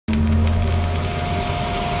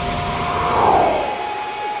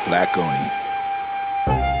Black Oni.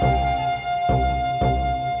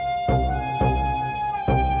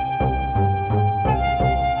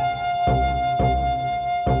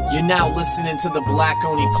 You're now listening to the Black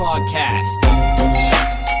Oni podcast.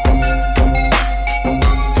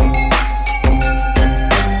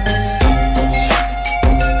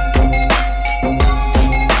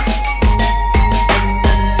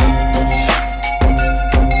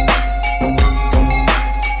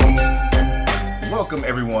 Welcome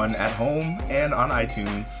everyone at home and on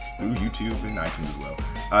iTunes, through YouTube and iTunes as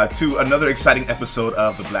well, to another exciting episode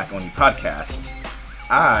of the Black Oni podcast.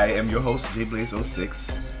 I am your host,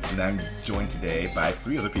 JBlaze06, and I'm joined today by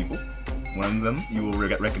three other people. One of them you will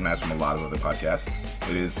recognize from a lot of other podcasts.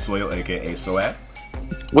 It is Soil, aka Soad.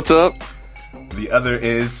 What's up? The other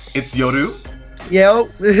is It's Yoru. Yo.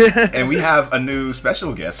 And we have a new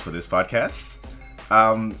special guest for this podcast.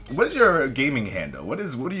 What is your gaming handle? What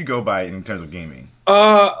do you go by in terms of gaming?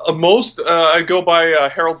 I go by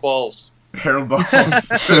Harold Balls. Harold Balls. Nice.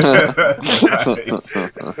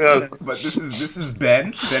 Yeah. But this is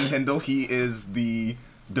Ben Hindle. He is the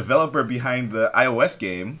developer behind the iOS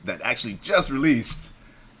game that actually just released,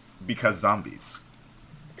 Because Zombies.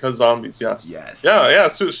 Because Zombies, yes. Yes. Yeah.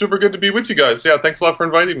 Super good to be with you guys. Yeah, thanks a lot for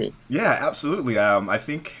inviting me. Yeah, absolutely. I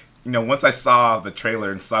think, once I saw the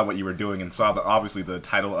trailer and saw what you were doing and saw obviously the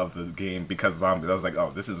title of the game, Because Zombies, I was like,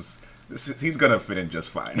 oh, this is he's gonna fit in just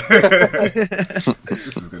fine.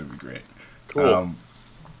 This is gonna be great. Cool.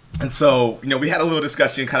 And so, we had a little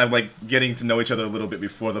discussion, kind of like getting to know each other a little bit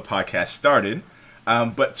before the podcast started.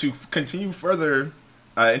 But to continue further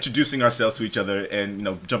introducing ourselves to each other and,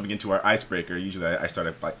 jumping into our icebreaker, usually I start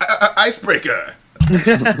at like, icebreaker!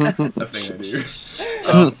 A thing I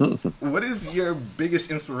do. What is your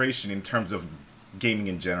biggest inspiration in terms of gaming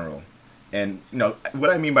in general? And, what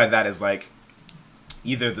I mean by that is like,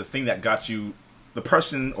 either the thing that got you, the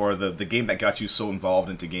person or the game that got you so involved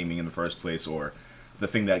into gaming in the first place, or the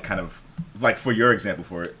thing that kind of, like for your example,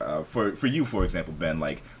 for you, for example, Ben,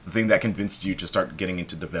 like the thing that convinced you to start getting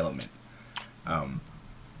into development.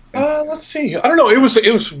 Let's see. I don't know. It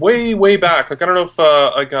was way back. Like I don't know if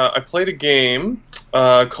I played a game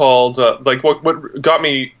called like what got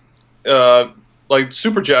me like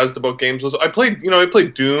super jazzed about games was I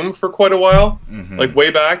played Doom for quite a while, like way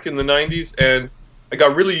back in the 90s, and I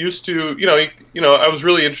got really used to, I was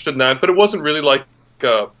really interested in that, but it wasn't really like,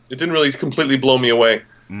 it didn't really completely blow me away.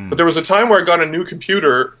 But there was a time where I got a new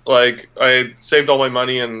computer, like, I had saved all my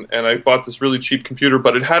money and I bought this really cheap computer,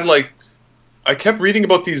 but it had, like, I kept reading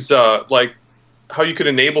about these, like, how you could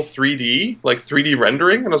enable 3D, like 3D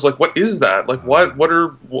rendering, and I was like, what is that? Like, what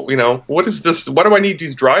is this? What do I need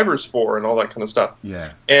these drivers for? And all that kind of stuff.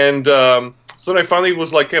 Yeah. And, so then I finally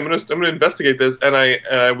was like, hey, I'm gonna investigate this, and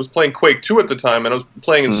I was playing Quake 2 at the time, and I was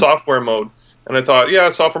playing in software mode, and I thought, yeah,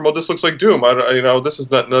 software mode, this looks like Doom. This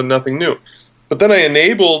is nothing new. But then I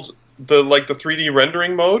enabled the 3D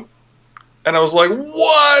rendering mode, and I was like,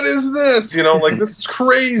 what is this? Like this is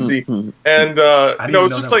crazy. And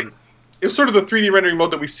it's just like it's sort of the 3D rendering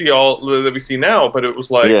mode that we see now, but it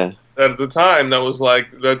was like at the time that was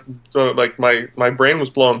like that like my brain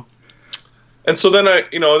was blown. And so then I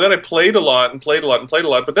played a lot,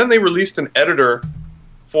 but then they released an editor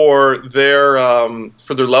for their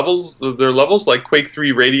levels, like Quake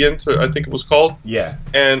 3 Radiant, I think it was called. Yeah.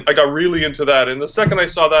 And I got really into that. And the second I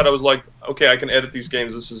saw that, I was like, okay, I can edit these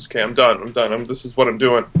games. This is okay. I'm done. this is what I'm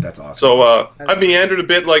doing. That's awesome. So I meandered a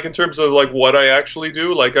bit, like in terms of like what I actually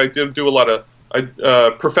do. Like I did do a lot of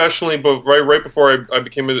professionally, but right before I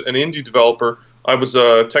became an indie developer, I was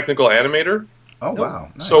a technical animator. Oh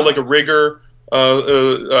wow! Nice. So like a rigger.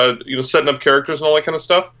 Setting up characters and all that kind of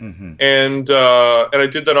stuff, and I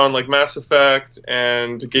did that on like Mass Effect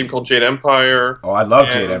and a game called Jade Empire. Oh, I love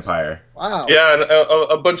Jade Empire. Wow. Yeah, and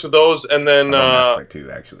a bunch of those, and then Mass Effect too,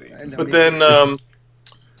 actually. But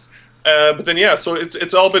then yeah, so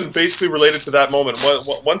it's all been basically related to that moment.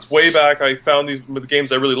 Once way back, I found these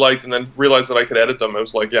games I really liked, and then realized that I could edit them. I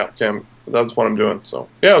was like, yeah, okay, that's what I'm doing. So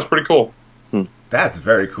yeah, it was pretty cool. That's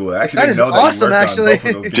very cool. I actually That didn't is know that awesome, you worked actually. on both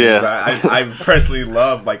of those games. Yeah. I personally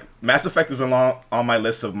love, like, Mass Effect is on my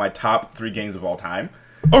list of my top 3 games of all time.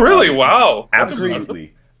 Oh really? Wow.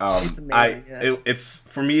 Absolutely. It's amazing, yeah. It's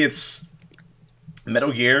for me, it's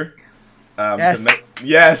Metal Gear. Yes. Metal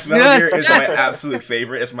Gear is yes. my absolute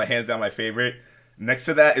favorite. It's my hands down my favorite. Next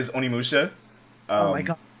to that is Onimusha. Oh my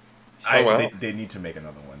god. They need to make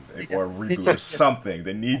another one or a reboot or something.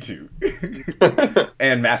 They need to.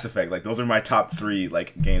 And Mass Effect, like those are my top 3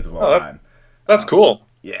 like games of all time. That's cool.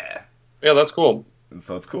 Yeah. Yeah, that's cool. And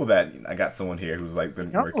so it's cool that I got someone here who's like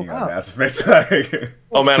been working on wow. Mass Effect.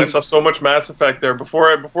 Oh man, I saw so much Mass Effect there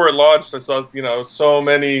before it launched. I saw so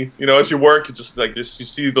many. As you work, you just you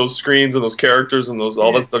see those screens and those characters and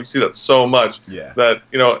all that stuff. You see that so much. Yeah. That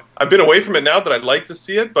I've been away from it now that I'd like to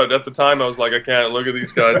see it, but at the time I was like, I can't look at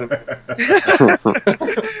these guys.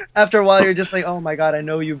 After a while, you're just like, oh my god, I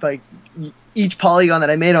know you like each polygon that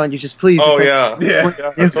I made on you. Just please. Oh just yeah,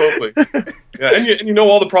 totally. Yeah, and you know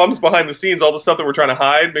all the problems behind the scenes, all the stuff that we're trying to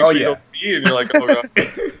hide, make sure you don't see, and you're like, oh god.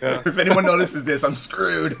 Yeah. If anyone notices this, I'm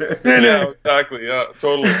screwed. Yeah, exactly. Yeah,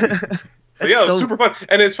 totally. But yeah, it was super fun,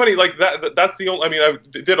 and it's funny. Like that's the only. I mean, I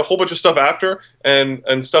did a whole bunch of stuff after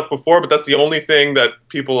and stuff before, but that's the only thing that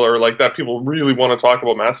people are like that. People really want to talk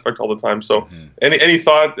about Mass Effect all the time. So, any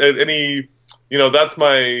thought, that's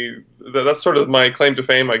sort of my claim to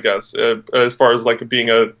fame, I guess, as far as like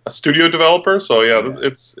being a studio developer. So yeah,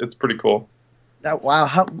 it's pretty cool. Wow,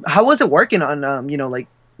 how was it working on like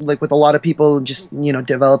with a lot of people just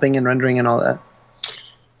developing and rendering and all that?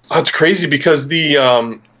 Oh, it's crazy because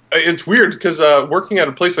it's weird because working at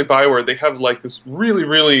a place like Bioware, they have like this really,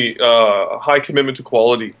 really high commitment to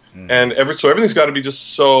quality, and so everything's got to be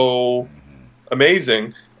just so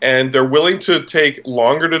amazing, and they're willing to take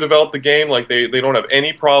longer to develop the game. Like they don't have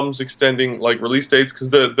any problems extending like release dates because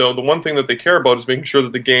the one thing that they care about is making sure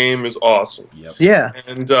that the game is awesome. Yep. Yeah,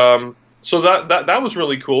 and so that was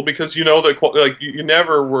really cool because that like you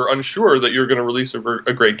never were unsure that you're going to release a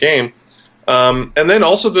great game, and then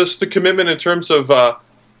also the commitment in terms of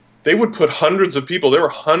they would put hundreds of people. There were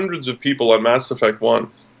hundreds of people on Mass Effect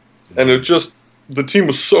 1, and the team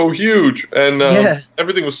was so huge, and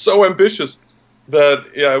everything was so ambitious that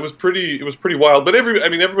it was pretty wild. But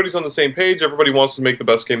everybody's on the same page. Everybody wants to make the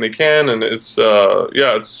best game they can, and it's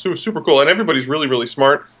super cool. And everybody's really, really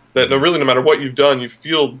smart. That really, no matter what you've done, you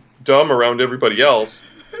feel dumb around everybody else.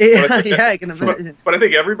 I can imagine. But I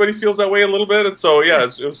think everybody feels that way a little bit, and so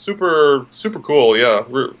it was super cool. Yeah,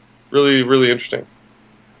 really, really interesting.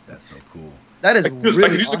 That's so cool. That is I could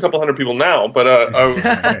use awesome. a couple hundred people now, but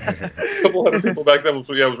a couple hundred people back then was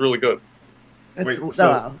really good. Wait,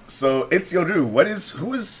 so it's Yoru.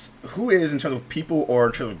 Who is in terms of people or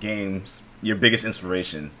in terms of games your biggest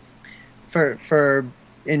inspiration? For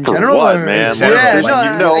in general, what, or man?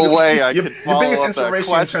 No way. I your biggest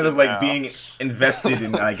inspiration in terms of like now. being invested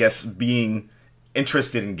in, I guess, being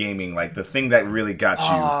interested in gaming, like the thing that really got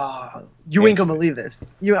you. You ain't gonna believe this.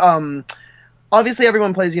 Obviously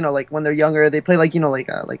everyone plays, like when they're younger, they play like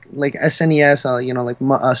like SNES, like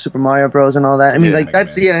Super Mario Bros. And all that. I mean, like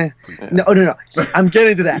that's no. I'm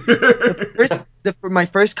getting to that. My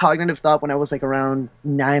first cognitive thought when I was like around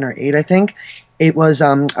 9 or 8, I think, it was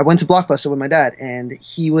I went to Blockbuster with my dad, and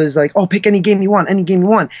he was like, "Oh, pick any game you want, any game you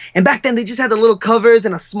want." And back then they just had the little covers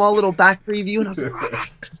and a small little back preview, and I was like,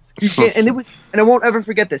 and I won't ever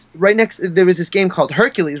forget this. There was this game called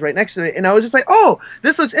Hercules right next to it, and I was just like, "Oh,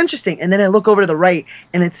 this looks interesting." And then I look over to the right,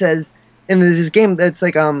 and it says, and there's this game that's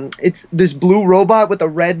like it's this blue robot with a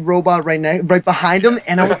red robot right behind him,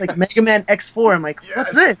 and I was like, Mega Man X4. I'm like,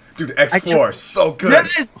 what's this? Dude, X4, so good.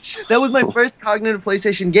 That was my first cognitive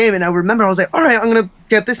PlayStation game, and I remember I was like, all right, I'm gonna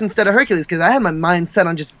get this instead of Hercules because I had my mind set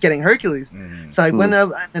on just getting Hercules. So I went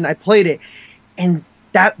up and I played it, and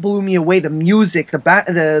that blew me away. The music,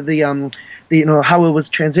 the how it was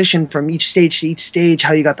transitioned from each stage to each stage,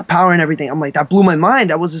 how you got the power and everything. I'm like, that blew my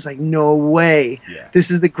mind. I was just like, no way. Yeah.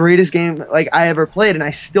 This is the greatest game like I ever played, and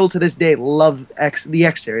I still to this day love the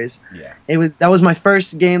X series. Yeah. That was my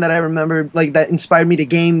first game that I remember like that inspired me to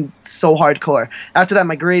game so hardcore. After that,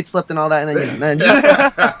 my grades slipped and all that, and then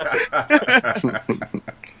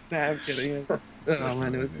nah, I'm kidding. Oh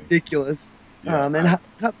man, it was ridiculous. Yeah, and how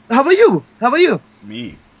about you? How about you?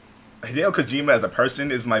 Me, Hideo Kojima as a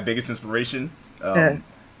person is my biggest inspiration. In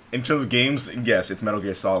terms of games, yes, it's Metal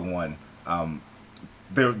Gear Solid 1.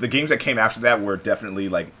 The games that came after that were definitely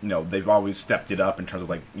like they've always stepped it up in terms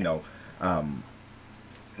of like in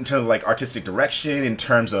terms of like artistic direction, in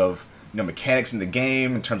terms of mechanics in the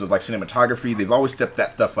game, in terms of like cinematography. They've always stepped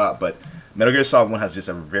that stuff up, but Metal Gear Solid 1 has just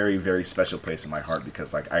a very, very special place in my heart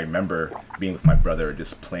because like I remember being with my brother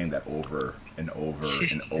just playing that over and over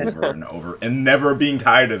and over and over and never being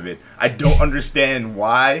tired of it. I don't understand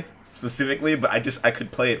why specifically, but I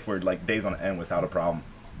could play it for like days on end without a problem.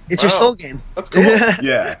 It's your soul game. That's cool.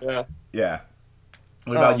 Yeah.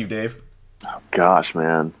 What about you, Dave? Oh gosh,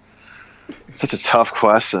 man, it's such a tough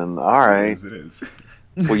question. All right, it is.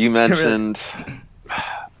 Well, you mentioned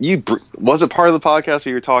was it part of the podcast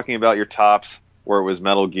where you were talking about your tops, where it was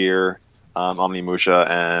Metal Gear, Omnimusha,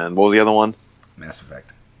 and what was the other one? Mass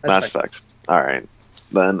Effect. Mass Effect. All right.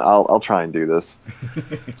 then I'll try and do this.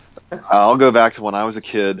 I'll go back to when I was a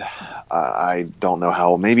kid. I don't know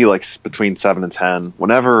how, maybe like between 7 and 10.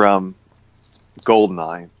 Whenever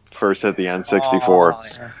GoldenEye first hit the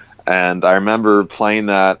N64, and I remember playing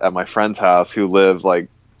that at my friend's house, who lived like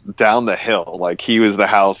down the hill. Like he was the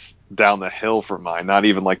house down the hill from mine, not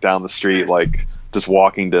even like down the street, like just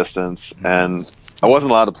walking distance. And I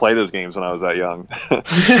wasn't allowed to play those games when I was that young.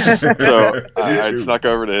 So I snuck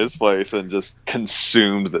over to his place and just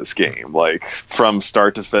consumed this game, like from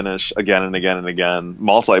start to finish, again and again and again.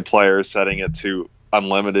 Multiplayer, setting it to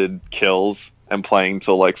unlimited kills and playing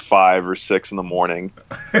till like 5 or 6 in the morning.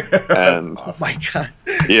 And Oh my god.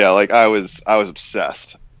 yeah, like I was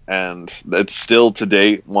obsessed. And it's still to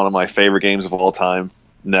date one of my favorite games of all time,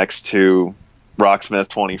 next to Rocksmith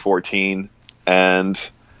 2014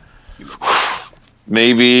 and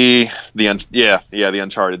maybe the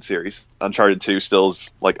Uncharted series. Uncharted 2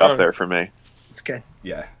 still's like up there for me. It's good.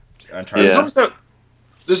 Yeah. Uncharted. Yeah.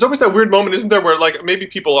 There's always that weird moment, isn't there, where like maybe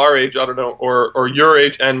people our age, I don't know, or your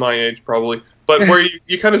age and my age probably, but where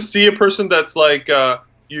you kind of see a person that's like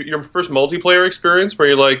your first multiplayer experience, where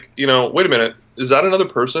you're like, you know, wait a minute, is that another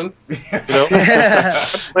person? You know,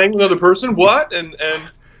 playing another person? What? And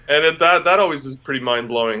that always is pretty mind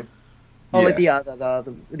blowing. Oh, like the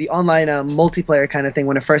online multiplayer kind of thing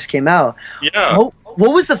when it first came out. Yeah.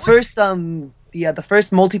 What was the first the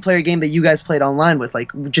first multiplayer game that you guys played online with,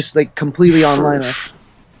 like just like completely online?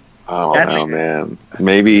 Oh no, man.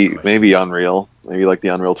 Maybe Unreal. Maybe like the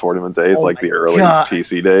Unreal Tournament days, like the early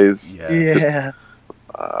PC days. Yeah.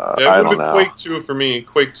 I don't know. Quake 2 for me.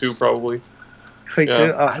 Quake 2 probably. Quake 2.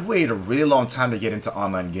 Oh. I waited a really long time to get into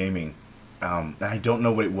online gaming. And I don't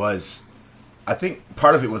know what it was. I think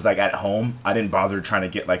part of it was like at home. I didn't bother trying to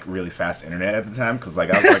get like really fast internet at the time because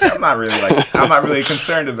like I was like I'm not really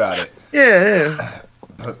concerned about it. Yeah.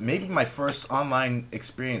 But maybe my first online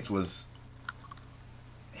experience was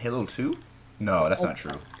Halo 2? No, that's not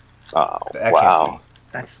true. Oh, That wow. can't be.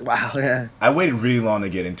 That's wow. Yeah. I waited really long to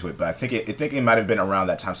get into it, but I think it might have been around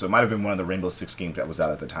that time. So it might have been one of the Rainbow Six games that was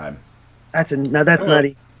out at the time. That's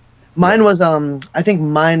nutty. Mine was I think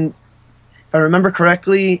mine, if I remember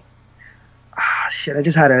correctly. Shit, I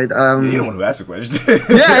just had it. You're the one who asked the question.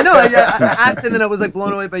 Yeah, I know. I asked it and then I was like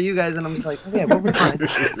blown away by you guys, and I'm just like, okay, well, we're fine.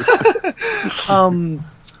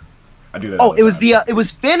 I do that. Oh, it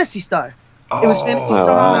was Phantasy Star. It was Phantasy Star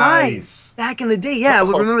Online nice. back in the day. Yeah, I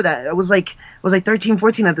would remember that. I was like 13,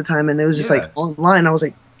 14 at the time, and it was just like online. I was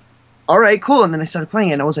like, all right, cool. And then I started playing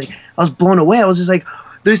it, and I was blown away. I was just like,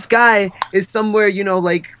 this guy is somewhere,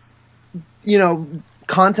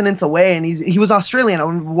 continents away, and he was Australian. I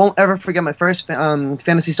won't ever forget my first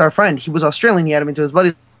Phantasy Star friend. He was Australian. He had him into his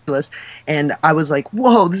buddy list, and I was like,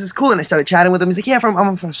 whoa, this is cool. And I started chatting with him. He's like, yeah,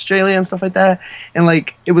 I'm from Australia and stuff like that. And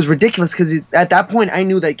like, it was ridiculous because at that point I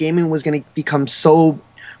knew that gaming was going to become so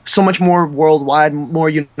much more worldwide, more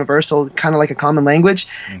universal, kind of like a common language,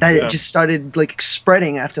 that it just started like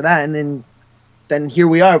spreading after that. And then here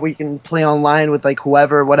we are. We can play online with like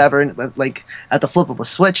whoever, whatever, like at the flip of a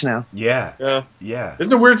switch now. Yeah.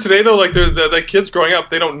 Isn't it weird today though? Like the kids growing up,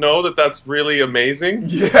 they don't know that that's really amazing.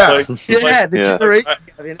 Yeah.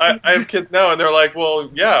 I have kids now, and they're like,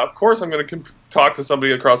 "Well, yeah, of course I'm going to talk to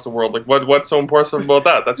somebody across the world. Like, what's so important about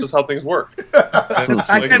that? That's just how things work."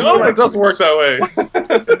 No, it doesn't work that way.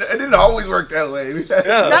 It didn't always work that way. We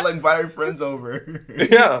had to invite our friends over.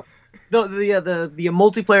 Yeah. The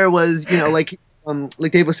multiplayer was like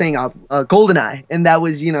Dave was saying, GoldenEye, and that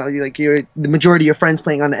was like the majority of your friends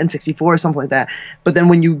playing on the N64 or something like that. But then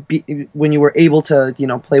when you were able to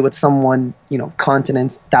play with someone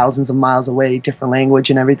continents thousands of miles away, different language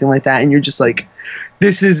and everything like that, and you're just like,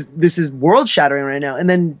 this is world shattering right now. And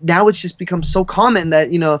then now it's just become so common that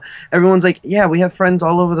everyone's like, yeah, we have friends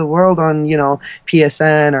all over the world on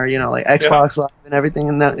PSN or like Xbox Live and everything,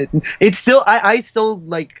 and now it's still I still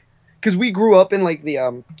like, because we grew up in like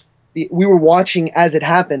we were watching as it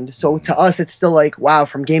happened, so to us it's still like, wow,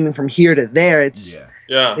 from gaming from here to there, it's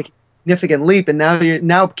like a significant leap. And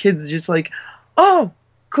now kids are just like, oh,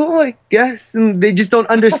 cool, I guess, and they just don't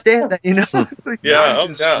understand that, It's like, you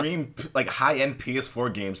can stream like high-end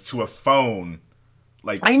PS4 games to a phone,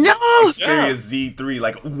 like I know Xperia Z3.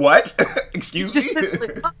 Like what? Excuse me.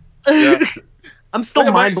 I'm still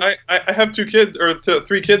mind blown. I have 2 kids or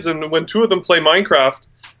 3 kids, and when 2 of them play Minecraft,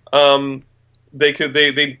 they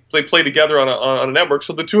play together on a network.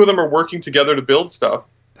 So the 2 of them are working together to build stuff.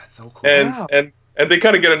 That's so cool. And they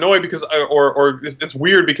kind of get annoyed because or it's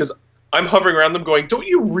weird because I'm hovering around them going, don't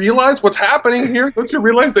you realize what's happening here? Don't you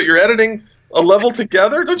realize that you're editing a level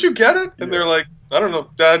together? Don't you get it? And they're like, I don't know,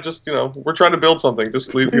 Dad. Just we're trying to build something.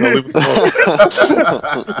 Just leave us alone.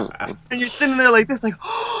 And you're sitting there like this, like,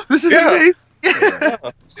 oh, this is amazing.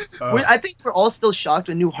 I think we're all still shocked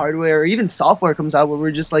when new hardware or even software comes out, where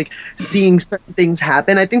we're just like seeing certain things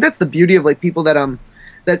happen. I think that's the beauty of like people that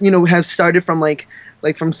have started from like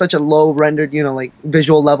from such a low rendered like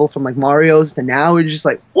visual level from like Mario's to now. We're just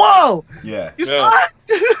like, whoa, you saw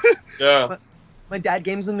it. Yeah. My dad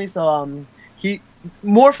games with me, so he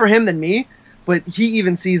more for him than me, but he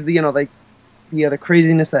even sees the the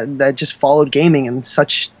craziness that just followed gaming in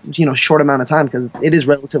such short amount of time, because it is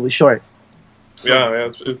relatively short. So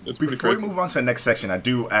it's pretty before we crazy. move on to the next section, I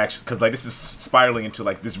do actually, because like this is spiraling into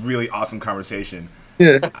like this really awesome conversation.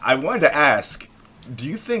 Yeah. I wanted to ask, do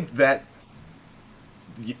you think that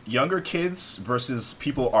younger kids versus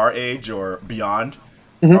people our age or beyond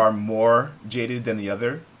are more jaded than the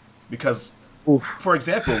other? Because, for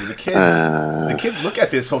example, the kids look at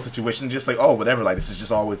this whole situation just like, oh, whatever, like this is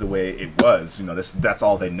just always the way it was. That's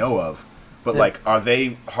all they know of. But like, are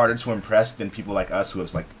they harder to impress than people like us who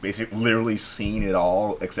have like basically literally seen it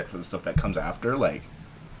all, except for the stuff that comes after? Like,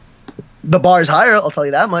 the bar is higher, I'll tell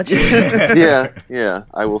you that much. yeah,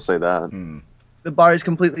 I will say that. The bar is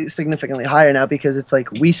completely significantly higher now, because it's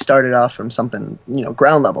like we started off from something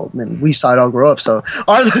ground level, and we saw it all grow up. So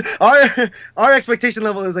our expectation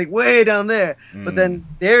level is like way down there. But then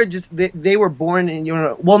they were born in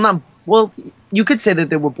you could say that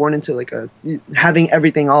they were born into like having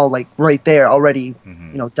everything all like right there already,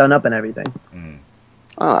 done up and everything.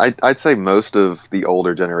 I'd say most of the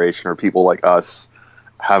older generation or people like us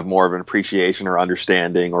have more of an appreciation or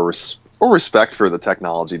understanding or respect for the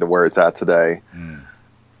technology to where it's at today.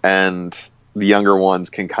 And the younger ones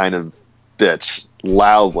can kind of bitch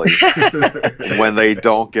loudly when they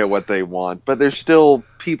don't get what they want. But there's still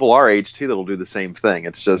people our age too that'll do the same thing.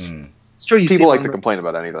 It's just It's true. people like to complain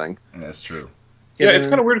about anything. That's true. Yeah, it's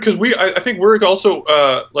kind of weird because I think we're also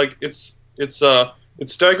like it's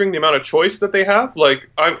staggering the amount of choice that they have.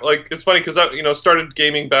 Like it's funny because I started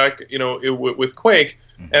gaming back with Quake,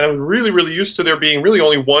 and I was really used to there being really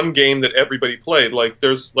only one game that everybody played. Like it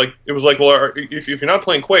was like, well, if you're not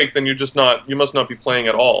playing Quake, then you must not be playing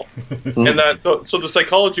at all. And so the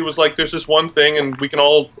psychology was like, there's this one thing, and we can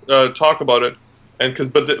all talk about it. And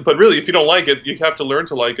but really, if you don't like it, you have to learn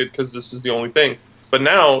to like it, because this is the only thing. But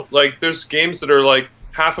now, like, there's games that are like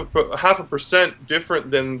half a percent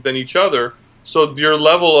different than each other. So your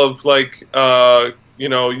level of like,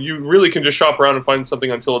 you really can just shop around and find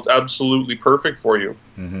something until it's absolutely perfect for you.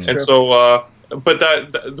 And so, but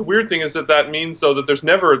the weird thing is that means though that there's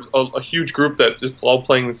never a huge group that is all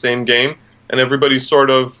playing the same game, and everybody's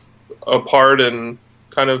sort of apart, and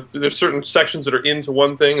kind of there's certain sections that are into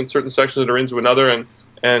one thing and certain sections that are into another,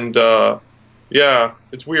 and yeah,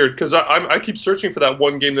 it's weird because I keep searching for that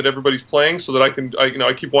one game that everybody's playing, so that I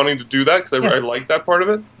keep wanting to do that because I like that part of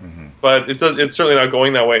it. But it's certainly not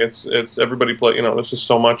going that way. It's everybody play. There's just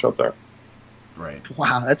so much out there. Right.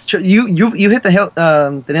 Wow, that's true. You hit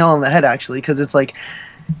the nail on the head, actually, because it's like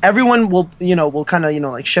everyone will kind of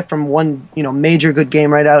like shift from one major good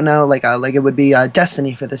game right out now, like it would be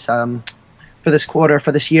Destiny for this quarter,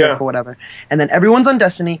 for this year, for whatever. And then everyone's on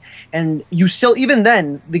Destiny, and you still, even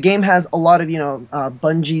then, the game has a lot of, Bungie,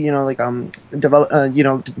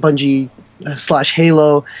 Bungie /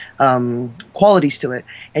 Halo qualities to it.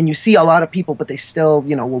 And you see a lot of people, but they still,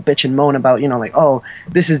 will bitch and moan about, like, oh,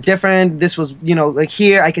 this is different. This was, like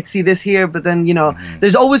here, I could see this here. But then,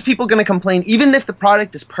 there's always people going to complain. Even if the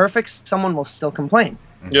product is perfect, someone will still complain.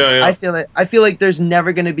 Yeah. I feel like there's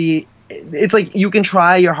never going to be. It's like you can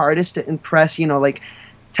try your hardest to impress, like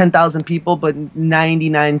 10,000 people, but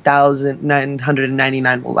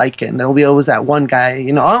 99,999 will like it, and there'll be always that one guy.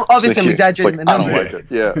 Obviously I'm exaggerating the numbers. I don't like it.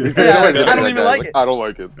 Yeah, I don't even like it. I don't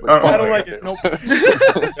like it. I don't like it. Nope.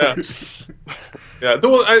 Yeah.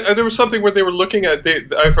 There was something where they were looking at.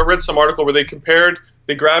 I read some article where they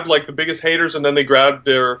grabbed like the biggest haters, and then they grabbed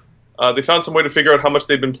their. They found some way to figure out how much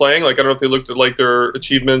they'd been playing. Like, I don't know if they looked at like their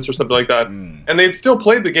achievements or something like that, and they'd still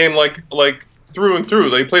played the game like through and through.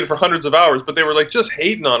 They played it for hundreds of hours, but they were like just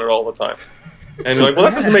hating on it all the time. And you're like, well,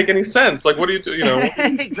 that doesn't make any sense. Like, what do you do?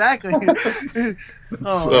 Exactly.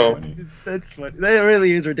 So that's funny. That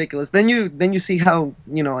really is ridiculous. Then you see how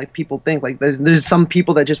like people think. Like, there's some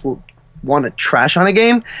people that just will want to trash on a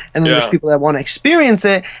game, and then there's people that want to experience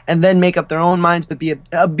it and then make up their own minds, but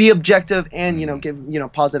be objective and give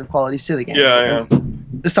positive qualities to the game.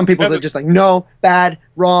 There's some people that are just like, no, bad,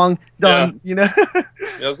 wrong, done. Yeah,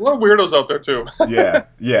 there's a lot of weirdos out there too. Yeah.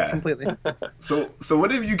 Completely. So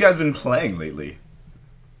what have you guys been playing lately?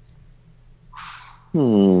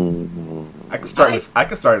 I can start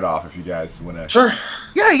it off if you guys want to. Sure.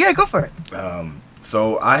 Yeah, go for it.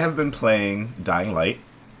 So I have been playing Dying Light.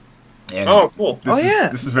 And oh, cool.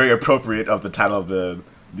 This is very appropriate of the title of the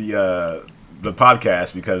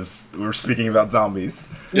podcast because we're speaking about zombies.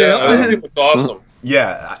 Yeah, I think it's awesome.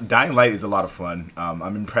 Yeah, Dying Light is a lot of fun.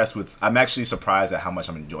 I'm impressed with. I'm actually surprised at how much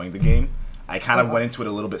I'm enjoying the game. I kind of went into it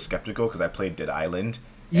a little bit skeptical because I played Dead Island.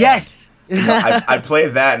 Yes. I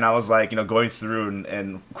played that and I was like, going through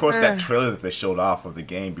and of course that trailer that they showed off of the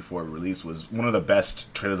game before it released was one of the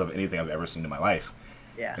best trailers of anything I've ever seen in my life.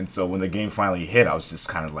 Yeah. And so when the game finally hit, I was just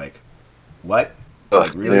kind of like, what?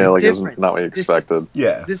 Like, really? Yeah, like different. It was not what you expected.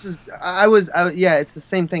 Yeah. This is yeah, it's the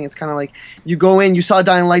same thing. It's kind of like you go in, you saw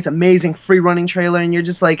Dying Light's amazing free running trailer and you're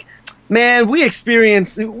just like, man, we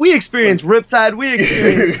experienced Riptide, we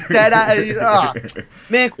experienced Dead Eye.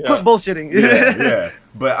 Man, quit bullshitting. Yeah.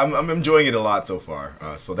 But I'm enjoying it a lot so far.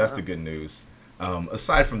 So that's the good news.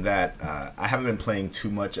 Aside from that, I haven't been playing too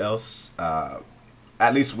much else.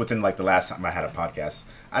 At least within like the last time I had a podcast.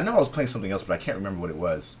 I know I was playing something else, but I can't remember what it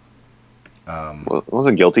was.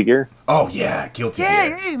 Wasn't Guilty Gear? Oh yeah, Guilty Gear.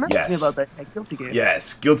 Yeah, you messaged me about that. Guilty Gear.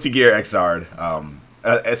 Yes, Guilty Gear Xrd.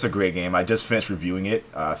 It's a great game. I just finished reviewing it,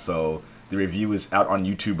 so the review is out on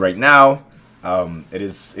YouTube right now. It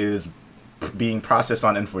is being processed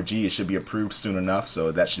on N4G. It should be approved soon enough,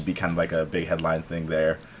 so that should be kind of like a big headline thing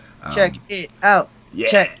there. Check it out. Yeah.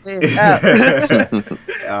 Check it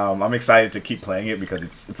out. I'm excited to keep playing it because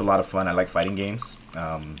it's a lot of fun. I like fighting games,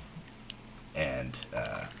 and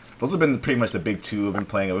those have been pretty much the big two I've been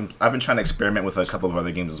playing. I've been trying to experiment with a couple of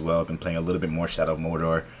other games as well. I've been playing a little bit more Shadow of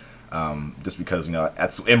Mordor, just because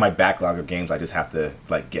that's in my backlog of games I just have to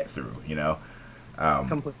like get through.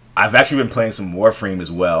 I've actually been playing some Warframe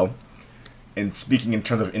as well. And speaking in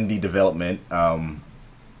terms of indie development, I'm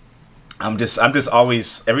just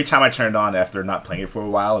always, every time I turn it on after not playing it for a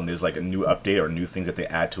while and there's like a new update or new things that they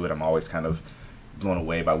add to it, I'm always kind of blown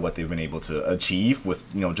away by what they've been able to achieve with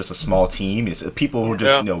just a small team. It's people who are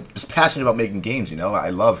just just passionate about making games. I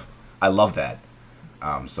love that.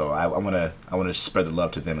 So I want to spread the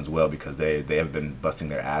love to them as well because they have been busting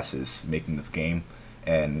their asses making this game,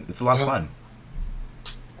 and it's a lot of fun.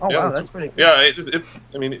 Oh wow, that's pretty cool. Yeah, it's.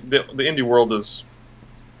 I mean, the indie world is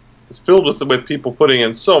filled with people putting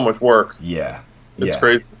in so much work. Yeah, it's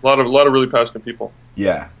crazy. A lot of really passionate people.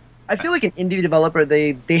 Yeah, I feel like an indie developer,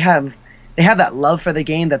 they have that love for the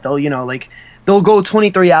game that they'll go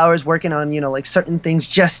 23 hours working on like certain things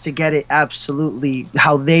just to get it absolutely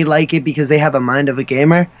how they like it because they have a mind of a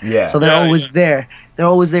gamer. Yeah. So they're always there. They're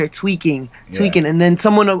always there tweaking, and then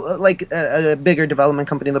someone like a bigger development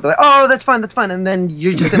company, they'll be like, "Oh, that's fine," and then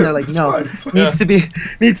you're just in there like, "No, needs to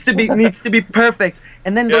be perfect."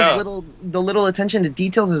 And then the little attention to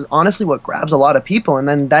details is honestly what grabs a lot of people. And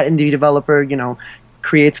then that indie developer,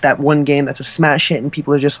 creates that one game that's a smash hit, and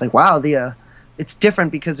people are just like, "Wow, it's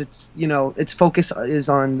different because it's its focus is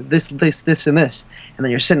on this, and this." And then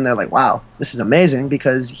you're sitting there like, "Wow, this is amazing,"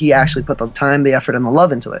 because he actually put the time, the effort, and the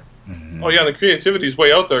love into it. Oh yeah, the creativity is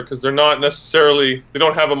way out there because they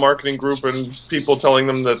don't have a marketing group and people telling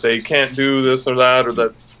them that they can't do this or that or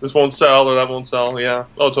that this won't sell or that won't sell. Yeah.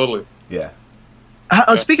 Oh, totally. Yeah.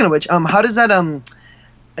 Speaking of which, how does that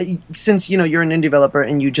since you're an indie developer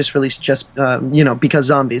and you just released Because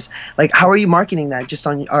Zombies, like how are you marketing that?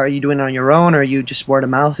 Are you doing it on your own or are you just word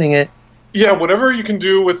of mouthing it? Yeah, whatever you can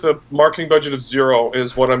do with a marketing budget of 0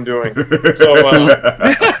 is what I'm doing. So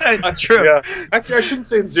it's true. Yeah, actually, I shouldn't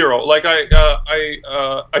say it's 0. Like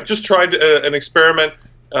I just tried an experiment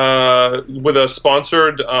with a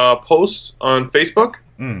sponsored post on Facebook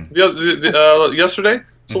yesterday.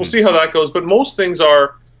 So we'll see how that goes. But most things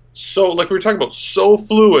are so, like we were talking about, so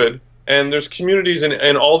fluid. And there's communities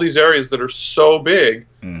in all these areas that are so big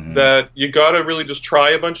that you got to really just try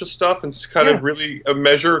a bunch of stuff and kind of really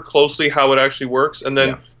measure closely how it actually works and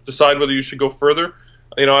then decide whether you should go further.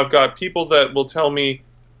 I've got people that will tell me,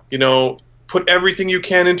 put everything you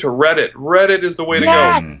can into Reddit. Reddit is the way to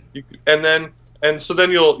go. And so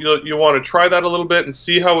then you'll want to try that a little bit and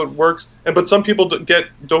see how it works. But some people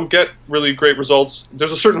don't get really great results.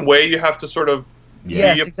 There's a certain way you have to sort of be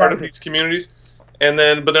a part of these communities. But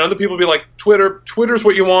then other people will be like, Twitter's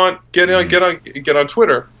what you want. Get on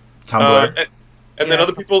Twitter. Tumblr. And then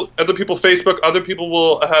other people, Facebook. Other people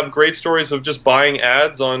will have great stories of just buying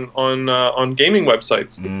ads on gaming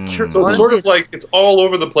websites. So it's sort of like it's all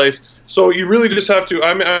over the place. So you really just have to.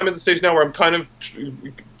 I'm at the stage now where I'm kind of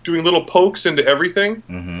doing little pokes into everything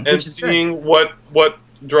and seeing what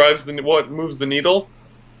moves the needle,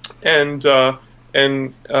 and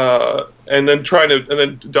then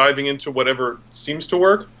diving into whatever seems to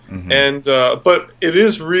work. But it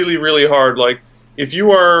is really, really hard. Like if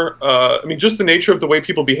you are, I mean, just the nature of the way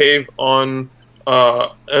people behave on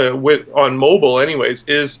on mobile, anyways,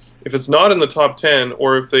 is if it's not in the top 10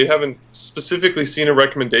 or if they haven't specifically seen a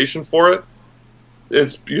recommendation for it,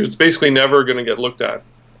 it's basically never going to get looked at.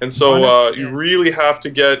 And so you really have to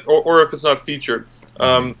get, or if it's not featured.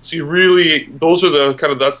 So you really, those are the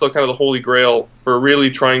kind of, that's the kind of the holy grail for really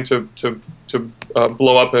trying to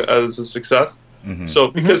blow up as a success. So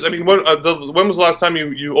because I mean, when was the last time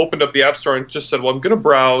you opened up the App Store and just said, well, I'm going to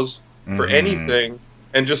browse for anything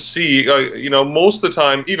and just see, you know, most of the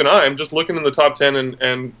time, even I'm just looking in the top 10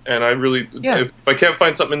 and I really, if I can't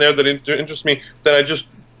find something in there that interests me, then I just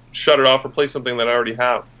shut it off or play something that I already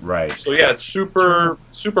have. Right. So yeah, it's super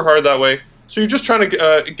hard that way. So you're just trying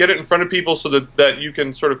to get it in front of people so that you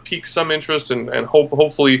can sort of pique some interest and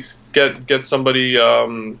hopefully get somebody,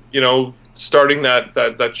 you know, starting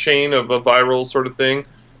that chain of a viral sort of thing.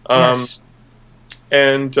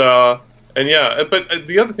 And yeah, but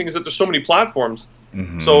the other thing is that there's so many platforms.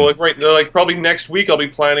 So like probably next week I'll be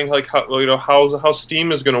planning like how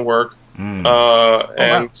Steam is going to work.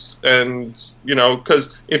 And you know,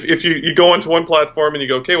 because if you go onto one platform and you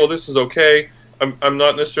go, okay, well, this is okay, I'm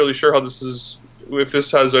not necessarily sure how this is, if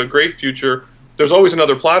this has a great future. There's always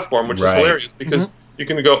another platform, which is hilarious because you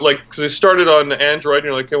can go, like, because it started on Android and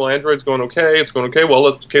you're like, okay, well, Android's going okay, it's going okay, well,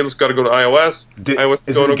 let's got to go to iOS. iOS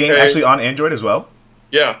is the game actually on Android as well?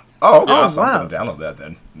 Yeah. Oh, awesome. I'm going to download that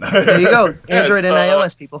then. There you go, Android and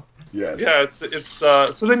iOS people. Yes. Yeah, it's so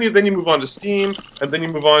then you move on to Steam, and then you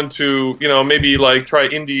move on to, you know, maybe like try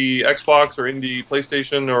indie Xbox or indie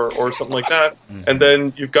PlayStation or something like that, and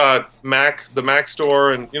then you've got the Mac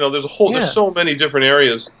Store, and you know there's so many different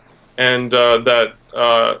areas, and that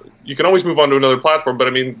you can always move on to another platform. But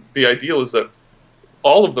I mean, the ideal is that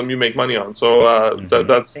all of them you make money on. So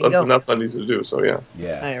that's not easy to do. So yeah.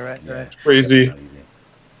 Right. Crazy.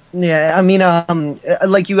 Yeah, I mean,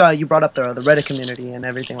 like you brought up the Reddit community and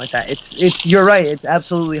everything like that. You're right. It's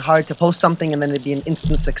absolutely hard to post something and then it'd be an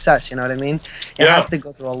instant success. You know what I mean? It has to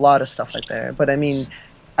go through a lot of stuff like that. But I mean,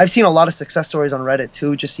 I've seen a lot of success stories on Reddit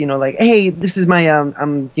too. Just, you know, like, hey, this is my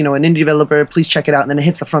I'm you know, an indie developer. Please check it out. And then it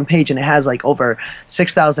hits the front page and it has like over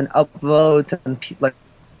 6,000 upvotes and like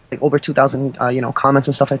over 2,000 you know, comments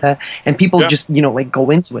and stuff like that, and people just, you know, like go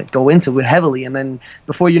into it heavily, and then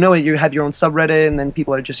before you know it, you have your own subreddit, and then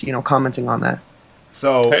people are just, you know, commenting on that.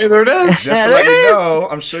 So hey, there it is. Just to let you know,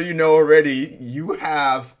 I'm sure you know already, you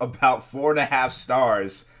have about 4.5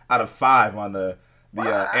 stars out of 5 on the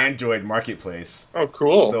Android marketplace. Oh,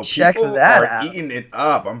 cool. So check people that are out. Eating it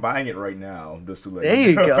up. I'm buying it right now. Just to let There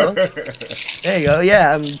you go. There you go.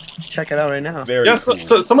 Yeah, check it out right now. Very cool.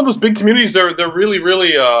 So some of those big communities, they're really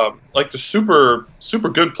like the super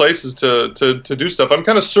good places to do stuff. I'm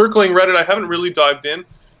kind of circling Reddit. I haven't really dived in.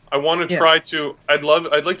 I want to try to. I'd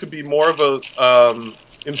like to be more of a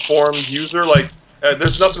informed user. Like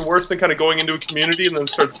there's nothing worse than kind of going into a community and then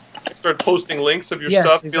start posting links of your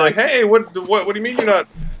stuff. And be like, hey, what do you mean you're not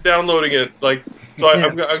downloading it? Like, so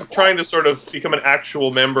I'm trying to sort of become an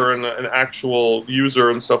actual member and an actual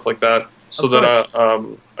user and stuff like that, so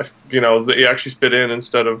that you know, they actually fit in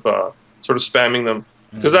instead of sort of spamming them,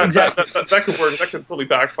 because that could work. That could really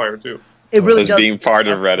backfire too. It really does. Being part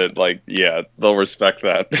of Reddit, like, yeah, they'll respect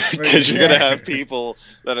that, because you're gonna have people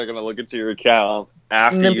that are gonna look into your account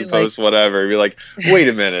after you post whatever and be like, wait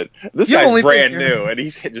a minute, this guy's brand new and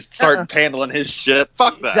he's just start handling his shit.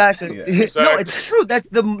 Fuck that. Exactly. No, it's true. That's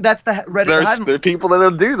the Reddit. There are people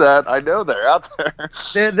that'll do that. I know they're out there.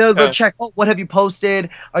 They'll check. Oh, what have you posted?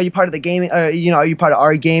 Are you part of the gaming? You know, are you part of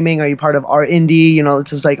our gaming? Are you part of our indie? You know,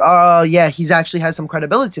 it's just like, oh yeah, he's actually has some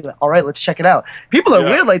credibility to it. All right, let's check it out. People are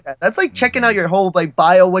weird like that. That's like checking out your whole like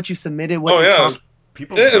bio, what you submitted, what you talked.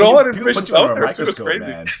 People, all that information's out there too. It's crazy.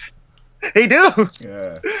 Man. They do.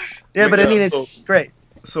 Yeah, but I mean, it's great.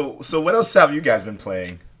 So what else have you guys been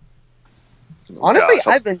playing? Honestly,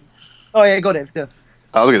 I've been. Oh yeah, go Dave. Go.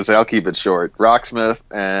 I was gonna say, I'll keep it short. Rocksmith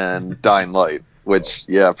and Dying Light, which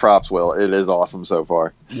props Will. It is awesome so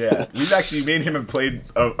far. Yeah, we've actually, me and him have played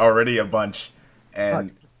already a bunch,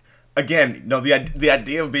 and again, you know, the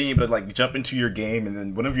idea of being able to like jump into your game and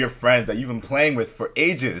then one of your friends that you've been playing with for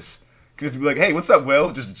ages can just be like, hey, what's up,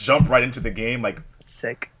 Will? Just jump right into the game, like.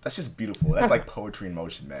 Sick. That's just beautiful. That's like poetry in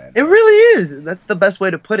motion, man. It really is. That's the best way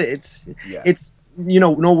to put it. It's you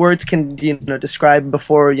know, no words can, you know, describe.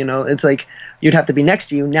 Before, you know, it's like you'd have to be next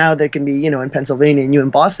to you. Now there can be, you know, in Pennsylvania and you in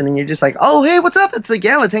Boston, and you're just like, oh hey, what's up? It's like,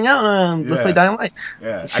 yeah, let's hang out. Let's play Dying Light.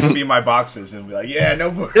 Yeah, I can be in my boxers and be like, yeah,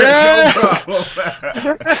 no problem.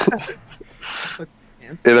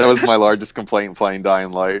 pants. Yeah, that was my largest complaint playing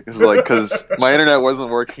Dying Light. It was like, because my internet wasn't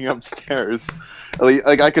working upstairs.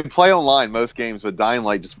 Like, I could play online most games, but Dying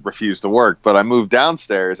Light just refused to work. But I moved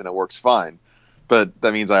downstairs and it works fine. But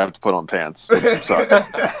that means I have to put on pants. Sucks.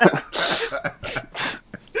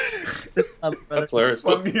 That's hilarious.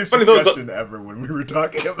 Funniest discussion ever when we were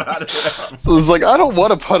talking about it. So it was like, I don't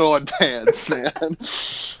want to put on pants, man.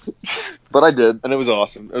 But I did, and it was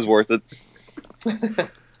awesome. It was worth it.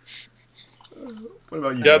 What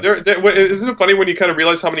about you? Yeah, isn't it funny when you kind of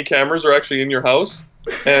realize how many cameras are actually in your house,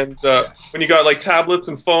 and when you got like tablets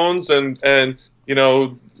and phones and you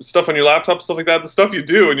know, stuff on your laptop, stuff like that, the stuff you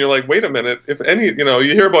do, and you're like, wait a minute, if any, you know,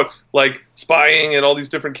 you hear about like spying and all these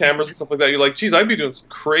different cameras and stuff like that, you're like, geez, I'd be doing some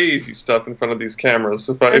crazy stuff in front of these cameras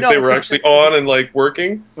if they were actually on and like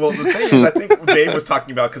working. Well, the thing is, I think Dave was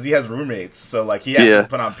talking about, because he has roommates, so like he has to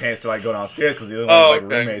put on pants to like go downstairs, because the other one's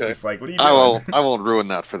like roommates. It's like, what are you doing? I won't ruin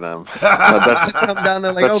that for them. Just come down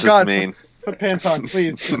there like, oh god, mean. put pants on,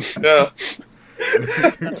 please. Yeah.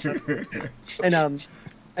 And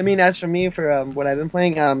I mean, as for me, for what I've been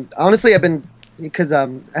playing, honestly, I've been, because I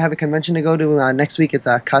have a convention to go to next week. It's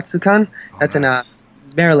Katsukan. That's in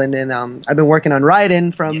Maryland, and I've been working on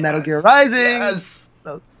Raiden from Metal Gear Rising. Yes.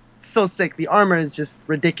 So sick. The armor is just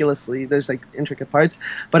ridiculously. There's like intricate parts,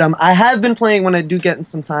 but I have been playing when I do get in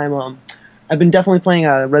some time. I've been definitely playing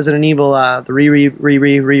Resident Evil, the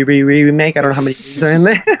remake. I don't know how many games are in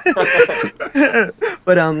there,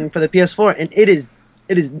 but for the PS4, and it is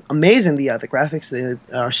amazing. The graphics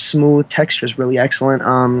are smooth, texture is really excellent.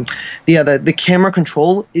 The camera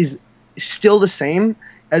control is still the same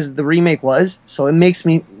as the remake was, so it makes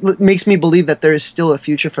me believe that there is still a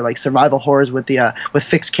future for like survival horrors with with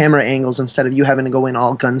fixed camera angles instead of you having to go in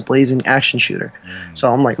all guns blazing action shooter.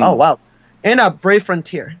 So I'm like, oh wow, and Brave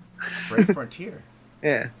Frontier. Brave Frontier.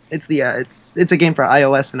 Yeah, it's a game for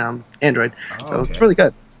iOS and Android, so it's really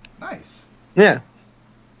good. Nice. Yeah.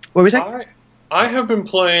 What were we saying? I have been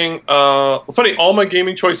playing. Funny, all my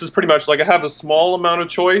gaming choices pretty much like I have a small amount of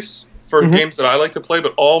choice for games that I like to play,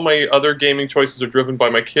 but all my other gaming choices are driven by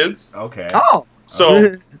my kids. Okay. Oh.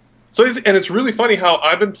 So it's really funny how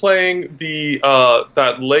I've been playing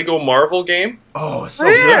that Lego Marvel game. Oh, it's so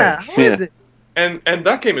good. How is it? And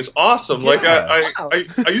that game is awesome. Like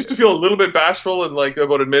I used to feel a little bit bashful and like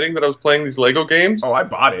about admitting that I was playing these Lego games. Oh, I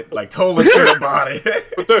bought it. Like totally should have bought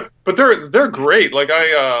it. but they're great. Like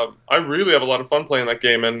I really have a lot of fun playing that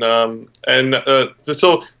game. And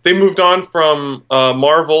so they moved on from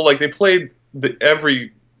Marvel. Like they played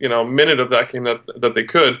every minute of that game that they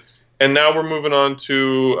could. And now we're moving on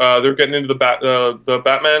to they're getting into the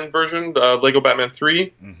Batman version, Lego Batman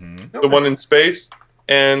 3, the one in space.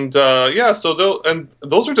 And so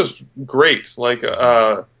those are just great. Like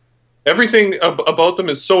everything about them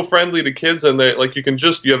is so friendly to kids, and they like you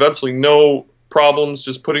have absolutely no problems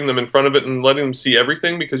just putting them in front of it and letting them see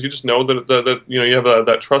everything, because you just know that you have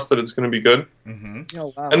that trust that it's going to be good.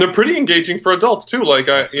 Oh, wow. And they're pretty engaging for adults too. Like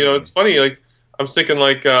it's funny. Like I was thinking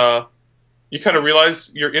like. You kind of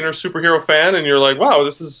realize your inner superhero fan, and you're like, "Wow,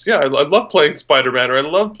 this is I love playing Spider-Man, or I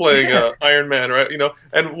love playing Iron Man, or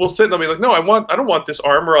And we'll sit and I'll be like, "No, I don't want this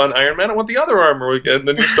armor on Iron Man. I want the other armor." And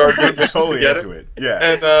then you start doing missions totally to get into it. Yeah.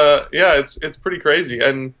 And it's pretty crazy.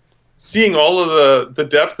 And seeing all of the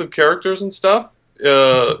depth of characters and stuff,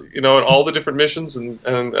 and all the different missions, and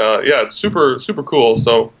it's super super cool.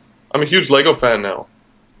 So I'm a huge Lego fan now.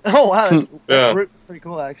 Oh wow, that's pretty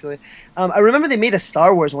cool actually. I remember they made a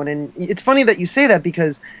Star Wars one, and it's funny that you say that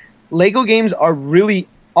because Lego games are really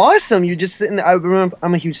awesome. You just sitting there. I remember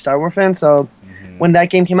I'm a huge Star Wars fan, so when that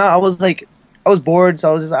game came out, I was bored, so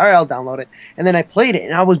I was just all right, I'll download it, and then I played it,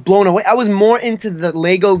 and I was blown away. I was more into the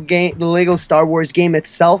Lego game, the Lego Star Wars game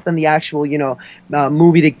itself, than the actual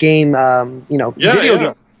movie to game video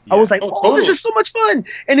game. I was like, oh, this is so much fun,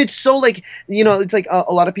 and it's so like it's like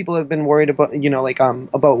a lot of people have been worried about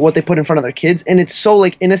about what they put in front of their kids, and it's so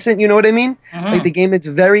like innocent, you know what I mean? Like the game, it's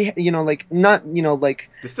very not like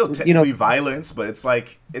there's still technically violence, but it's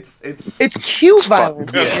like it's cute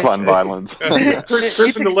violence. It's fun violence. It's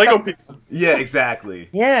into Lego pieces. Yeah, exactly.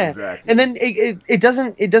 Yeah, exactly. And then it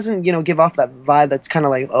doesn't give off that vibe that's kind of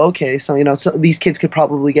like, okay, so so these kids could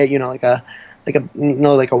probably get like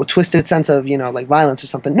a twisted sense of like violence or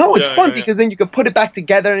something. No, it's fun because then you can put it back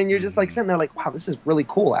together, and you're just like sitting there like, wow, this is really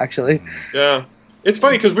cool actually. Yeah, it's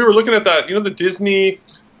funny because we were looking at that, the Disney,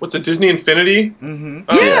 what's it, Disney Infinity?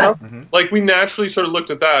 Like we naturally sort of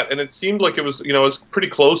looked at that, and it seemed like it was it was pretty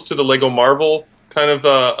close to the Lego Marvel kind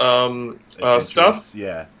of stuff.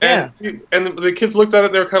 Yeah. And the kids looked at it,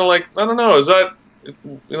 and they were kind of like, I don't know, is that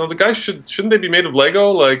the guys shouldn't they be made of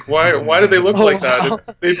Lego? Like, why did they look like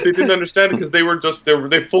that? They didn't understand it because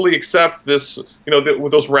they fully accept this,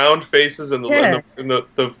 with those round faces and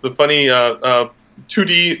the funny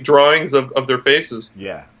 2D drawings of their faces.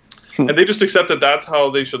 Yeah. And they just accept that that's how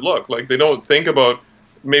they should look. Like, they don't think about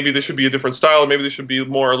maybe they should be a different style, maybe they should be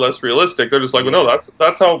more or less realistic. They're just like, well, no,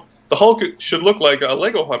 that's how the Hulk should look, like a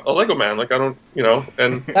Lego man. Like, I don't,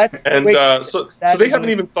 and so they haven't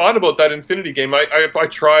even thought about that Infinity game. I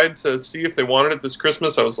tried to see if they wanted it this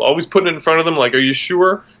Christmas. I was always putting it in front of them, like, are you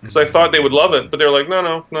sure? Because I thought they would love it, but they're like,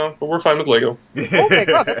 no, but we're fine with Lego. Oh my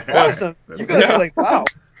god, that's awesome! You're gonna be like, wow.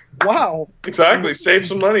 Exactly, save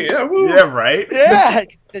some money. Yeah, woo. Yeah, right. Yeah,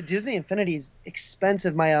 the Disney Infinity is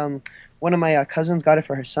expensive. One of my cousins got it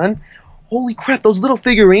for her son. Holy crap, those little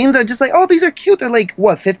figurines are just like, oh, these are cute. They're like,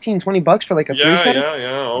 what, 15, 20 bucks for like a 3 set?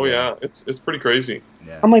 Yeah. Oh, yeah. It's pretty crazy.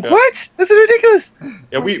 Yeah. I'm like, what? This is ridiculous.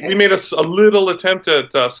 Yeah, we made a little attempt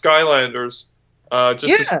at Skylanders just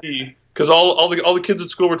to see. Because all the kids at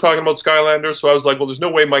school were talking about Skylanders, so I was like, well, there's no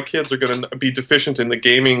way my kids are going to be deficient in the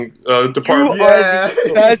gaming department. You are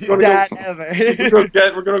the best dad ever.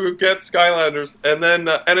 We're going to go get Skylanders. And then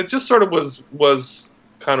and it just sort of was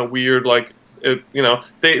kind of weird, like, they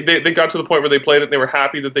got to the point where they played it and they were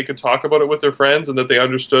happy that they could talk about it with their friends and that they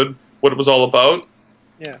understood what it was all about.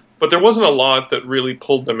 Yeah. But there wasn't a lot that really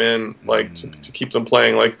pulled them in, like, to keep them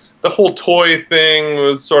playing. Like, the whole toy thing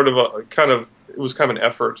was sort of it was kind of an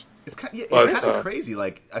effort. It's kind of crazy.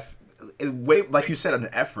 Like, like you said, an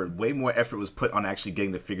effort. Way more effort was put on actually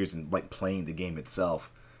getting the figures and like playing the game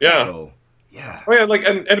itself. Yeah. So, yeah. Oh yeah, like,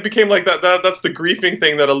 and it became like that. That's the griefing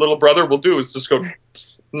thing that a little brother will do, is just go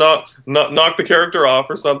knock the character off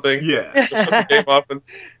or something. Yeah. Just shut the game off,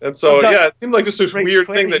 and so it seemed like just this weird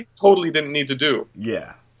thing that totally didn't need to do.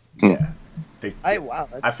 Yeah. Yeah. I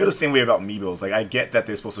feel the same way about Meebles. Like, I get that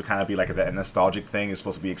they're supposed to kind of be like that nostalgic thing. It's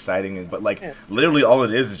supposed to be exciting, but like literally all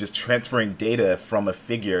it is just transferring data from a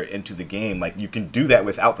figure into the game. Like, you can do that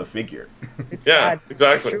without the figure. It's sad.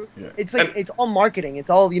 Exactly. It's like it's all marketing.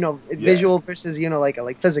 It's all visual versus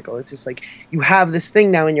like physical. It's just like you have this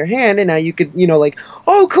thing now in your hand, and now you could like,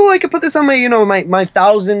 oh cool, I could put this on my my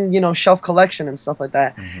 1,000 shelf collection and stuff like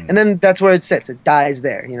that. And then that's where it sits. It dies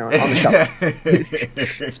there on the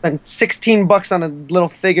shelf. Spent $16 on a little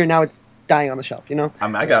figure, now it's dying on the shelf. I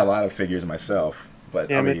mean, I got a lot of figures myself,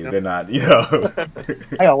 but I mean, they're not. I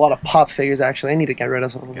got a lot of pop figures actually. I need to get rid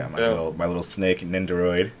of some of them. Yeah, my little snake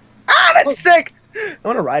Nindoroid. Ah, that's sick! I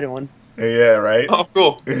want to ride in one. Yeah, right. Oh,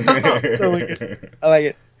 cool. So weird. I like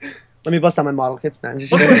it. Let me bust out my model kits now.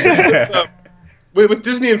 With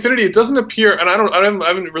Disney Infinity, it doesn't appear, and I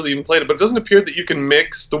haven't really even played it, but it doesn't appear that you can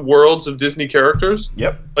mix the worlds of Disney characters.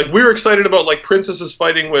 Yep. Like, we were excited about like princesses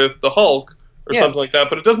fighting with the Hulk or something like that,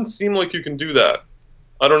 but it doesn't seem like you can do that.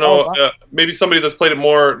 I don't know. Oh, wow. Maybe somebody that's played it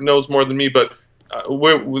more knows more than me, but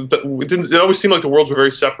it always seemed like the worlds were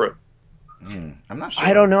very separate. I'm not sure.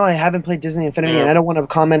 I don't know. I haven't played Disney Infinity, and I don't want to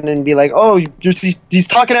comment and be like, "Oh, he's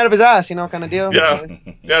talking out of his ass," kind of deal.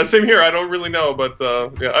 Yeah, same here. I don't really know, but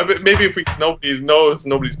maybe if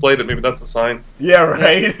nobody's played it, maybe that's a sign. Yeah,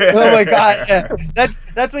 right. Oh my god, yeah.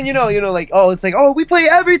 That's when like, oh, it's like, oh, we play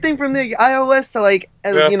everything from the iOS to like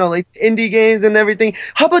like indie games and everything.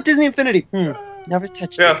 How about Disney Infinity? Never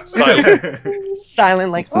touched it. Yeah, silent.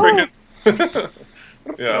 Silent, like, oh. Crickets.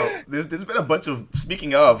 So, there's been a bunch of,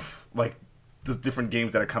 speaking of like the different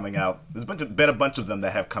games that are coming out, there's been a bunch of them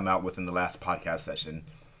that have come out within the last podcast session.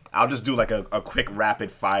 I'll just do like a quick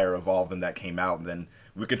rapid fire of all of them that came out, and then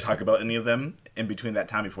we could talk about any of them in between that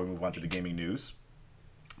time before we move on to the gaming news.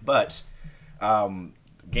 But a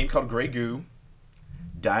game called Grey Goo,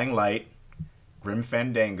 Dying Light, Grim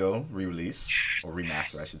Fandango re-release, or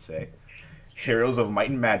remaster I should say, Heroes of Might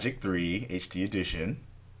and Magic 3 HD Edition,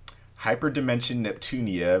 Hyperdimension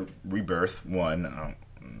Neptunia Rebirth 1,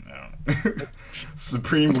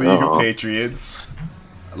 Supreme League of Patriots,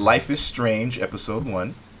 Life is Strange Episode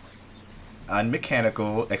 1,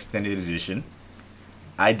 Unmechanical Extended Edition,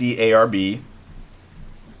 IDARB,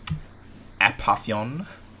 Apotheon,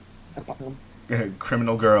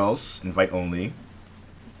 Criminal Girls Invite Only,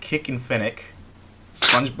 Kick and Fennec,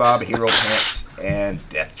 SpongeBob Hero Pants, and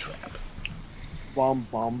Death Trap. Bum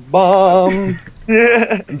bum bum.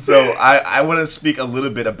 And so I want to speak a little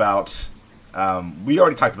bit about. We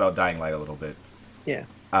already talked about Dying Light a little bit. Yeah.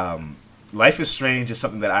 Life is Strange is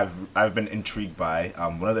something that I've been intrigued by.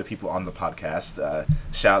 One of the people on the podcast,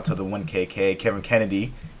 shout out to the 1KK, Kevin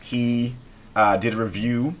Kennedy. He did a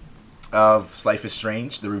review of Life is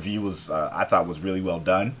Strange. The review was I thought was really well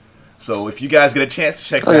done. So if you guys get a chance to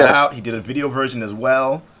check that out, he did a video version as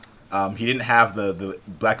well. He didn't have the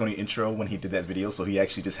Black Oni intro when he did that video, so he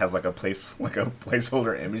actually just has like a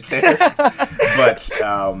placeholder image there.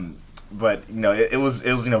 But you know, it was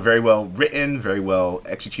very well written, very well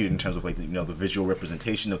executed in terms of like the visual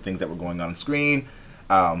representation of things that were going on screen.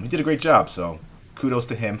 He did a great job, so kudos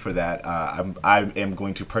to him for that. I am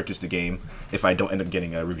going to purchase the game if I don't end up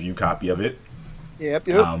getting a review copy of it. Yep.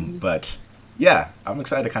 But yeah, I'm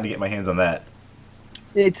excited to kind of get my hands on that.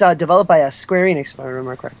 It's developed by Square Enix, if I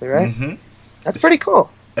remember correctly, right? Mm-hmm. That's pretty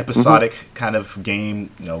cool. Episodic kind of game.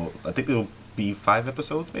 I think it'll be 5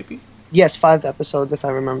 episodes, maybe. Yes, 5 episodes, if I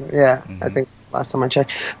remember. Yeah, I think last time I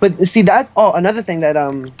checked. But see that. Oh, another thing that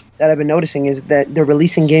I've been noticing is that they're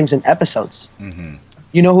releasing games in episodes. Mm-hmm.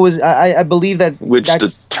 You know who is? I believe that. Which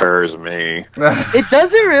deters me. It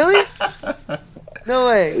does it really? No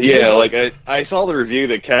way. Yeah, like I saw the review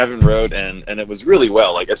that Kevin wrote, and it was really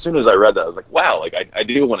well. Like as soon as I read that, I was like, wow, like I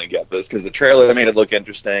do want to get this because the trailer made it look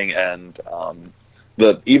interesting, and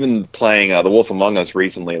even playing The Wolf Among Us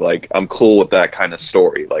recently, like I'm cool with that kind of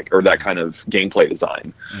story, or that kind of gameplay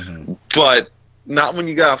design. Mm-hmm. But not when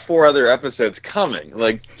you got 4 other episodes coming.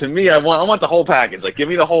 Like to me, I want the whole package. Like give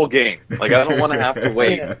me the whole game. Like I don't want to have to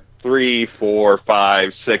wait 3, 4,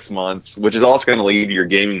 5, 6 months, which is also going to lead to your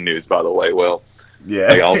gaming news, by the way, Will. Yeah,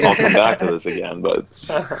 like, I'll come back to this again, but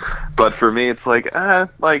for me, it's like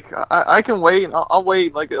I can wait. I'll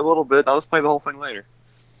wait like a little bit. I'll just play the whole thing later.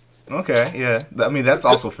 Okay, yeah. I mean, that's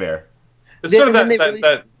also fair. It's sort of that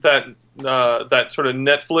sort of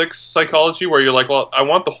Netflix psychology where you're like, well, I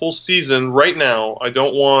want the whole season right now. I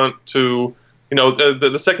don't want to,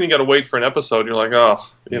 the second you got to wait for an episode, you're like, oh,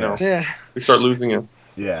 we start losing it.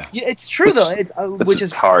 Yeah. Yeah, it's true though.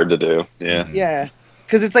 It's hard to do. Yeah. Yeah.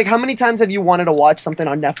 Because it's like, how many times have you wanted to watch something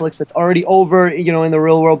on Netflix that's already over, in the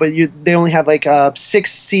real world, but they only have like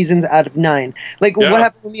 6 seasons out of 9? Like, what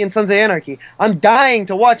happened to me in Sons of Anarchy? I'm dying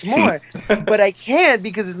to watch more, but I can't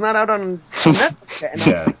because it's not out on Netflix yet. And I'm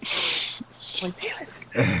like, damn it.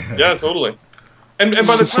 Yeah, totally. And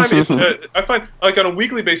by the time I find, like on a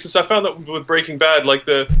weekly basis, I found that with Breaking Bad, like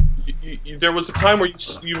there was a time where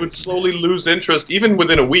you would slowly lose interest, even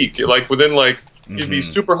within a week. Like within you'd be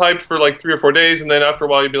super hyped for like 3 or 4 days, and then after a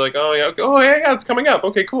while you'd be like, oh yeah, okay, yeah, it's coming up.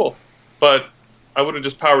 Okay, cool. But I would have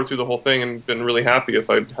just powered through the whole thing and been really happy if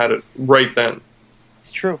I'd had it right then.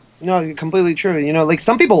 It's true. No, completely true. Like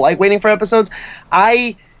some people like waiting for episodes.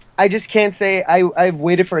 I just can't say I've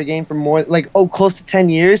waited for a game for more close to 10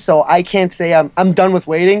 years, so I can't say I'm done with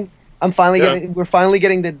waiting. We're finally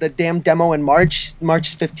getting the damn demo in March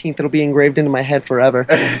 15th. It'll be engraved into my head forever.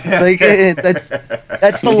 It's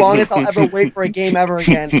that's the longest I'll ever wait for a game ever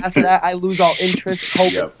again. After that, I lose all interest,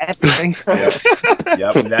 hope, everything. Yep.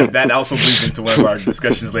 That also leads into one of our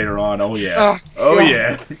discussions later on. Oh yeah.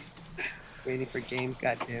 Yeah. Waiting for games,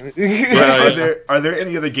 goddammit. Are there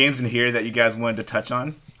any other games in here that you guys wanted to touch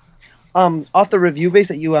on? Off the review base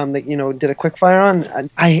that you did a quick fire on,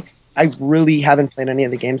 I really haven't played any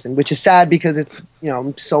of the games, which is sad because it's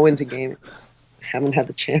I'm so into gaming. I haven't had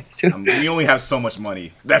the chance to. We only have so much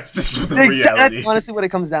money. That's just the reality. That's honestly what it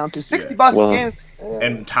comes down to. $60 a game.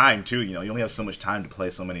 And time too. You only have so much time to play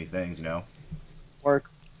so many things. Work,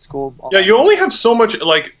 school. Yeah, you only have so much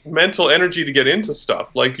mental energy to get into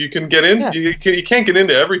stuff. Like you can get in, you can't get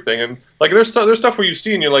into everything. And there's stuff where you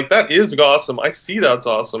see and you're like, that is awesome. I see that's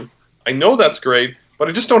awesome. I know that's great, but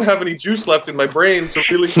I just don't have any juice left in my brain to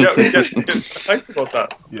really get hyped about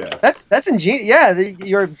that. Yeah, that's ingenious. Yeah,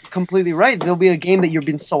 you're completely right. There'll be a game that you've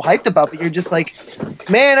been so hyped about, but you're just like,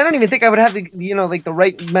 man, I don't even think I would have the the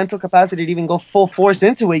right mental capacity to even go full force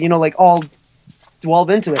into it. All delve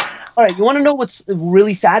into it. All right, you want to know what's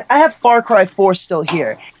really sad? I have Far Cry 4 still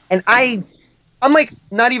here, and I'm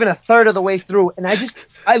not even a third of the way through, and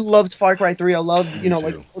I loved Far Cry 3. I loved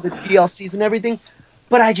all the DLCs and everything.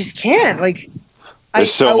 But I just can't.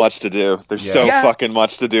 There's so much to do. There's so fucking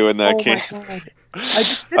much to do in that game. My God. I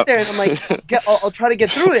just sit there and I'm like, I'll try to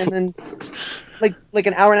get through it, and then like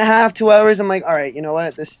an hour and a half, 2 hours, I'm like, all right, you know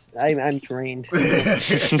what? I'm drained.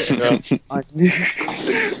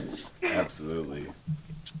 Absolutely.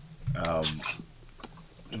 Let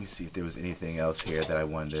me see if there was anything else here that I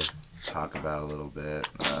wanted to talk about a little bit.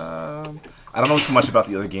 I don't know too much about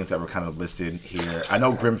the other games that were kind of listed here. I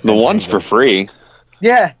know Grim. The one's for free.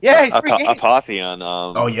 Yeah, Apotheon.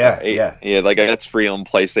 That's free on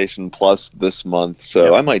PlayStation Plus this month,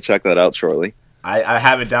 so I might check that out shortly. I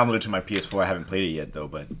have it downloaded to my PS4. I haven't played it yet though,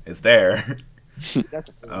 but it's there.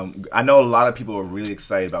 I know a lot of people are really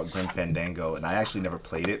excited about Grim Fandango, and I actually never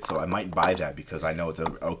played it, so I might buy that because I know it's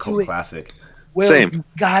a cult classic. Will, Same. you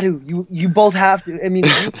got to. You both have to. I mean,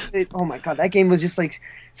 oh my god, that game was just like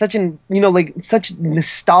such an like such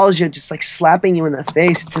nostalgia, just like slapping you in the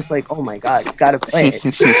face. It's just like, oh my god, you got to play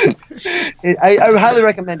it. I highly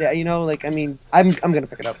recommend it. Like I mean, I'm gonna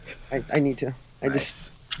pick it up. I need to. I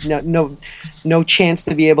just no chance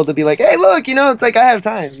to be able to be like, hey, look, it's like I have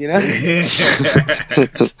time.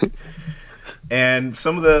 And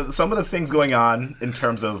some of the things going on in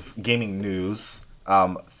terms of gaming news,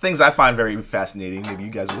 things I find very fascinating. Maybe you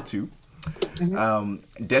guys will too.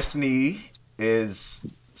 Destiny is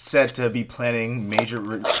said to be planning major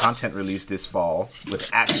content release this fall with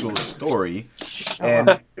actual story,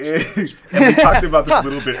 and we talked about this a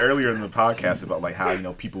little bit earlier in the podcast about like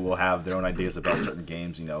how people will have their own ideas about certain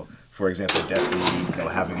games. For example, Destiny,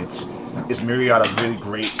 having its myriad of really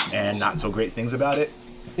great and not so great things about it.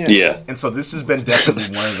 Yeah. And so this has been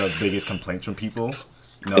definitely one of the biggest complaints from people.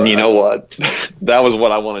 And you know what? That was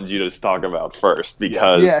what I wanted you to talk about first,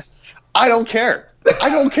 because I don't care. I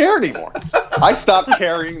don't care anymore. I stopped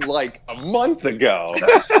caring like a month ago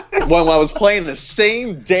when I was playing the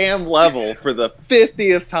same damn level for the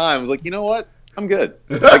 50th time. I was like, you know what? I'm good.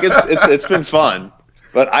 Like it's been fun,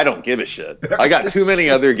 but I don't give a shit. I got too many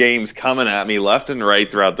other games coming at me left and right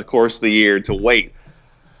throughout the course of the year to wait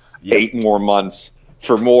 8 more months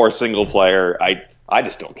for more single player. I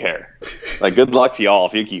just don't care. Like, good luck to y'all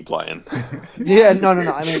if you keep playing. Yeah, no.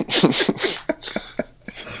 I mean,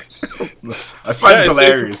 I find it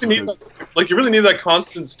hilarious. You really need that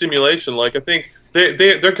constant stimulation. Like, I think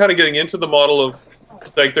they're kind of getting into the model of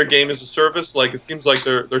like their game as a service. Like, it seems like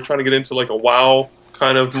they're trying to get into like a WoW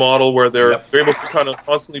kind of model where they're able to kind of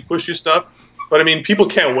constantly push you stuff. But I mean, people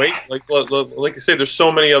can't wait. Like you say, there's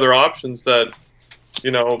so many other options that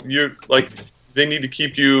you're like. They need to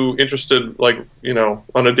keep you interested, like,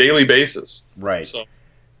 on a daily basis. Right. So,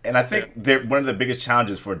 and I think one of the biggest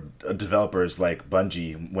challenges for developers like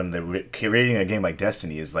Bungie when they're creating a game like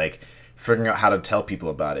Destiny is, like, figuring out how to tell people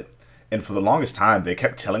about it. And for the longest time, they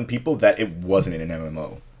kept telling people that it wasn't an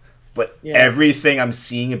MMO. But everything I'm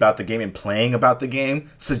seeing about the game and playing about the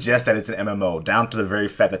game suggests that it's an MMO, down to the very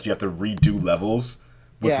fact that you have to redo levels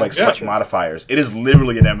with, such modifiers. It is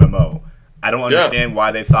literally an MMO. I don't understand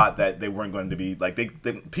why they thought that they weren't going to be like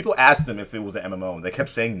people asked them if it was an MMO and they kept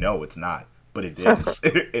saying no, it's not, but it is.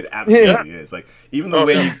 It absolutely is. Like even the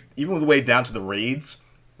way down to the raids,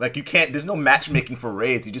 like you can't. There's no matchmaking for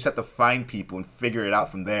raids. You just have to find people and figure it out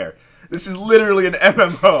from there. This is literally an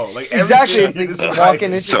MMO. Like exactly, it's like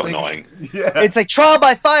walking. It's so like, annoying. Yeah, it's like trial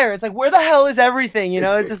by fire. It's like where the hell is everything?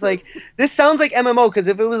 It's just like this sounds like MMO because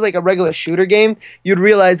if it was like a regular shooter game, you'd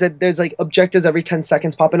realize that there's like objectives every 10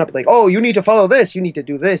 seconds popping up. Like, oh, you need to follow this. You need to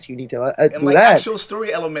do this. You need to and do like that. Actual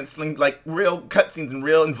story elements, like real cutscenes and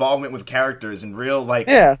real involvement with characters and real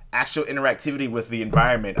actual interactivity with the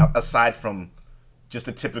environment aside from just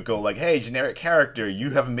the typical like, hey, generic character, you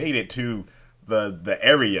have made it to the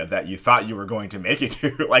area that you thought you were going to make it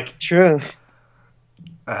to. Like, true.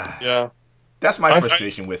 That's my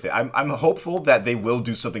frustration with it. I'm hopeful that they will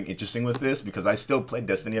do something interesting with this because I still play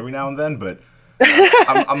Destiny every now and then, but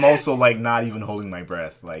I'm also like not even holding my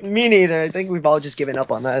breath. Like me neither. I think we've all just given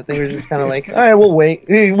up on that. I think we're just kind of like, all right, we'll wait.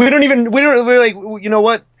 We're like, you know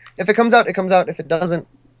what? If it comes out, it comes out. If it doesn't,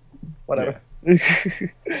 whatever.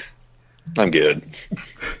 Yeah. I'm good.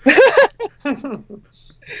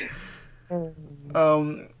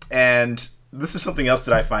 And this is something else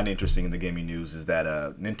that I find interesting in the gaming news is that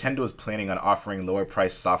Nintendo is planning on offering lower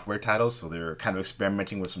priced software titles, so they're kind of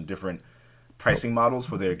experimenting with some different pricing models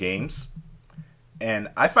for their games. And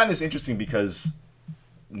I find this interesting because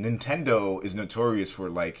Nintendo is notorious for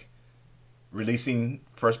like releasing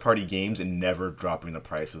first party games and never dropping the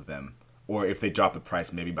price of them, or if they drop the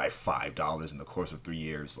price maybe by $5 in the course of 3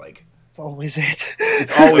 years, like it's always it.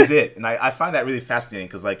 It's always it, and I find that really fascinating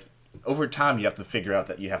because like over time you have to figure out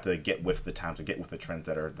that you have to get with the times, to get with the trends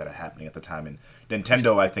that are happening at the time. And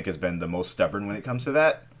Nintendo, I think, has been the most stubborn when it comes to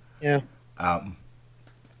that. Yeah. I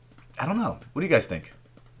don't know. What do you guys think?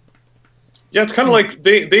 Yeah, it's kind of like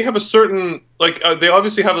they have a certain like they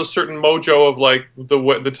obviously have a certain mojo of like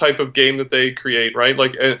the type of game that they create, right?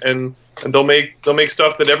 Like and they'll make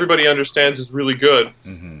stuff that everybody understands is really good.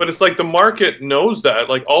 Mm-hmm. But it's like the market knows that.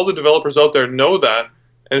 Like all the developers out there know that.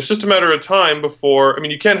 And it's just a matter of time before. I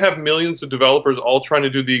mean, you can't have millions of developers all trying to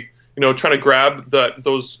do trying to grab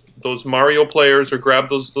those Mario players or grab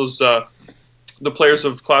the players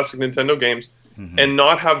of classic Nintendo games, mm-hmm. and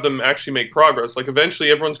not have them actually make progress. Like eventually,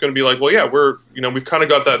 everyone's going to be like, well, yeah, we've kind of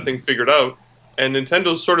got that thing figured out, and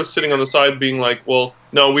Nintendo's sort of sitting on the side, being like, well,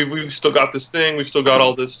 no, we've still got this thing, we've still got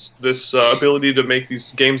all this ability to make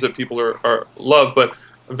these games that people are love, but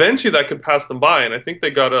eventually that could pass them by, and I think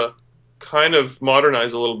they gotta. kind of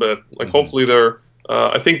modernize a little bit. Like hopefully they're.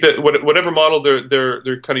 I think that whatever model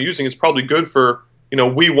they're kind of using is probably good for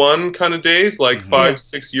Wii 1 kind of days, like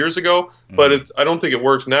 5-6 years ago. But I don't think it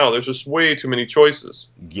works now. There's just way too many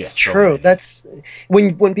choices. Yes, true. That's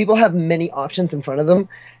when people have many options in front of them,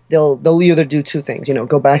 they'll either do two things.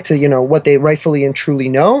 Go back to what they rightfully and truly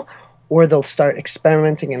know, or they'll start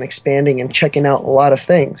experimenting and expanding and checking out a lot of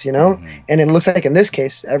things. And it looks like in this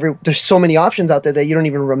case, there's so many options out there that you don't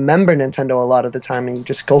even remember Nintendo a lot of the time, and you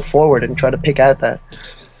just go forward and try to pick at that.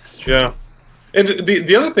 Yeah. And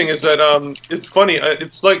the other thing is that it's funny.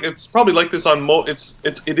 It's probably like this on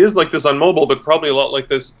it is like this on mobile, but probably a lot like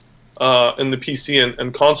this in the PC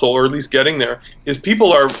and console, or at least getting there. Is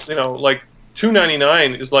people are like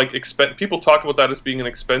 $2.99 is like people talk about that as being an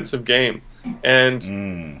expensive game,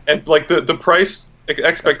 and like the price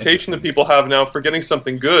expectation that people have now for getting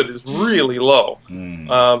something good is really low.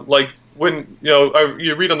 Like when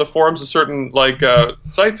you read on the forums of certain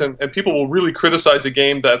sites, and people will really criticize a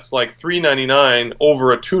game that's like $3.99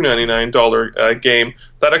 over a $2.99 game.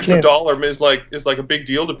 That extra dollar is like a big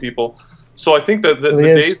deal to people. So I think that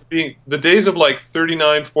the days of like $39,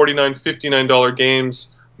 $49, $59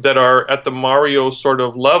 games that are at the Mario sort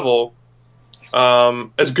of level,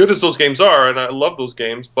 as good as those games are, and I love those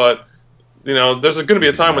games, but there's going to be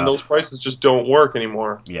a time when those prices just don't work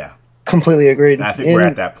anymore. Yeah. Completely agreed. And I think we're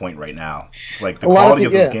at that point right now. It's like the quality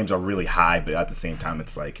of those games are really high, but at the same time,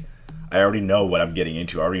 it's like I already know what I'm getting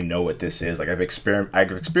into. I already know what this is. Like I've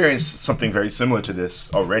experienced something very similar to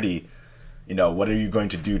this already. What are you going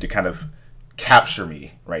to do to kind of capture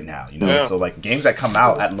me right now? So like games that come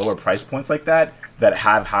out at lower price points like that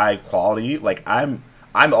have high quality, like I'm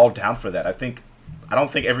all down for that. I don't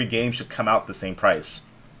think every game should come out the same price.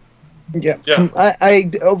 Yeah.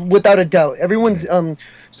 I without a doubt. Everyone's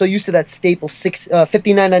so used to that staple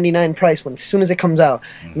 $59.99 price as soon as it comes out,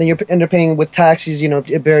 and then you end up paying with taxes.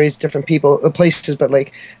 It varies different places, but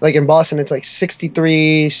like in Boston, it's like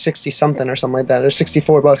 60 something or something like that, or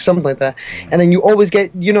 $64, something like that. And then you always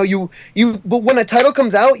get but when a title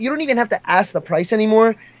comes out, you don't even have to ask the price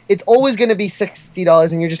anymore. It's always going to be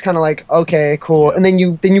 $60, and you're just kind of like, okay, cool. And then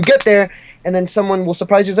you get there, and then someone will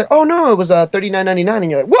surprise you. It's like, oh no, it was $39.99,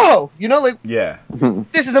 and you're like, whoa,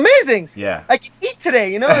 this is amazing. Yeah, I can eat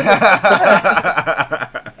today. It's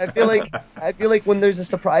like, I feel like when there's a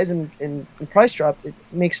surprise in price drop, it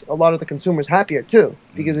makes a lot of the consumers happier too,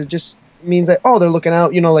 because it just means that they're looking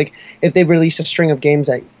out. Like if they release a string of games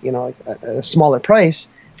at at a smaller price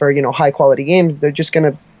for high quality games, they're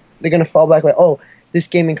gonna fall back like, oh, this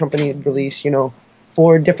gaming company released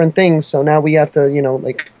 4 different things, so now we have to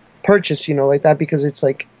purchase like that, because it's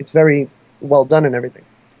very well done and everything.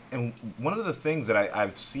 And one of the things that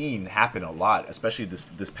I've seen happen a lot, especially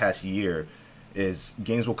this past year, is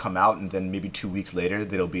games will come out and then maybe 2 weeks later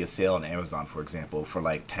there'll be a sale on Amazon, for example, for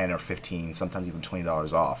like 10 or 15, sometimes even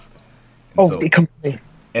 $20 off. Completely.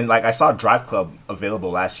 And like I saw Drive Club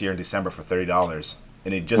available last year in December for $30.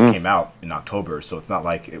 And it just came out in October, so it's not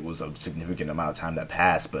like it was a significant amount of time that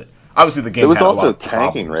passed. But obviously, the game was had also a lot of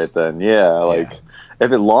tanking problems. right then. Yeah,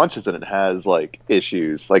 if it launches and it has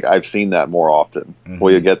issues, I've seen that more often,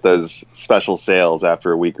 where you get those special sales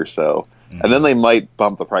after a week or so, and then they might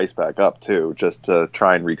bump the price back up too, just to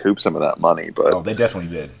try and recoup some of that money. But they definitely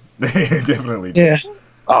did. They definitely did. Yeah.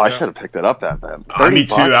 Oh, I should have picked that up then. Me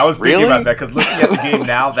too. I was thinking about that, because looking at the game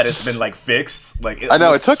now that it's been fixed, I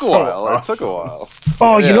know it took a while. Awesome. It took a while.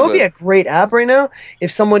 Oh, it'd be a great app right now if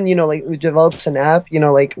someone develops an app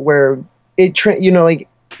where it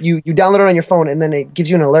you download it on your phone, and then it gives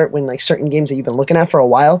you an alert when certain games that you've been looking at for a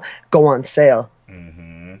while go on sale.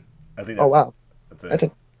 I think. Oh wow, I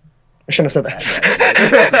shouldn't have said that.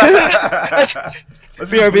 Let's just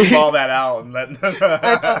leave all that out and let.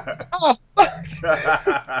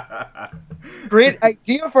 Great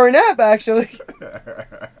idea for an app, actually.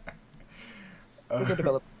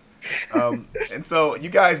 And so you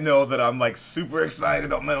guys know that I'm super excited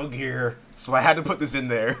about Metal Gear, so I had to put this in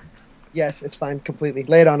there. Yes, it's fine. Completely.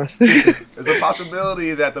 Lay it on us. There's a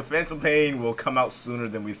possibility that the Phantom Pain will come out sooner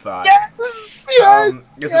than we thought. Yes!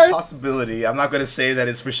 There's a possibility. I'm not going to say that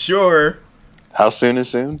it's for sure. How soon is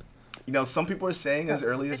soon? Some people are saying as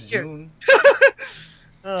early as June.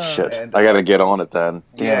 Shit, I gotta get on it then.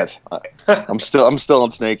 Damn it! I'm still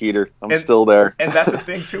on Snake Eater. I'm still there. And that's the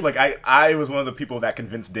thing too. I was one of the people that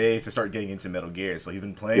convinced Dave to start getting into Metal Gear. So he's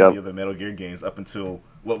been playing the other Metal Gear games up until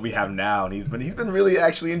what we have now, and he's been really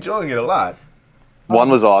actually enjoying it a lot.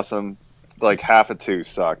 1 was awesome. Half of 2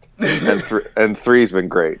 sucked, and 3's been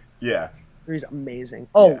great. Yeah. Three's amazing.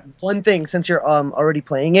 Oh, Yeah. one thing, since you're already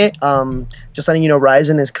playing it, just letting you know,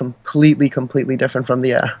 Ryzen is completely different from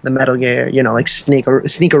the Metal Gear. You know, like sneak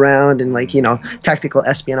around and like, you know, tactical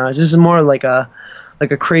espionage. This is more like a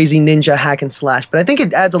crazy ninja hack and slash. But I think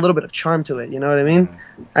it adds a little bit of charm to it. You know what I mean?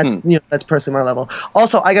 That's you know, that's personally my level.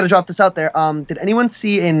 Also, I gotta drop this out there. Did anyone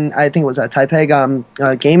see in, I think it was at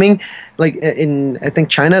Taipei Gaming, like in I think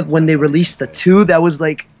China, when they released the 2, that was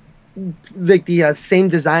like the same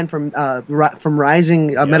design from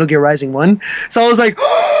Rising, Metal Gear Rising 1. So I was like,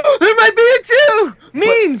 oh, there might be a 2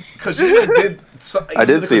 memes. Kojima did. I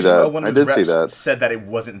did see that. One I of his did see reps that. Said that it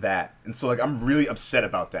wasn't that, and so like I'm really upset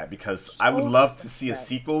about that because I would love to see a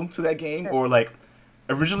sequel to that game, or like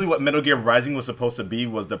originally what Metal Gear Rising was supposed to be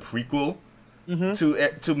was the prequel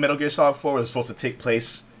to Metal Gear Solid 4. Was supposed to take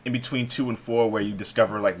place in between 2 and 4, where you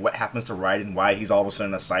discover like what happens to Raiden, why he's all of a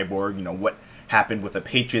sudden a cyborg. You know what happened with the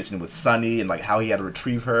Patriots and with Sunny, and like how he had to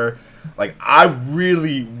retrieve her. Like I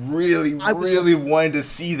really wanted to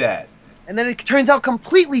see that. And then it turns out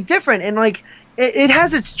completely different, and like it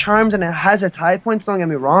has its charms and it has its high points. Don't get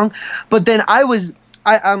me wrong, but then I'm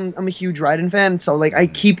a huge Raiden fan, so like I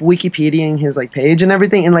keep Wikipediaing his like page and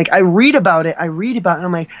everything, and like I read about it, and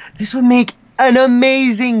I'm like, this would make an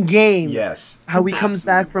amazing game. Yes. How he comes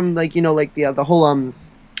back from like, you know, like the whole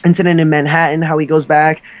incident in Manhattan, how he goes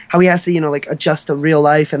back, how he has to, you know, like adjust to real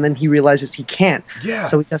life, and then he realizes he can't. Yeah.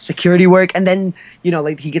 So he does security work, and then, you know,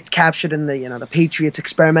 like he gets captured and the Patriots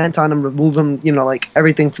experiment on him, remove him, you know, like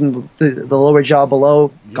everything from the lower jaw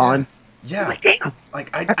below, gone. Yeah. I'm like, damn. Like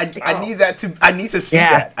I need that to. I need to see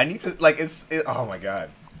that. I need to like oh my god.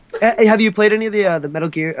 Have you played any of the Metal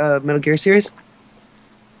Gear series?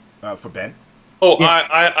 For Ben? Oh, yeah.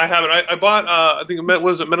 I haven't. I bought I think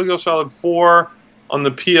was it Metal Gear Solid 4 on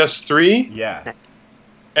the PS3. Yeah. Nice.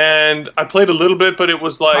 And I played a little bit, but it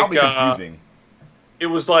was like probably confusing. It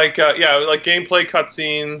was like like gameplay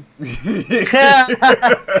cutscene.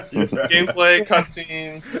 Gameplay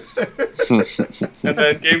cutscene. And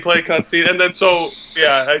then gameplay cutscene, and then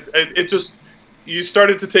it just, you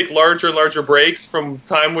started to take larger and larger breaks from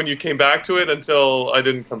time when you came back to it until I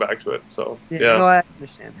didn't come back to it. So yeah. No, I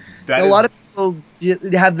understand. A lot of people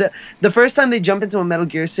have the first time they jump into a Metal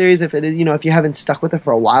Gear series, if it is, you know, if you haven't stuck with it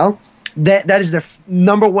for a while, that is their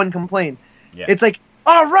number one complaint. Yeah. It's like,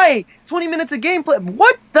 all right, 20 minutes of gameplay.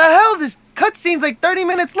 What the hell? This cutscene's like 30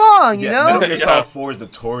 minutes long. You know, Metal Gear Solid 4 is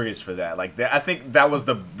notorious for that. Like, I think that was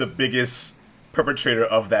the biggest perpetrator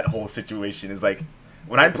of that whole situation. Is like,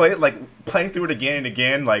 when I play it, like playing through it again and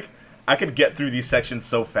again, like I could get through these sections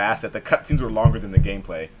so fast that the cutscenes were longer than the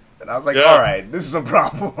gameplay. And I was like, all right, this is a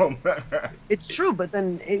problem. It's true, but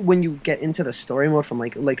then when you get into the story mode from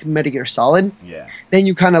like Metal Gear Solid, then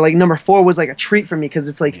you kind of like number 4 was like a treat for me because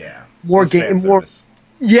it's like more game, more.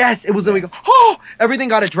 Yes, it was like, oh, everything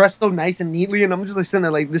got addressed so nice and neatly, and I'm just like sitting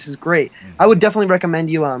there like, this is great. I would definitely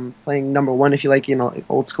recommend you playing number 1 if you like, you know, like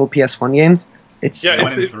old school PS1 games. It's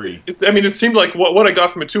 1 and 3. I mean, it seemed like what I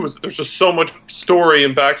got from it too was that there's just so much story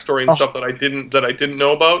and backstory and stuff that I didn't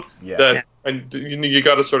know about. That you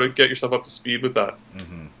got to sort of get yourself up to speed with that.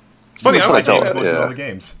 It's funny. I tell all the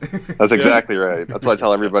games. That's exactly right. That's what I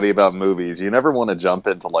tell everybody about movies. You never want to jump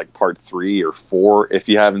into like part 3 or 4 if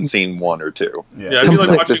you haven't seen 1 or 2. Yeah, it'd be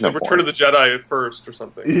like watching the Return of the Jedi first or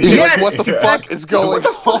something. Like, what the fuck is going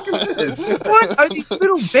on? What are these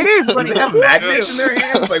little bears running? They have magnets in their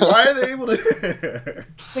hands. Like, why are they able to?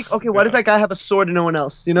 It's like, okay, why does that guy have a sword and no one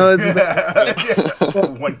else? You know, it's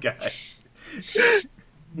like, one guy.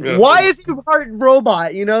 Why is he part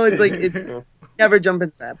robot? You know, it's like it's. Never jump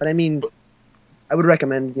into that, but I mean, I would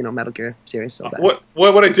recommend, you know, Metal Gear series so bad.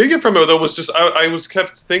 What I did get from it though was just I was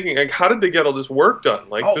kept thinking, like, how did they get all this work done?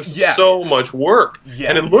 Like, this is so much work,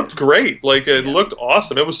 and it looked great. Like, it looked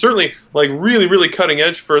awesome. It was certainly like really cutting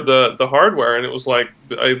edge for the hardware, and it was like,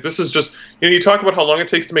 this is just, you know, you talk about how long it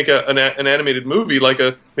takes to make an animated movie, like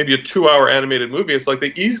maybe a 2-hour animated movie. It's like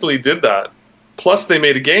they easily did that. Plus, they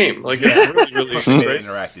made a game. Like, it's really great.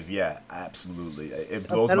 Interactive. Yeah, absolutely. It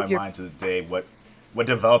blows my mind to this day what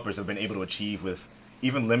developers have been able to achieve with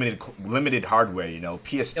even limited hardware. You know,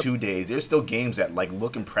 PS2 days. There's still games that like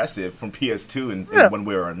look impressive from PS2 in one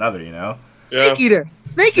way or another. You know, Snake Eater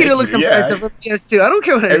looks impressive from PS2. I don't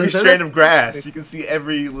care what it is. Every strand of grass. You can see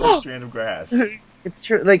every little strand of grass. It's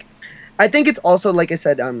true. Like, I think it's also, like I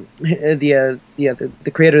said, the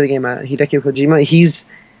creator of the game, Hideki Kojima.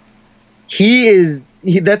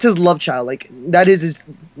 That's his love child. Like, that is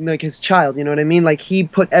his child, you know what I mean? Like, he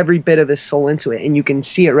put every bit of his soul into it, and you can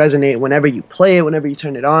see it resonate whenever you play it, whenever you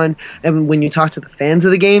turn it on, and when you talk to the fans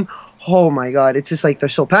of the game. Oh my god, it's just like they're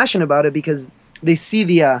so passionate about it because they see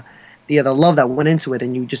the love that went into it,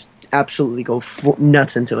 and you just absolutely go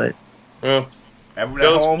nuts into it. Yeah. Everyone Yeah,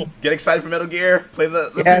 at that's home, cool. get excited for Metal Gear. Play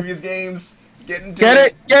the Yes. previous games. Get into Get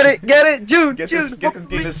it, Jude. Get Jude, this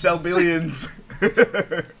game to sell billions.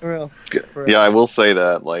 For real. For real. Yeah, I will say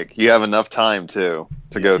that. Like, you have enough time too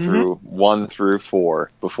to go Mm-hmm. through 1 through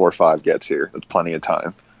 4 before 5 gets here. That's plenty of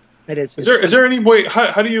time. It is. Is there any way?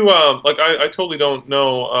 How do you like? I totally don't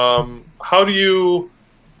know. How do you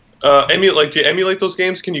emulate? Like, do you emulate those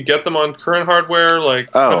games? Can you get them on current hardware? Like,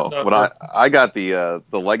 Oh, what I got the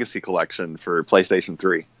Legacy Collection for PlayStation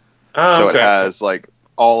 3, so okay. it has like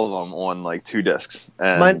all of them on like 2 discs.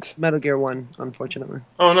 And Mine's Metal Gear 1, unfortunately.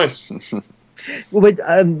 Oh, nice. But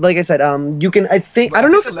like I said, you can. I think I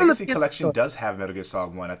don't know if the it's on the Legacy PS Collection does have Metal Gear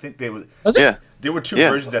Solid 1. I think they was. yeah, There were 2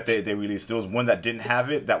 Yeah. versions that they released. There was one that didn't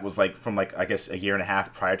have it. That was like from like I guess a year and a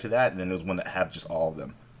half prior to that, and then there was one that had just all of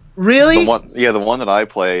them. Really? the one that I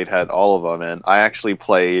played had all of them, and I actually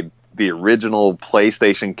played the original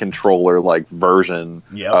PlayStation controller like version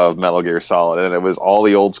Yep. of Metal Gear Solid, and it was all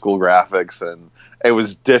the old school graphics, and it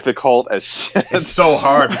was difficult as shit. It's so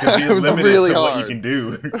hard because It you're was limited really to what you hard. can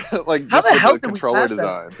do. Like, How just the with hell the did we controller pass that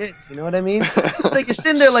design. as kids? You know what I mean? It's like you're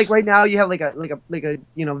sitting there, like right now, you have like a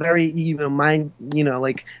you know very mind, you know,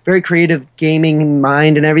 like very creative gaming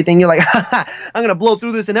mind and everything. You're like, I'm gonna blow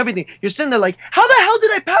through this and everything. You're sitting there like, how the hell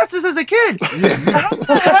did I pass this as a kid? How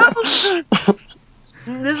the hell?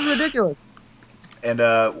 This is ridiculous. And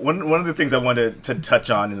one of the things I wanted to touch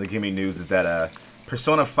on in the gaming news is that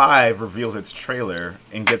Persona 5 reveals its trailer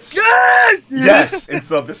and gets yes. And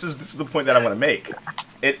so this is the point that I want to make.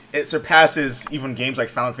 It surpasses even games like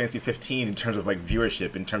Final Fantasy 15 in terms of like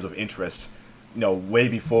viewership, in terms of interest. You know, way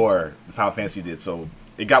before Final Fantasy did. So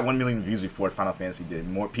it got 1 million views before Final Fantasy did.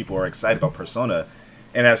 More people are excited about Persona.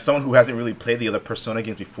 And as someone who hasn't really played the other Persona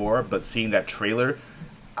games before, but seeing that trailer,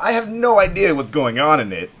 I have no idea what's going on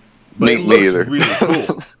in it. But Me it looks neither. really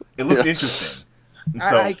cool. It looks Yeah. interesting. And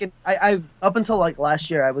so, I up until like last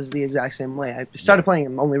year, I was the exact same way. I started playing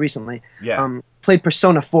them only recently. Yeah. Played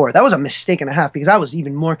Persona 4. That was a mistake and a half because I was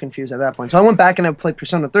even more confused at that point. So I went back and I played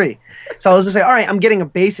Persona 3. So I was just like, all right, I'm getting a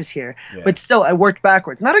basis here. Yeah. But still, I worked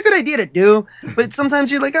backwards. Not a good idea to do, but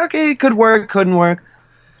sometimes you're like, okay, it could work, couldn't work.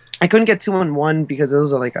 I couldn't get 2-in-1 because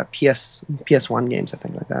those are like a PS1 games, I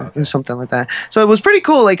think, like that, or something like that. So it was pretty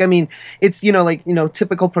cool. Like, I mean, it's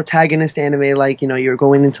typical protagonist anime. Like, you're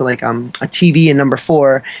going into like a TV in number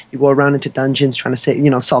 4. You go around into dungeons trying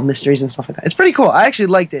to solve mysteries and stuff like that. It's pretty cool. I actually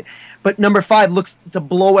liked it. But number 5 looks to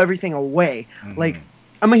blow everything away. Mm-hmm. Like,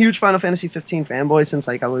 I'm a huge Final Fantasy 15 fanboy since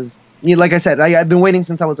like I was. Like I said, I've been waiting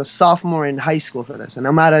since I was a sophomore in high school for this, and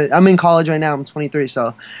I'm in college right now. I'm 23,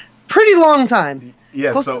 so pretty long time.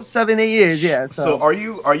 Yeah, Close to 7-8 years, yeah. So are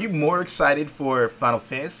you more excited for Final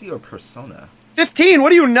Fantasy or Persona? 15?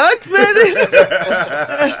 What are you, nuts, man?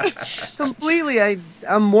 Completely.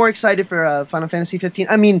 I'm more excited for Final Fantasy 15.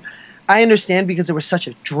 I mean, I understand because there was such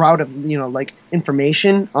a drought of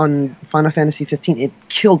information on Final Fantasy 15. It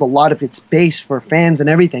killed a lot of its base for fans and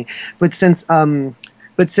everything. But since Tetsuya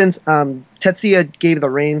gave the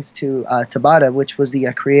reins to Tabata, which was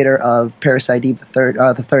the creator of Parasite Eve,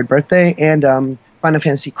 the third birthday, and Final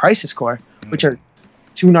Fantasy Crisis Core, which are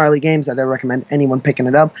 2 gnarly games that I recommend anyone picking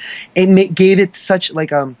it up. It gave it such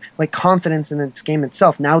like confidence in its game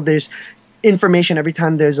itself. Now there's information every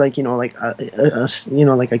time there's like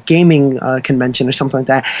a gaming convention or something like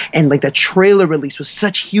that, and like the trailer release was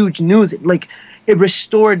such huge news. It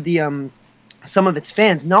restored the some of its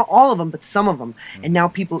fans, not all of them, but some of them. And now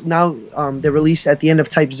they're released at the end of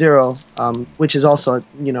Type 0, which is also a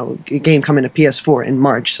game coming to PS4 in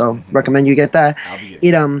March. So recommend you get that.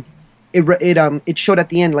 It showed at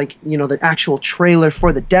the end the actual trailer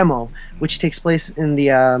for the demo, which takes place in the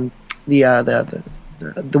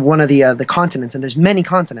one of the continents, and there's many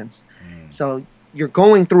continents. So you're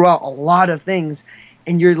going throughout a lot of things,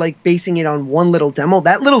 and you're like basing it on one little demo.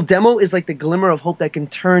 That little demo is like the glimmer of hope that can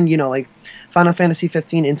turn Final Fantasy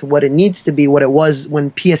 15 into what it needs to be, what it was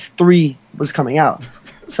when PS3 was coming out.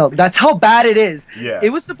 So that's how bad it is. Yeah. It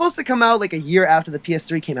was supposed to come out like a year after the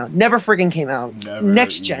PS3 came out. Never freaking came out. Never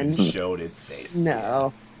Next even gen. showed its face.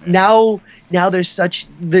 No. Now there's such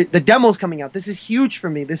the demo's coming out. This is huge for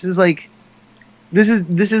me. This is like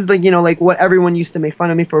what everyone used to make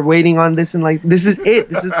fun of me for waiting on this, and like this is it.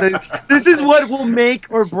 This is what will make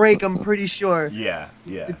or break. I'm pretty sure. Yeah.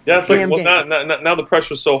 Yeah, it's like now the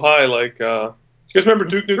pressure's so high. Like, you guys remember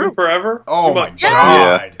Duke Nukem Forever? Oh my Yeah,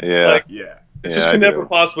 god. yeah. Like, Yeah. it just can never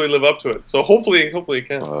possibly live up to it. So hopefully it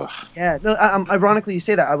can. Yeah. No. Ironically, you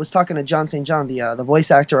say that. I was talking to John St. John, the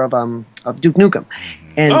voice actor of Duke Nukem,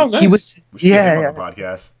 and Oh, nice. he was We should get him on the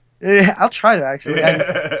podcast. Yeah, I'll try to actually.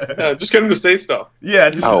 Yeah, just get him to say stuff. Yeah.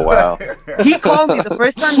 Just, Oh wow. He called me the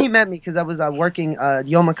first time he met me because I was working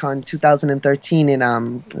Youmacon 2013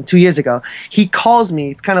 in 2 years ago. He calls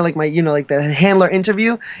me. It's kind of like my like the handler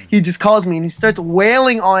interview. He just calls me and he starts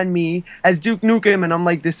wailing on me as Duke Nukem, and I'm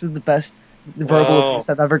like, this is the best verbal abuse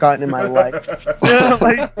I've ever gotten in my life.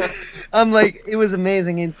 I'm like, it was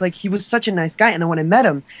amazing. It's like he was such a nice guy, and then when I met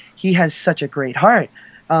him, he has such a great heart.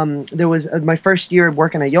 There was my first year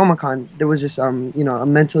working at Youmacon. There was this a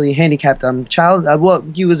mentally handicapped child. Well,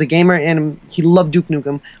 he was a gamer and he loved Duke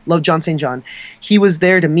Nukem, loved John St. John. He was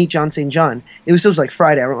there to meet John St. John. It was like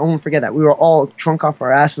Friday. I won't forget that. We were all drunk off our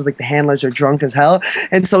asses, like the handlers are drunk as hell.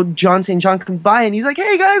 And so John St. John comes by and he's like,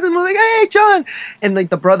 "Hey guys," and we're like, "Hey John," and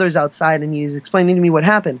like the brother's outside and he's explaining to me what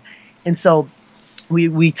happened. And so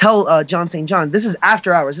we tell John St. John, this is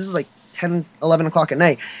after hours. This is like 10, 11 o'clock at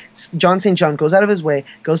night. John St. John goes out of his way,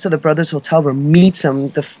 goes to the brother's hotel room, meets him.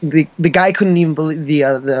 The guy couldn't even believe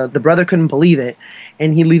the brother couldn't believe it,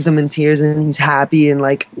 and he leaves him in tears and he's happy and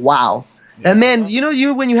like wow. Yeah. And man,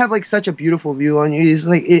 you when you have like such a beautiful view on you, it's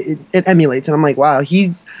like it emulates, and I'm like wow,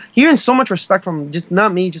 he earns so much respect from just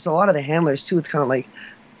not me, just a lot of the handlers too. It's kind of like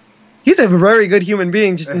he's a very good human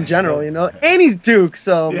being just in general, and he's Duke,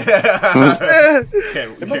 so yeah.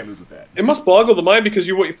 can't lose with that. It must boggle the mind because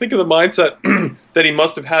you think of the mindset that he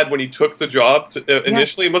must have had when he took the job initially.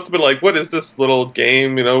 Yes. It must have been like, what is this little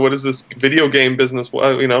game? What is this video game business?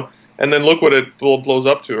 And then look what it blows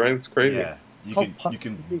up to, right? It's crazy. Yeah, you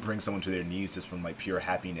can bring someone to their knees just from like pure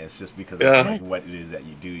happiness, just because of like, what it is that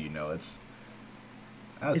you do. It's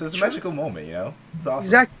a magical moment. It's awesome.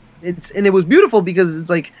 Exactly. And it was beautiful because it's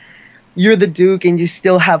like, you're the Duke and you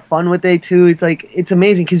still have fun with it too. It's like, it's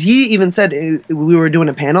amazing because he even said we were doing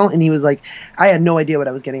a panel and he was like, I had no idea what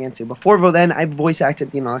I was getting into. Before then, I voice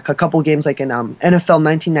acted, like a couple games like in NFL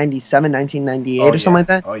 1997, 1998 or something like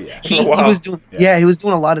that. Oh yeah. He was doing he was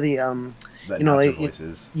doing a lot of the announcer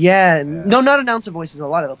voices. Yeah, no, not announcer voices, a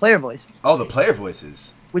lot of the player voices. Oh, the player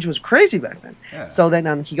voices. Which was crazy back then. Yeah. So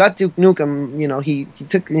then he got Duke Nukem, he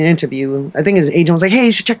took an interview. I think his agent was like, hey,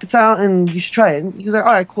 you should check this out and you should try it. And he was like,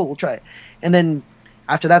 all right, cool, we'll try it. And then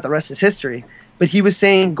after that, the rest is history. But he was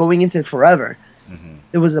saying going into Forever,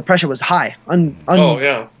 the pressure was high.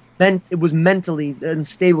 Then it was mentally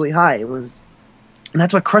unstably high. And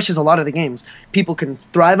that's what crushes a lot of the games. People can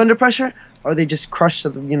thrive under pressure, or they just crush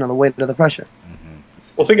the weight of the pressure.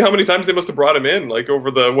 Well, think how many times they must have brought him in, like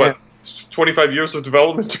over the 25 years of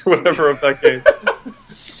development or whatever of that game.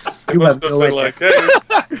 They must have been like, hey,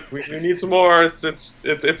 we need some more. It's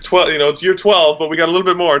 12. It's year 12, but we got a little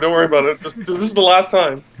bit more. Don't worry about it. This is the last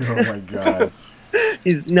time. Oh my god.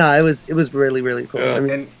 It was really, really cool. Yeah. I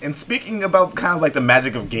mean, and speaking about kind of like the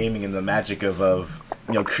magic of gaming and the magic of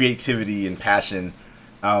creativity and passion,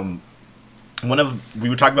 we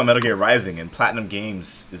were talking about Metal Gear Rising, and Platinum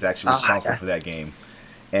Games is actually responsible for that game.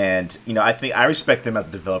 And I think I respect them as a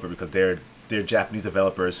developer because they're Japanese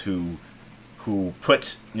developers who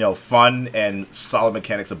put fun and solid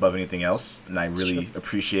mechanics above anything else, and I really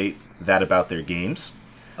appreciate that about their games.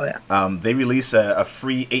 Oh yeah. They release a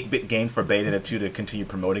free 8-bit game for Bayonetta 2 to continue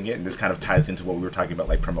promoting it, and this kind of ties into what we were talking about,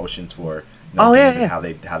 like promotions for games and how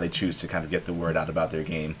they choose to kind of get the word out about their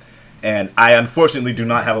game. And I unfortunately do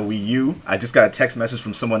not have a Wii U. I just got a text message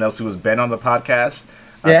from someone else who has been on the podcast.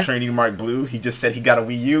 Training Mark Blue, he just said he got a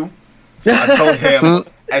Wii U. So I told him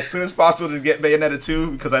as soon as possible to get Bayonetta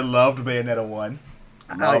 2 because I loved Bayonetta 1.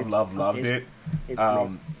 Loved it.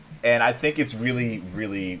 And I think it's really,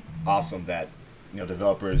 really awesome that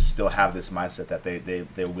developers still have this mindset that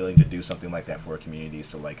they're willing to do something like that for a community.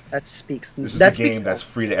 So like this is a game that's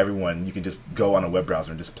free to everyone. You can just go on a web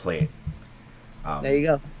browser and just play it. There you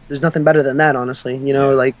go. There's nothing better than that, honestly.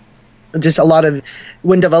 Like just a lot of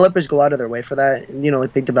when developers go out of their way for that,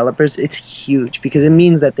 like big developers, it's huge because it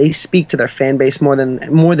means that they speak to their fan base more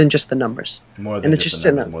than just the numbers. More than just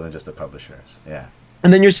the publishers. Yeah.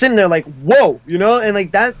 And then you're sitting there like, whoa, and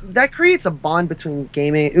like that creates a bond between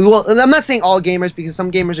gaming. Well, and I'm not saying all gamers because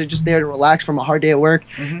some gamers are just there to relax from a hard day at work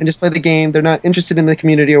and just play the game. They're not interested in the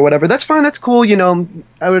community or whatever. That's fine. That's cool.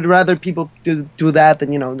 I would rather people do that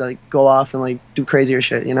than like go off and like do crazier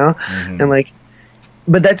shit. And like.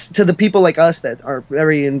 But that's to the people like us that are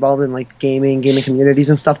very involved in like gaming communities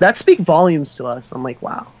and stuff. That speak volumes to us. I'm like,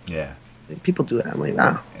 wow. Yeah. People do that. I'm like,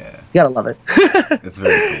 wow. Yeah. You gotta love it. It's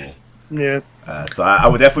very cool. Yeah. So I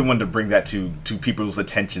would definitely want to bring that to people's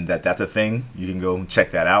attention that that's a thing. You can go check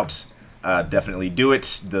that out. Definitely do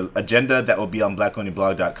it. The agenda that will be on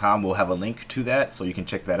blackonyblog.com will have a link to that, so you can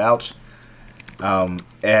check that out.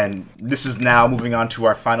 And this is now moving on to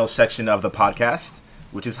our final section of the podcast,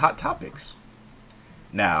 which is Hot Topics.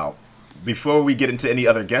 Now, before we get into any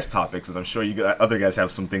other guest topics, as I'm sure other guys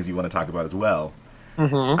have some things you want to talk about as well,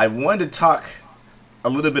 I wanted to talk a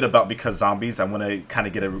little bit about Because Zombies. I want to kind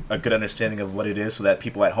of get a good understanding of what it is so that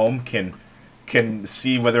people at home can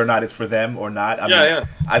see whether or not it's for them or not. I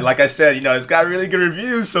mean, like I said, it's got really good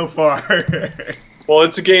reviews so far. Well,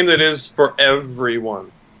 it's a game that is for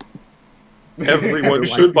everyone. Everyone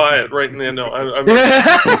should buy it right now. No, I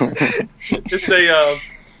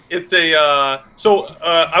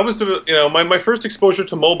was, my first exposure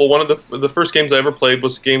to mobile, one of the first games I ever played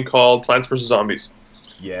was a game called Plants vs. Zombies.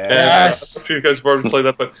 Yes. I'm sure you guys have already played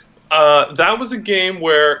that, but that was a game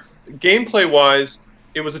where, gameplay-wise,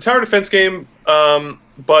 it was a tower defense game,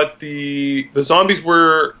 but the zombies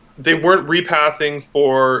weren't repathing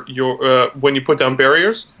for your when you put down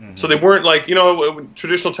barriers. So they weren't like,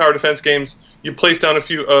 traditional tower defense games, you place down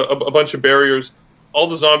a bunch of barriers, all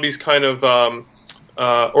the zombies kind of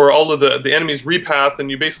or all of the enemies repath,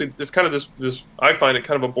 and you basically, it's kind of this I find it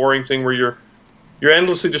kind of a boring thing where you're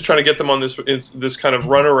endlessly just trying to get them on this kind of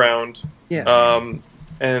runaround.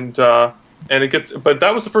 And it gets, but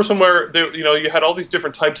that was the first one where you had all these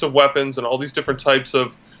different types of weapons and all these different types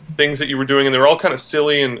of things that you were doing, and they were all kind of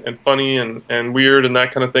silly and funny and weird and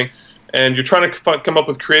that kind of thing. And you're trying to come up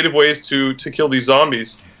with creative ways to kill these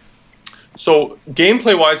zombies. So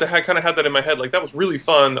gameplay-wise, I kind of had that in my head. Like, that was really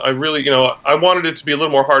fun. I really, I wanted it to be a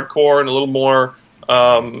little more hardcore and a little more,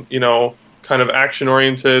 kind of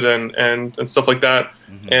action-oriented and stuff like that,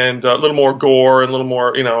 and a little more gore and a little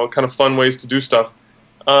more, kind of fun ways to do stuff.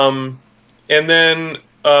 And then,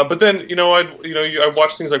 but then, I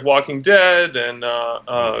watched things like Walking Dead and,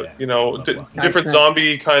 different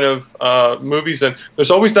zombie kind of movies, and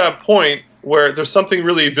there's always that point where there's something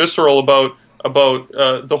really visceral about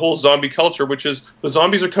the whole zombie culture, which is the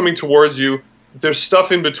zombies are coming towards you. There's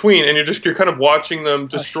stuff in between, and you're kind of watching them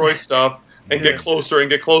destroy stuff and get closer,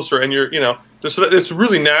 and so it's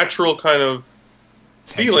really natural kind of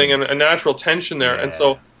feeling and a natural tension there. And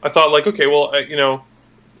so I thought, like, okay, well,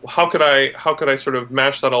 how could I sort of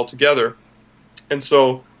mash that all together? And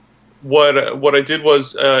so what I did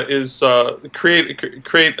was create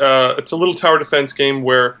it's a little tower defense game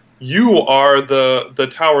where you are the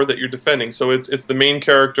tower that you're defending. So it's the main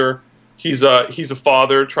character. He's a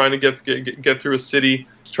father trying to get through a city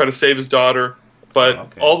to try to save his daughter,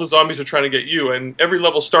 but all the zombies are trying to get you. And every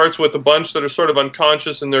level starts with a bunch that are sort of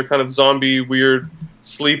unconscious in their kind of zombie, weird,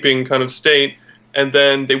 sleeping kind of state, and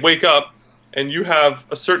then they wake up, and you have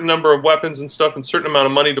a certain number of weapons and stuff and a certain amount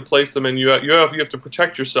of money to place them, and you have to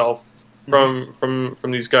protect yourself from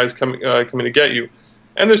these guys coming to get you.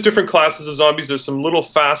 And there's different classes of zombies. There's some little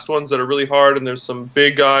fast ones that are really hard, and there's some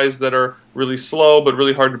big guys that are really slow but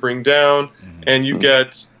really hard to bring down. And you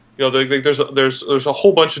get, there's a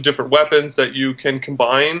whole bunch of different weapons that you can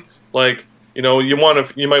combine. Like, you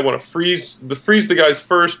might want to freeze the guys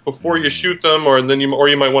first before you shoot them, or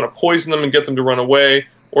you might want to poison them and get them to run away.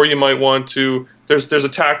 Or you might want to. There's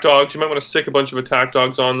attack dogs. You might want to stick a bunch of attack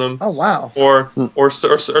dogs on them. Oh wow! Or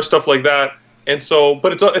stuff like that. And so,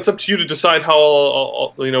 but it's up to you to decide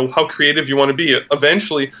how creative you want to be.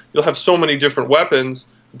 Eventually, you'll have so many different weapons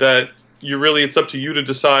that it's up to you to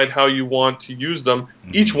decide how you want to use them.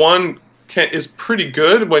 Each one is pretty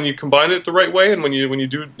good when you combine it the right way and when you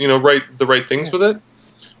do the right things with it.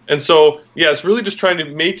 And so it's really just trying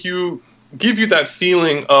to give you that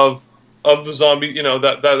feeling of the zombie,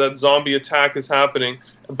 that zombie attack is happening,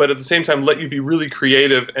 but at the same time let you be really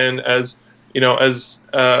creative and and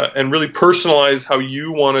really personalize how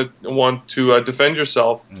you want to defend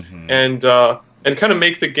yourself, and kind of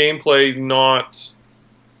make the gameplay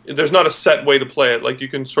there's not a set way to play it. Like, you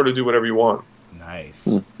can sort of do whatever you want. Nice.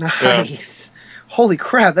 Nice. Holy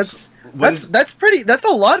crap! That's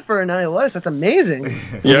a lot for an iOS. That's amazing.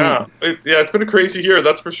 It's been a crazy year,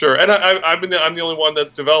 that's for sure. And I'm the only one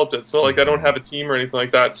that's developed it, so like I don't have a team or anything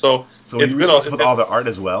like that. So it's responsible for all the art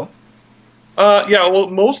as well. Well,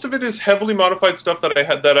 most of it is heavily modified stuff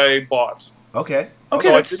that I bought. Okay,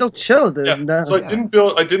 that's still chill, dude. So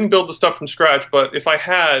I didn't build the stuff from scratch, but if I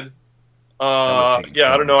had, I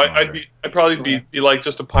don't know, I'd probably be like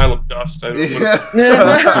just a pile of dust. It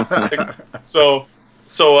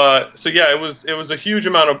was a huge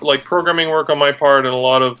amount of like programming work on my part and a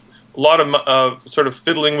lot of sort of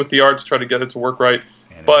fiddling with the art to try to get it to work right.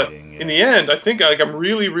 But in the end, I think like I'm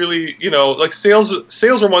really, really, like sales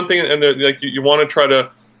are one thing, and like you want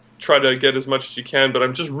to try to get as much as you can. But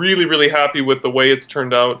I'm just really, really happy with the way it's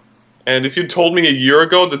turned out. And if you'd told me a year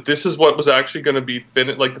ago that this is what was actually going to be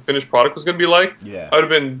like the finished product was going to be like, I would have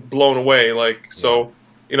been blown away. Like, so,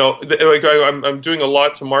 I'm doing a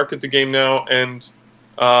lot to market the game now, and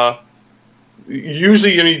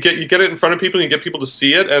usually you get it in front of people and you get people to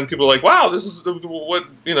see it, and people are like, wow, this is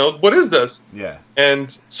what is this? Yeah.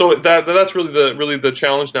 And so that's really the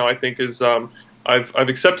challenge now, I think, is I've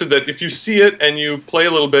accepted that if you see it and you play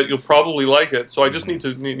a little bit, you'll probably like it. So I just need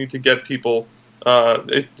to get people.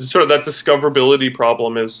 Sort of that discoverability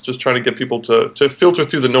problem is just trying to get people to filter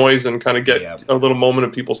through the noise and kind of get a little moment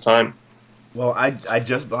of people's time. Well, I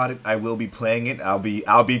just bought it. I will be playing it. I'll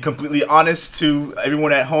be completely honest to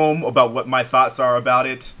everyone at home about what my thoughts are about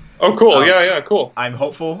it. Oh, cool. Yeah, cool. I'm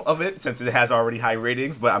hopeful of it since it has already high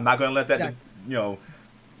ratings, but I'm not going to let that, I'm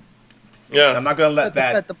not going to let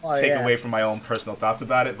that take away from my own personal thoughts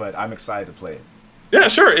about it, but I'm excited to play it. Yeah,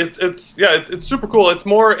 sure. It's super cool. It's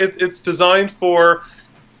more it's designed for,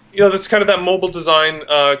 that's kind of that mobile design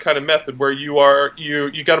kind of method where you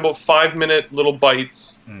got about 5-minute little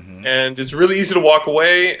bites, and it's really easy to walk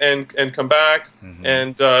away and come back,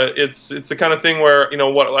 and it's the kind of thing where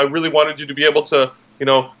what I really wanted you to be able to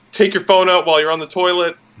take your phone out while you're on the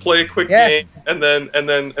toilet, play a quick game, and then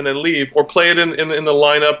leave, or play it in the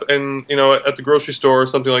lineup and at the grocery store or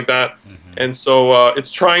something like that, and so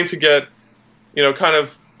it's trying to get kind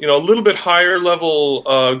of a little bit higher level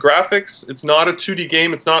graphics. It's not a 2D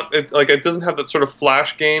game. It's not it doesn't have that sort of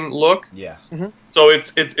flash game look. Yeah. So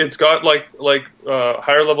it's got like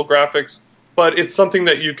higher level graphics, but it's something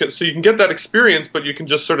that you can get that experience, but you can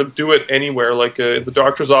just sort of do it anywhere, like at the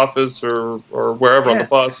doctor's office or wherever on the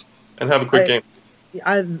bus, and have a quick game.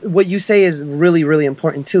 What you say is really, really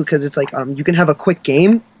important too, because it's like you can have a quick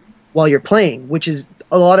game while you're playing, which is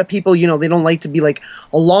a lot of people, they don't like to be like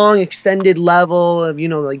a long extended level of,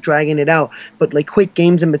 like dragging it out, but like quick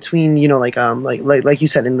games in between, like you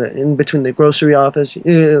said, in between the grocery office,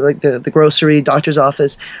 like the grocery, doctor's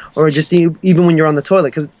office, or just even when you're on the toilet,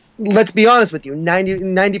 because let's be honest with you,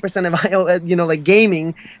 90% of iOS, like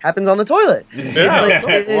gaming happens on the toilet.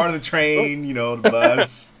 Or on the train, the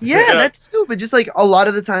bus. Yeah, that's stupid. Just like a lot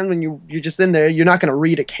of the time when you're just in there, you're not gonna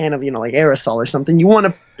read a can of like aerosol or something. You want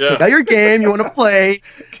to pick out your game, you want to play,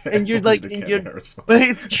 and you're like, but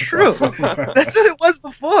it's true. Awesome. That's what it was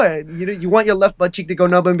before. You want your left butt cheek to go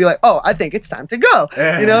numb and be like, oh, I think it's time to go.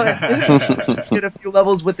 Get a few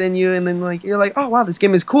levels within you, and then you're like, oh wow, this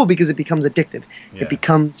game is cool because it becomes addictive. It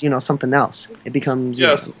becomes something else. It becomes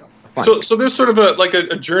fun. So there's sort of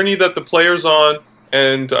a journey that the player's on,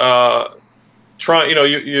 and try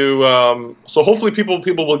so hopefully people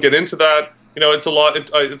will get into that. It's a lot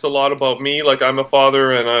about me. Like, I'm a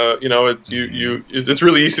father, and it's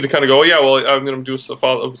really easy to kind of go, oh yeah, well, I'm going to do a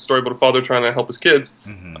story about a father trying to help his kids.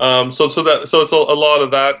 So it's a lot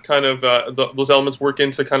of that kind of those elements work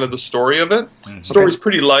into kind of the story of it. Story's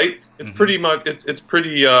pretty light. It's pretty much it's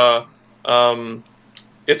pretty.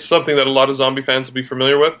 It's something that a lot of zombie fans will be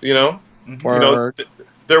familiar with,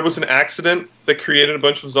 there was an accident that created a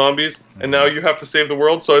bunch of zombies, and now you have to save the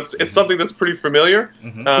world. So it's something that's pretty familiar,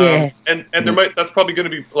 and that's probably going to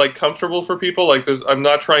be comfortable for people. Like, I'm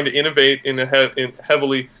not trying to innovate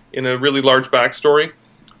heavily in a really large backstory,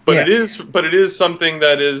 but it is something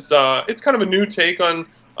that is it's kind of a new take on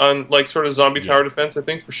sort of zombie tower defense, I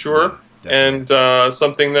think, for sure. And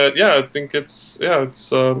something that I think it's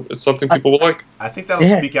something people will like. I think that'll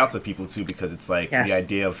speak out to people too, because it's like the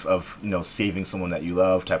idea of saving someone that you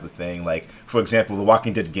love type of thing. Like, for example, the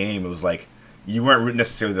Walking Dead game, it was like you weren't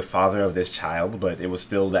necessarily the father of this child, but it was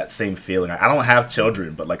still that same feeling. I don't have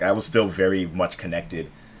children, but I was still very much connected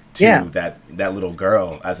to that little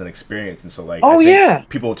girl as an experience, and so I think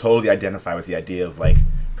people totally identify with the idea of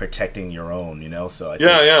protecting your own. So I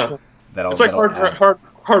think it's like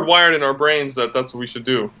hardwired in our brains that's what we should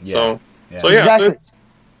do. Exactly.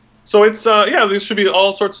 So it's there should be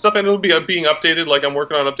all sorts of stuff, and it'll be being updated. Like, I'm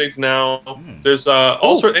working on updates now. There's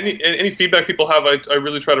all sorts any feedback people have. I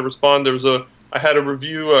really try to respond. I had a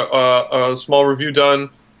review, a small review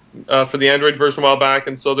done for the Android version a while back,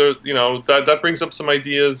 and so there that brings up some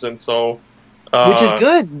ideas, and so which is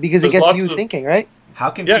good because it gets you thinking, right? How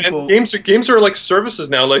can people... and games are like services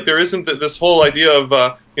now. Like, there isn't this whole idea of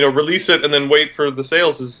release it and then wait for the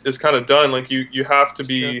sales is kind of done. Like, you have to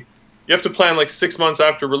be you have to plan 6 months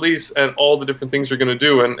after release and all the different things you're going to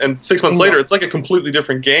do, and 6 months later it's like a completely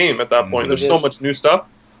different game at that point. There's so much new stuff.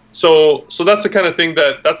 So that's the kind of thing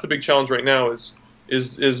that's the big challenge right now is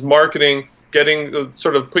marketing, getting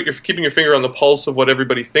sort of keeping your finger on the pulse of what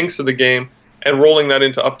everybody thinks of the game, and rolling that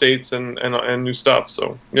into updates and new stuff.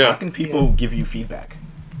 So how can people give you feedback?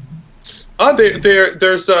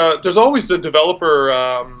 There's always the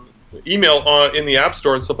developer email in the App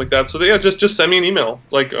Store and stuff like that. So just send me an email.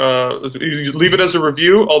 You leave it as a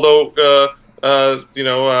review. Although because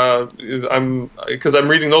I'm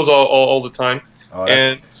reading those all the time.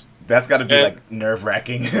 That's That's got to be And- like nerve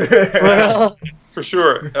wracking. For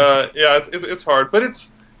sure. Yeah, it's hard, but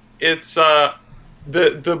it's the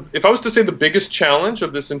if I was to say the biggest challenge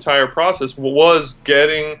of this entire process was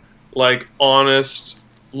getting like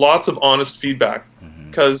lots of honest feedback.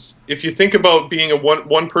 Because if you think about being a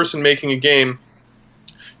one person making a game,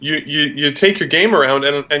 you take your game around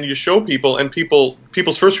and you show people, and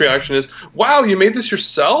people's first reaction is, "Wow, you made this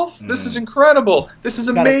yourself? This is incredible! This is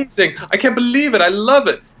amazing! I can't believe it! I love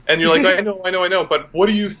it!" And you're like, "I know, but what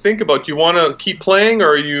do you think about? Do you want to keep playing, or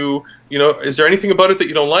are you know, is there anything about it that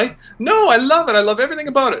you don't like?" "No, I love it! I love everything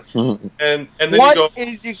about it." And then What you go,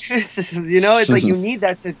 is your criticism? You know, it's like you need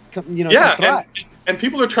that to yeah, to thrive. and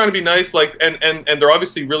people are trying to be nice, like, and they're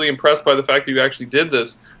obviously really impressed by the fact that you actually did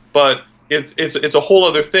this, but it's a whole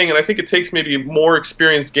other thing, and I think it takes maybe more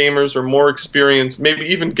experienced gamers or more experienced, maybe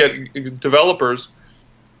even get developers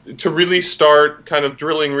to really start kind of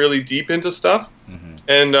drilling really deep into stuff.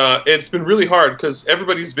 And it's been really hard because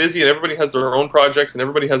everybody's busy and everybody has their own projects and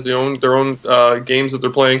everybody has their own games that they're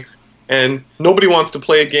playing, and nobody wants to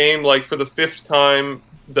play a game like for the 5th time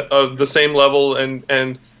of the same level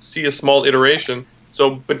and see a small iteration.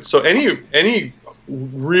 So any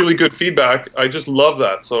really good feedback, I just love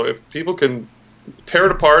that. So if people can tear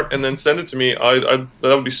it apart and then send it to me, that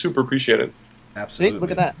would be super appreciated. Absolutely. See,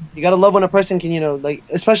 look at that. You gotta love when a person can, like,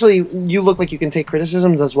 especially you look like you can take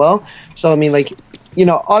criticisms as well. So I mean, like,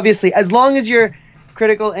 obviously, as long as you're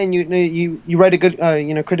critical and you write a good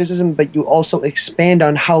criticism, but you also expand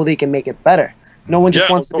on how they can make it better. No one just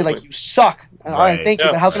wants to be like, "You suck." All right, thank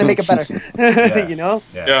you, but how can I make it better?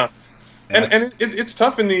 Yeah. And it's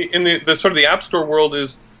tough in the sort of the App Store world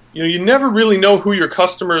is, you never really know who your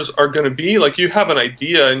customers are going to be. Like, you have an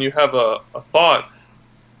idea and you have a thought,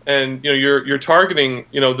 and you're targeting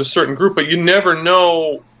this certain group, but you never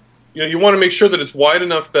know. You want to make sure that it's wide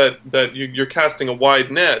enough that you're casting a wide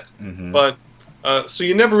net, but so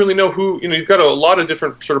you never really know who. You've got a lot of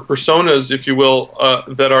different sort of personas, if you will,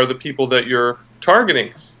 that are the people that you're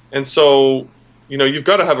targeting, and so you've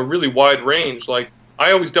got to have a really wide range. Like,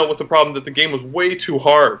 I always dealt with the problem that the game was way too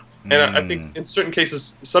hard, and I think in certain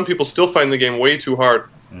cases some people still find the game way too hard.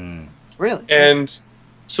 Really? And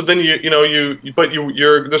so then you're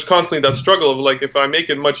there's constantly that struggle of, like, if I make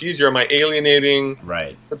it much easier, am I alienating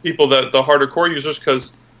the people, the harder core users?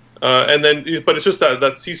 Because but it's just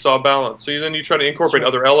that seesaw balance. So then you try to incorporate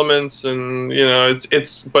other elements, and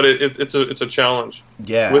it's a challenge.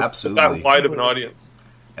 Yeah, with absolutely. That wide of an audience.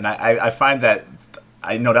 And I find that,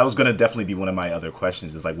 I know that was going to definitely be one of my other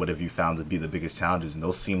questions, is like, what have you found to be the biggest challenges? And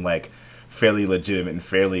those seem like fairly legitimate and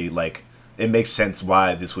fairly, like, it makes sense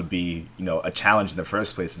why this would be, a challenge in the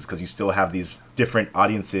first place, is because you still have these different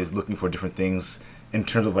audiences looking for different things in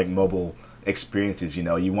terms of, like, mobile experiences.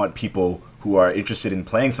 You want people who are interested in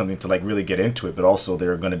playing something to, like, really get into it, but also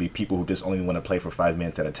there are going to be people who just only want to play for 5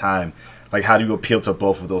 minutes at a time. Like, how do you appeal to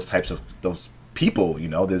both of those types of those people?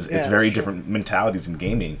 It's very different mentalities in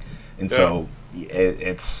gaming, and so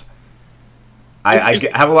I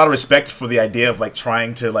have a lot of respect for the idea of, like,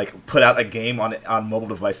 trying to, like, put out a game on mobile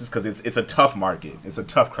devices, because it's a tough market. It's a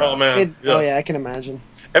tough crowd. Oh man! Oh yeah, I can imagine.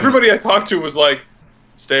 Everybody I talked to was like,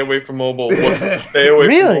 "Stay away from mobile. Stay away."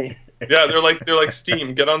 Really? From mobile. Yeah, they're like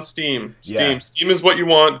Steam. Get on Steam. Steam is what you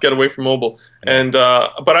want. Get away from mobile. And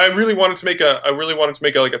but I really wanted to make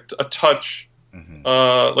a touch.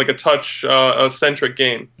 Like a touch centric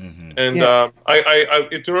game, and I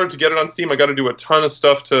in order to get it on Steam, I got to do a ton of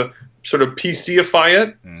stuff to sort of PCify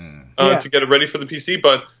it to get it ready for the PC.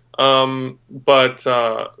 But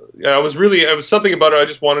yeah, it was something about it. I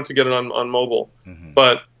just wanted to get it on mobile.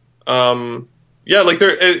 But yeah, like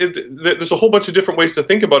there's a whole bunch of different ways to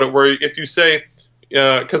think about it. Where if you say,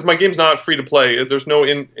 because my game's not free to play, there's no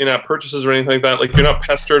in-app purchases or anything like that. Like, you're not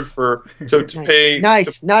pestered to pay.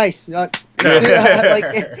 Nice.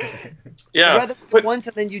 Yeah, rather once,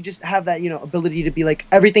 and then you just have that ability to be like,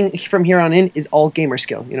 everything from here on in is all gamer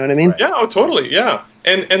skill. You know what I mean? Yeah, totally. Yeah,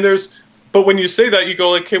 and there's, but when you say that, you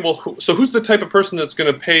go like, okay, well, so who's the type of person that's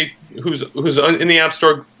going to pay? Who's in the App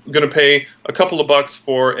Store going to pay a couple of bucks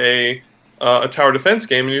for a tower defense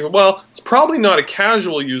game? And you go, well, it's probably not a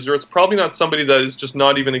casual user. It's probably not somebody that is just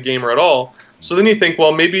not even a gamer at all. So then you think,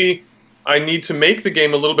 well, maybe I need to make the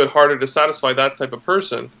game a little bit harder to satisfy that type of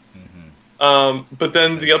person. But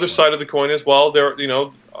then the other side of the coin is, well, there,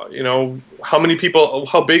 how many people,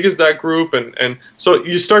 how big is that group, and so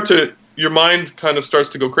you start to, your mind kind of starts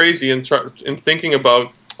to go crazy in thinking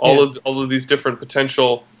about all of these different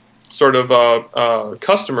potential sort of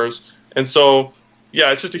customers, and so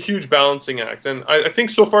yeah, it's just a huge balancing act. And I think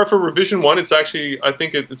so far for revision 1, it's actually, I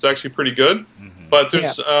think it's actually pretty good, but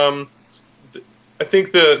there's I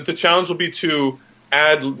think the challenge will be to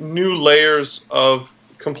add new layers of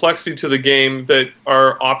complexity to the game that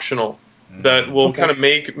are optional, that will kind of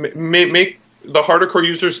make the harder core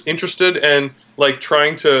users interested and like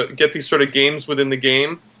trying to get these sort of games within the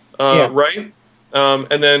game, right?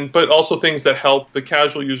 And then, but also things that help the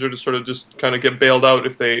casual user to sort of just kind of get bailed out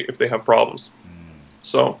if they have problems.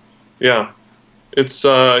 So, yeah. It's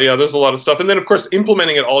there's a lot of stuff, and then of course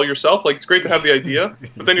implementing it all yourself. Like it's great to have the idea,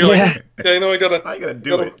 but then you're like, I know I gotta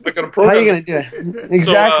do it. I gotta program. How are you gonna do it?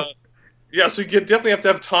 Exactly. So, so you definitely have to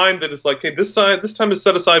have time that is like, okay, this time is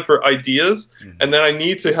set aside for ideas, and then I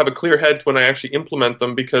need to have a clear head when I actually implement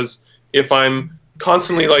them. Because if I'm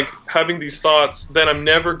constantly like having these thoughts, then I'm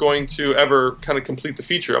never going to ever kind of complete the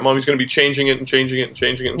feature. I'm always going to be changing it and changing it and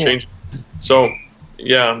changing it and changing it. So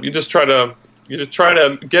yeah, you just try to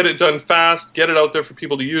get it done fast, get it out there for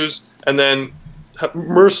people to use, and then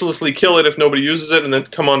mercilessly kill it if nobody uses it, and then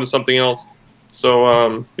come on to something else.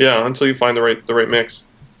 So until you find the right mix.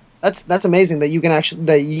 That's amazing that you can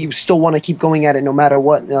you still want to keep going at it no matter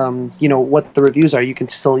what what the reviews are. You can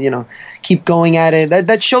still keep going at it.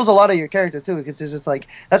 That shows a lot of your character too, because it's just like,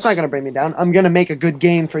 that's not going to bring me down. I'm going to make a good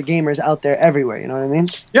game for gamers out there everywhere. You know what I mean?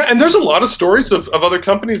 Yeah, and there's a lot of stories of other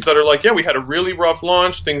companies that are like, yeah, we had a really rough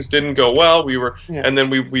launch, things didn't go well, and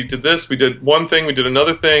then we did this, we did one thing, we did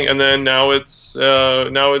another thing, and then now it's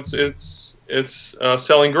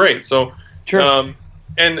selling great. So. Sure.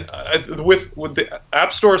 And with the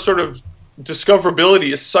App Store, sort of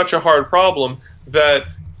discoverability is such a hard problem that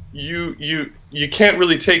you can't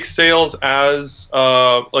really take sales as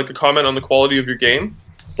like a comment on the quality of your game.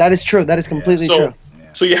 That is true. That is completely true.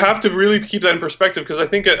 So you have to really keep that in perspective, because I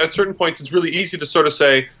think at certain points it's really easy to sort of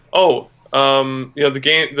say, oh,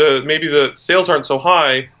 maybe the sales aren't so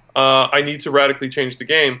high. I need to radically change the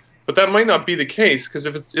game. But that might not be the case, because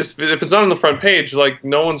if it's not on the front page, like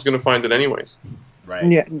no one's going to find it anyways. Right.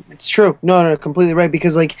 Yeah, it's true. No, completely right.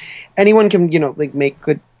 Because like anyone can, like make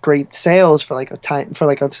great sales for like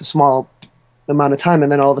a small amount of time, and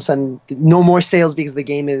then all of a sudden no more sales because the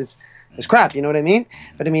game is crap. You know what I mean?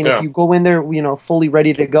 But I mean, if you go in there, fully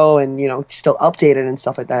ready to go, and still update it and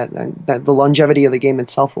stuff like that, then the longevity of the game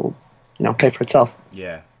itself will, pay for itself.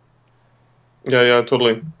 Yeah. Yeah,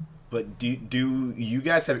 totally. But do you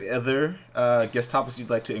guys have other guest topics you'd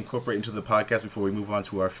like to incorporate into the podcast before we move on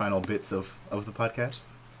to our final bits of the podcast?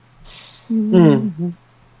 Little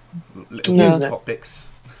topics.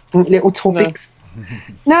 Little topics.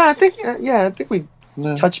 No, I think we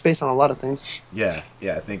touched base on a lot of things. Yeah.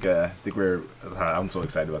 I think we're. I'm so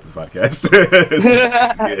excited about this podcast.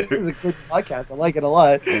 This is a good podcast. I like it a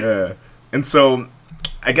lot. Yeah, and so.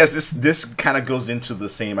 I guess this kind of goes into the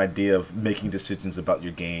same idea of making decisions about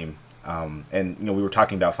your game. And we were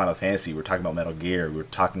talking about Final Fantasy, we were talking about Metal Gear, we were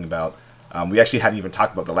talking about we actually hadn't even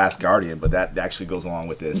talked about The Last Guardian, but that actually goes along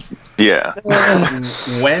with this. Yeah.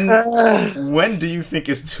 When do you think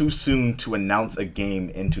is too soon to announce a game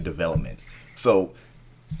into development? So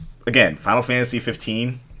again, Final Fantasy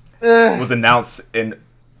 15 was announced in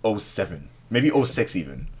 07, maybe 06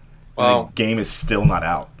 even. Wow. And the game is still not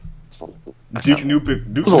out. When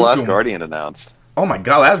was The Last Guardian announced? Oh my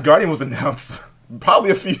god, Last Guardian was announced probably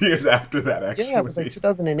a few years after that, actually. Yeah, it was like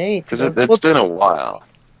 2008. Because it's been a while.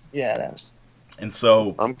 Yeah, it has. And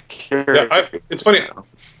so... I'm curious. Yeah, it's funny.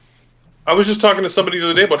 I was just talking to somebody the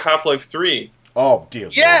other day about Half-Life 3. Oh, dear.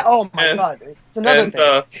 Yeah, oh my god. It's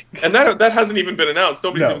another thing. And that hasn't even been announced.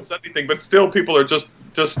 Nobody's even said anything, but still people are just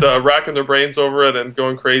racking their brains over it and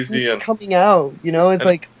going crazy. It's coming out, it's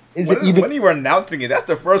like... When you were announcing it? That's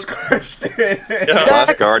the first question. The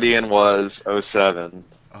Last Guardian was 07.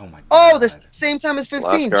 Oh my god. Oh, the same time as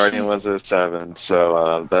 15. Last Guardian was 07,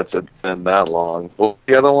 so that's been that long. Well,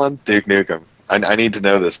 the other one, Duke Nukem. I need to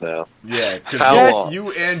know this now. Yeah, because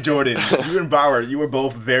you and Jordan, you and Bauer, you were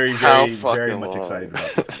both very, very, very much excited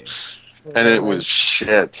about this game. And it was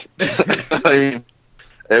shit. I mean,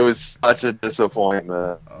 it was such a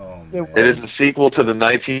disappointment. It is a sequel to the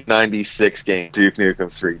 1996 game Duke Nukem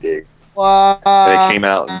 3D. Wow. And it came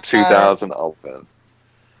out in 2011.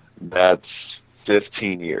 That's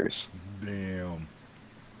 15 years. Damn.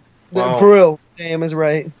 Wow. For real. Damn is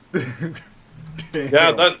right.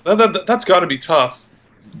 Yeah, that's got to be tough.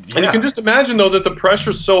 Yeah. And you can just imagine, though, that the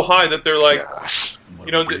pressure's so high that they're like,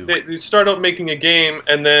 they start out making a game,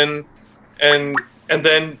 and then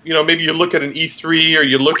maybe you look at an E3 or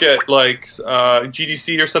you look at like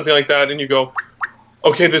GDC or something like that, and you go,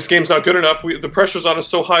 okay, this game's not good enough. The pressure's on us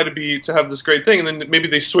so high to have this great thing, and then maybe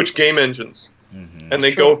they switch game engines, and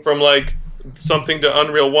they go from like something to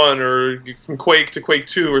Unreal 1 or from Quake to Quake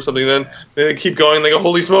 2 or something. Then they keep going, and they go,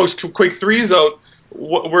 holy smokes, Quake 3's out.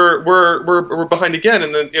 We're behind again,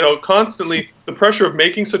 and then constantly the pressure of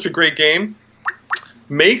making such a great game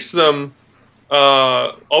makes them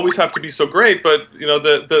always have to be so great, but you know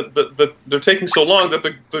they're taking so long that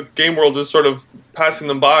the game world is sort of passing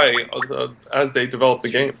them by as they develop the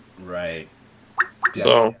game. Right.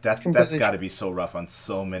 So that's got to be so rough on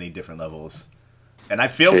so many different levels. And I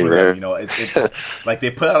feel for them, you know, it's like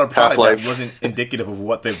they put out a product that wasn't indicative of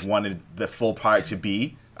what they wanted the full product to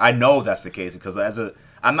be. I know that's the case because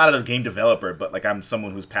I'm not a game developer, but like I'm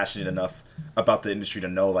someone who's passionate enough about the industry to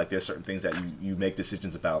know like there's certain things that you make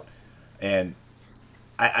decisions about. And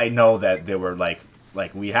I know that they were like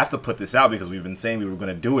we have to put this out because we've been saying we were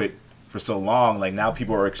going to do it for so long. Like now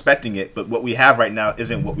people are expecting it, but what we have right now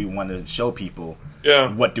isn't what we want to show people.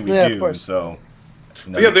 Yeah. What do we do? And so,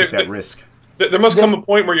 you know, yeah, take that risk. There must come a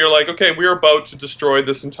point where you're like, okay, we're about to destroy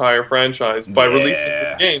this entire franchise by releasing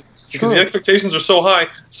this game because the expectations are so high.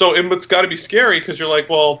 So it's got to be scary because you're like,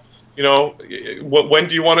 well, you know, when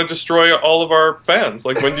do you want to destroy all of our fans?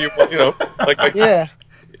 Like when do you know, like yeah.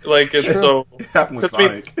 Like it's so. Happened with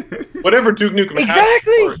Sonic. Whatever Duke Nukem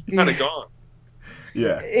exactly kind of gone.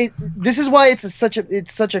 Yeah. This is why it's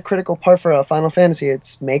such a critical part for Final Fantasy.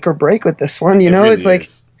 It's make or break with this one. You know, really it's like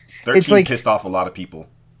is. 13 pissed off a lot of people.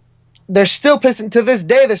 They're still pissing to this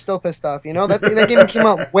day. They're still pissed off. You know that game came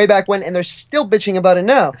out way back when, and they're still bitching about it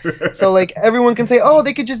now. So like everyone can say, oh,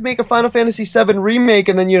 they could just make a Final Fantasy VII remake,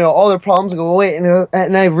 and then you know all their problems go away.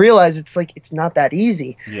 And I realize it's like it's not that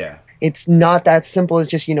easy. Yeah. It's not that simple as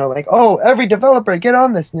just, you know, like, oh, every developer get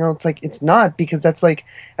on this. You know, it's like it's not, because that's like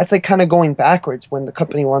kind of going backwards when the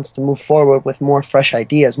company wants to move forward with more fresh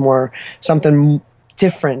ideas, more something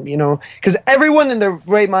different, you know, because everyone in their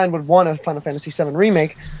right mind would want a Final Fantasy VII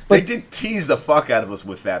remake. But they did tease the fuck out of us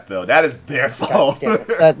with that, though. That is their fault.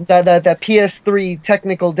 that PS3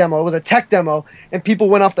 technical demo, it was a tech demo, and people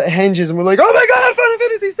went off the hinges and were like, "Oh my god, Final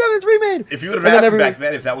Fantasy VII's remade!" If you would have asked me back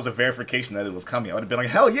then if that was a verification that it was coming, I would have been like,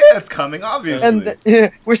 "Hell yeah, it's coming!" Obviously,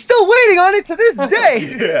 and we're still waiting on it to this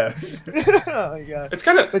day. Yeah. Oh my god. It's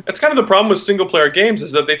kind of the problem with single player games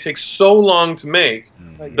is that they take so long to make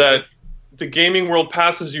that the gaming world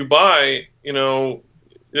passes you by. You know,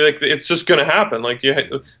 like it's just going to happen. Like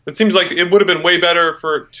it seems like it would have been way better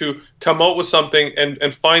to come out with something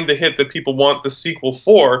and find the hit that people want the sequel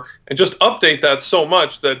for, and just update that so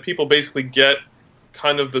much that people basically get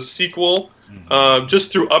kind of the sequel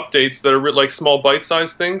just through updates that are like small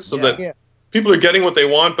bite-sized things, so that people are getting what they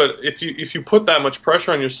want. But if you put that much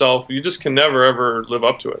pressure on yourself, you just can never ever live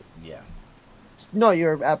up to it. Yeah. No,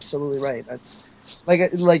 you're absolutely right. That's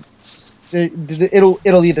like. It'll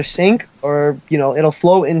either sink or, you know, it'll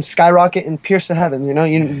float and skyrocket and pierce the heavens. You know,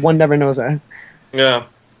 one never knows that. Yeah,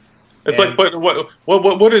 it's like, but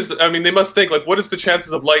what is? I mean, they must think like, what is the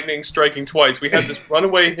chances of lightning striking twice? We had this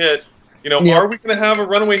runaway hit. You know, are we going to have a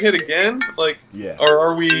runaway hit again? Like, or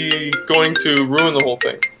are we going to ruin the whole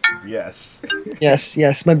thing? Yes.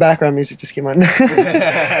 Yes. My background music just came on.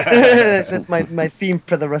 That's my theme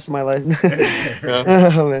for the rest of my life.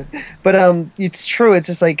 Oh, man. But it's true. It's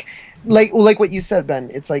just like what you said, Ben.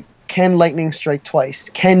 It's like, can lightning strike twice?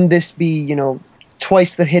 Can this be, you know,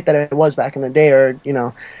 twice the hit that it was back in the day? Or, you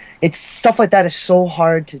know, it's stuff like that is so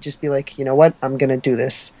hard to just be like, you know what, I'm gonna do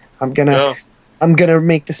this. I'm gonna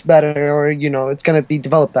make this better, or, you know, it's gonna be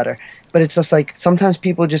developed better. But it's just like sometimes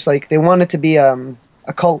people just like they want it to be a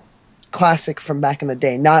cult classic from back in the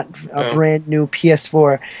day, not a brand new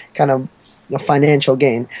PS4 kind of financial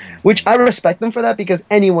gain, which I respect them for that, because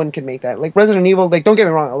anyone can make that. Like Resident Evil, like, don't get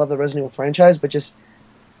me wrong, I love the Resident Evil franchise, but just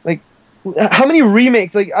like how many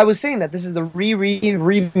remakes? Like I was saying that this is the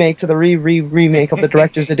remake to the remake of the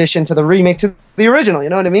director's edition to the remake to the original. You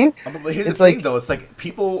know what I mean? But here's the thing, though. It's like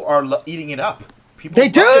people are eating it up. People they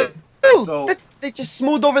do. So, they just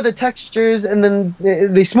smoothed over the textures, and then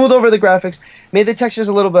they smoothed over the graphics, made the textures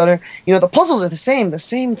a little better. You know, the puzzles are the same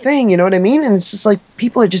thing. You know what I mean? And it's just like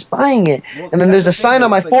people are just buying it. Well, and then there's a sign on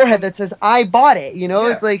my forehead that says "I bought it." You know,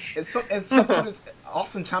 it's like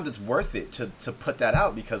oftentimes it's worth it to put that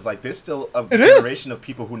out, because like there's still a generation of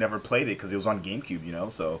people who never played it because it was on GameCube. You know,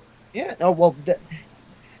 so yeah. Oh well.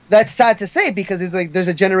 That's sad to say, because it's like there's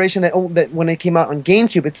a generation that when it came out on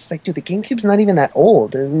GameCube, it's like, dude, the GameCube's not even that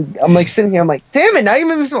old. And I'm like sitting here, I'm like, damn it, now you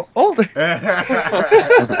make me feel older.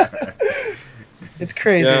 It's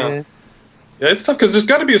crazy, man. Yeah, it's tough because there's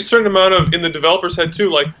got to be a certain amount of in the developer's head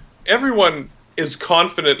too. Like everyone is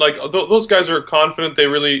confident. Like those guys are confident. They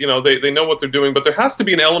really, you know, they know what they're doing. But there has to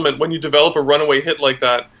be an element when you develop a runaway hit like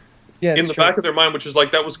that. Yeah, in the back of their mind, which is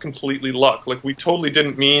like, that was completely luck. Like, we totally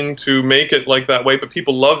didn't mean to make it like that way, but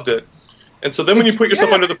people loved it. And so then when you put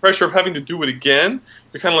yourself under the pressure of having to do it again,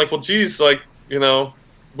 you're kind of like, well, geez, like, you know,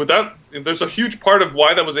 there's a huge part of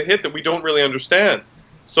why that was a hit that we don't really understand.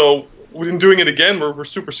 So in doing it again, we're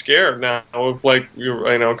super scared now of like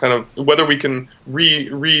kind of whether we can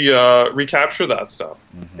recapture that stuff.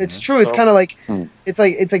 It's true. It's kind of like it's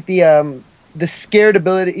like the scared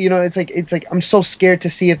ability. You know, it's like I'm so scared to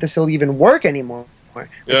see if this will even work anymore. Like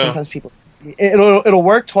sometimes people, it'll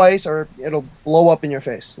work twice or it'll blow up in your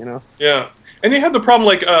face. You know. Yeah, and they had the problem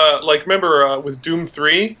like remember with Doom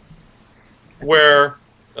 3, where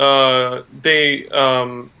they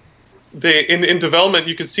in development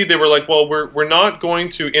you could see they were like, well, we're not going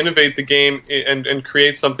to innovate the game and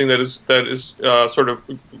create something that is sort of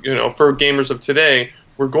for gamers of today.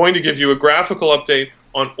 We're going to give you a graphical update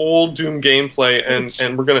on old Doom gameplay,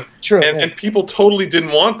 and we're gonna and people totally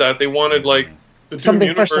didn't want that. They wanted like the Doom something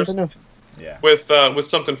universe fresh, something new. With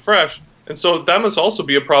something fresh, and so that must also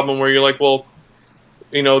be a problem where you're like, well,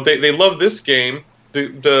 they love this game.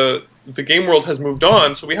 The game world has moved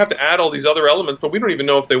on, so we have to add all these other elements, but we don't even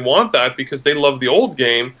know if they want that because they love the old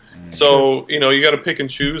game. So you got to pick and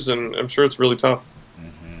choose, and I'm sure it's really tough.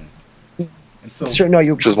 And so, sure, no,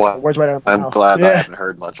 you. Which is why words right out of my I'm mouth. glad I haven't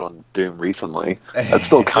heard much on Doom recently. That's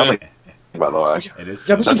still coming, by the way. it is.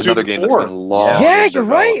 Yeah, this That's is another Doom game 4. that's been long. Yeah, in you're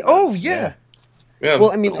right. development. Oh yeah. Yeah.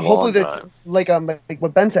 Well, I mean, Been a hopefully long they're time. like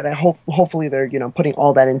what Ben said. Hopefully they're putting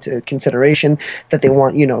all that into consideration. That they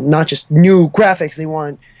want not just new graphics. They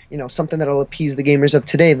want something that'll appease the gamers of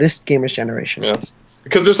today, this gamers generation. Yes,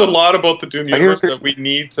 because there's a lot about the Doom universe that we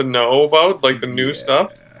need to know about, like the new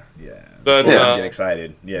stuff. Yeah. That Get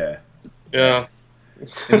excited. Yeah. yeah.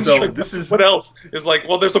 And so this is What else is like?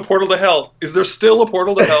 Well, there's a portal to hell. Is there still a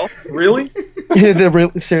portal to hell? Really?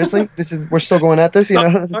 Seriously, we're still going at this.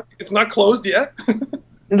 It's not closed yet.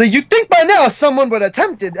 Like, you'd think by now someone would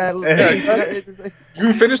attempt it at least. It's just like,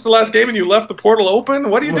 You finished the last game and you left the portal open.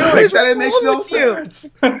 What are you doing? that it makes no with you? sense.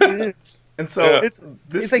 And so Yeah.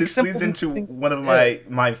 this like leads simple into things. one of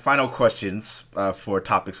my final questions for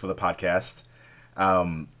topics for the podcast.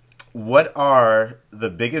 What are the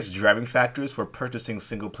biggest driving factors for purchasing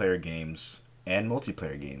single player games and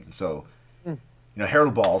multiplayer games? So,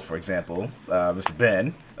 Harold Balls, for example, Mr.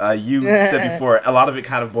 Ben, you said before, a lot of it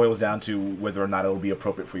kind of boils down to whether or not it will be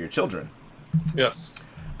appropriate for your children. Yes.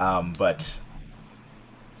 But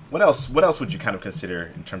what else would you kind of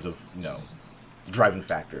consider in terms of driving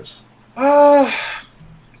factors? I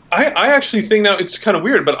actually think now it's kind of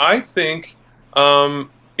weird, but I think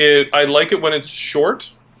I like it when it's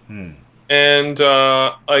short. And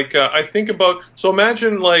I think about, so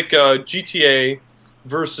imagine like GTA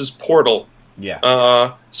versus Portal.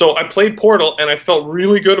 Yeah. So I played Portal and I felt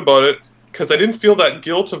really good about it because I didn't feel that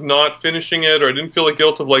guilt of not finishing it, or I didn't feel the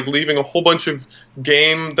guilt of like leaving a whole bunch of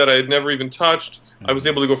game that I had never even touched. I was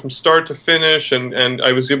able to go from start to finish, and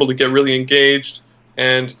I was able to get really engaged,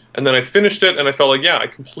 and then I finished it and I felt like, yeah, I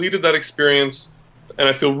completed that experience and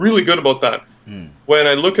I feel really good about that. When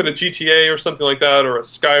I look at a GTA or something like that, or a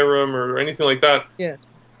Skyrim or anything like that,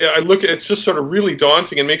 it's just sort of really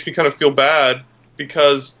daunting and makes me kind of feel bad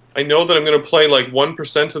because I know that I'm going to play like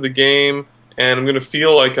 1% of the game, and I'm going to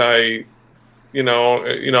feel like I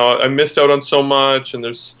missed out on so much, and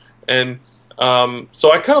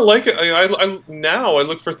so I kind of like it. Now I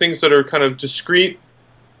look for things that are kind of discrete,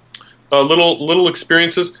 little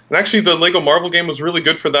experiences. And actually, the Lego Marvel game was really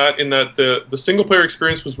good for that. In that the single player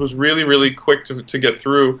experience was really, really quick to get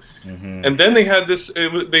through. And then they had this.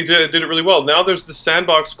 They did it really well. Now there's this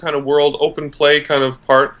sandbox kind of world, open play kind of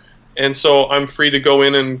part. And so I'm free to go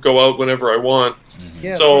in and go out whenever I want.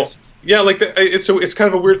 So yeah, like it's kind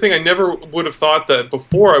of a weird thing. I never would have thought that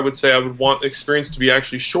before. I would say I would want the experience to be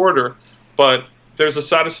actually shorter, but there's a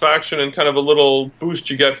satisfaction and kind of a little boost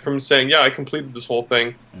you get from saying, yeah, I completed this whole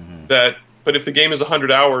thing. But if the game is 100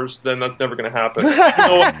 hours, then that's never going to happen.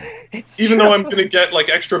 Even though I'm going to get like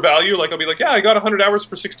extra value, like I'll be like, yeah, I got 100 hours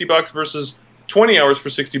for $60 versus 20 hours for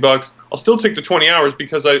 $60. I'll still take the 20 hours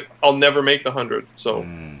because I'll never make the 100. So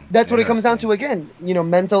that's what it comes down to again.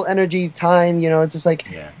 Mental energy, time. It's just like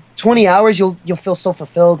 20 hours. You'll feel so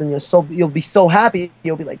fulfilled, and you'll be so happy.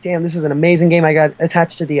 You'll be like, damn, this is an amazing game. I got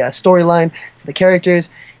attached to the storyline, to the characters.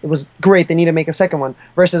 It was great. They need to make a second one.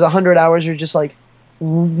 Versus 100 hours, you're just like,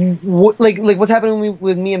 like what's happening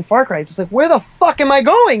with me in Far Cry? It's just like, where the fuck am I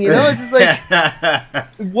going? It's just like,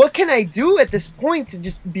 what can I do at this point to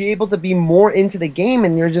just be able to be more into the game?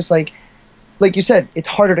 And you're just like you said, it's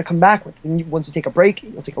harder to come back with. And once you take a break,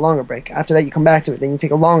 you'll take a longer break. After that, you come back to it. Then you take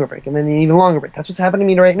a longer break, and then an even longer break. That's what's happening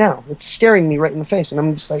to me right now. It's staring me right in the face, and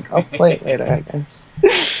I'm just like, I'll play it later, I guess.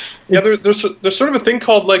 Yeah, there's sort of a thing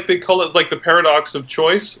called, like, they call it like the paradox of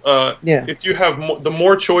choice. If you have the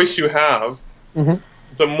more choice you have,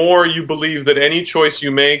 the more you believe that any choice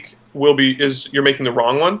you make you're making the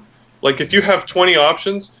wrong one. Like if you have 20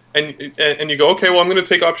 options and you go, okay, well I'm going to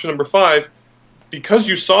take option number 5, because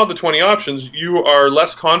you saw the 20 options, you are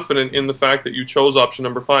less confident in the fact that you chose option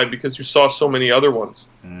number 5 because you saw so many other ones.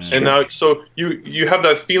 And now, so you have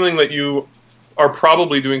that feeling that you are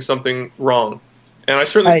probably doing something wrong. And I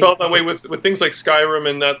certainly felt that way with things like Skyrim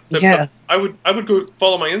and that. I would go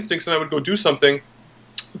follow my instincts and I would go do something.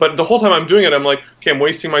 But the whole time I'm doing it, I'm like, okay, I'm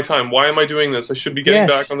wasting my time. Why am I doing this? I should be getting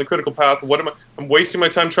back on the critical path. What am I? I'm wasting my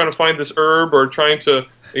time trying to find this herb or trying to,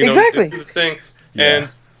 do this thing. Yeah,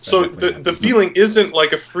 and so the feeling isn't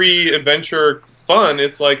like a free adventure fun.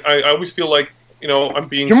 It's like I always feel like I'm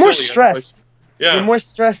being. You're more stressed. Yeah, you're more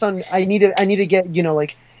stressed on. I need to get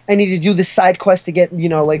I need to do this side quest to get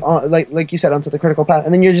like you said onto the critical path,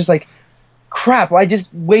 and then you're just like, crap, I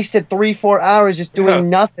just wasted 3-4 hours just doing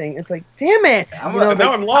nothing. It's like, damn it.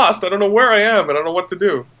 Now I'm lost. I don't know where I am. I don't know what to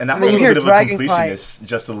do. And I'm a little bit of a completionist,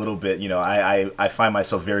 just a little bit. I find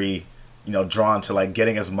myself very, drawn to like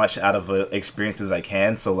getting as much out of an experience as I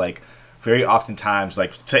can. So like very oftentimes,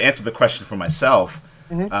 like to answer the question for myself,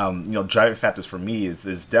 driving factors for me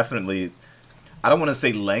is definitely, I don't want to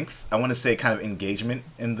say length. I want to say kind of engagement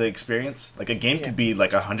in the experience. Like a game could be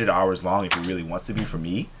like 100 hours long if it really wants to be for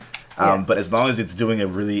me. But as long as it's doing a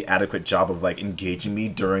really adequate job of like engaging me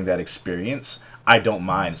during that experience, I don't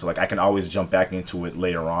mind. So like I can always jump back into it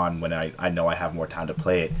later on when I know I have more time to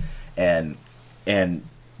play it. And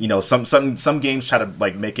some games try to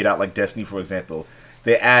like make it out like Destiny, for example.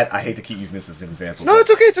 They add, I hate to keep using this as an example. No,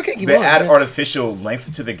 it's okay. They add artificial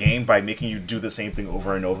length to the game by making you do the same thing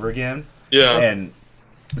over and over again. Yeah. And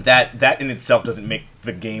that in itself doesn't make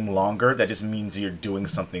the game longer. That just means you're doing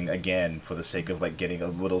something again for the sake of like getting a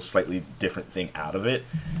little slightly different thing out of it.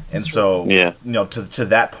 And so, to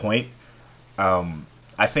that point,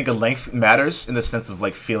 I think a length matters in the sense of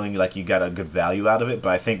like feeling like you got a good value out of it.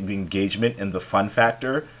 But I think the engagement and the fun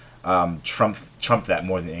factor trump that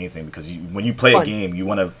more than anything, because when you play a game, you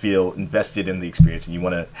want to feel invested in the experience and you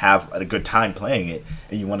want to have a good time playing it,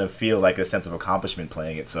 and you want to feel like a sense of accomplishment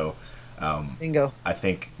playing it. So. Bingo. I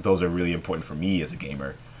think those are really important for me as a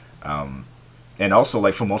gamer, and also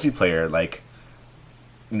like for multiplayer, like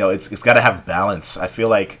it's got to have balance. I feel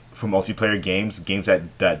like for multiplayer games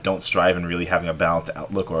that don't strive in really having a balanced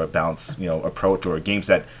outlook or a balanced approach, or games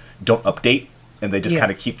that don't update and they just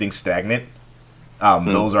kind of keep things stagnant,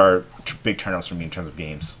 those are big turnoffs for me in terms of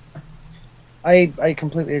games. I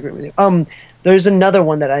completely agree with you. There's another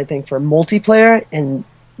one that I think for multiplayer, and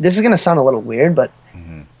this is gonna sound a little weird, but.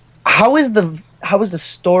 How is the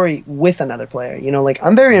story with another player? Like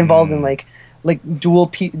I'm very involved in like dual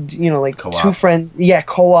co-op. 2 friends,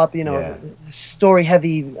 co-op, story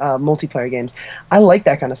heavy multiplayer games. I like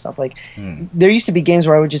that kind of stuff. Like there used to be games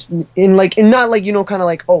where I would just not like kind of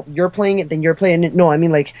like, oh, you're playing it, then you're playing it. No, I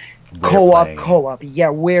mean like co-op. Yeah,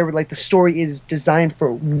 where like the story is designed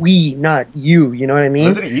for we, not you. You know what I mean?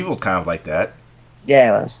 Resident Evil's kind of like that.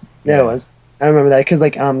 Yeah, it was. Yeah, it was. I remember that because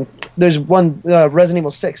like there's one Resident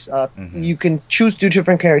Evil 6. You can choose 2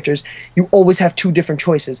 different characters. You always have 2 different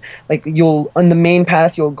choices. Like you'll on the main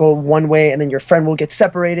path you'll go one way, and then your friend will get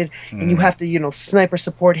separated, and you have to sniper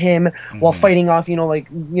support him while fighting off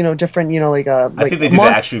different I think they did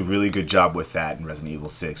actually a really good job with that in Resident Evil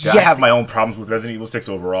 6. Yes, I have my own problems with Resident Evil 6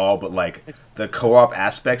 overall, but like the co-op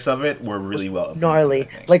aspects of it were really well gnarly.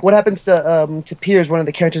 Like what happens to Piers, one of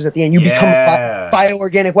the characters at the end? You become a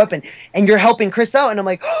bioorganic weapon, and you're helping Chris out, and I'm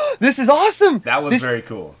like, oh, this is awesome. That was very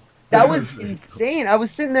cool. That was insane. Cool. I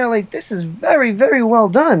was sitting there like, this is very, very well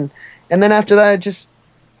done. And then after that,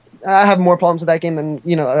 I have more problems with that game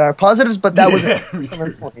than are positives. But that was a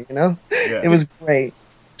summer point. It was great.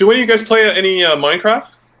 Do any of you guys play any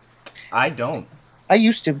Minecraft? I don't. I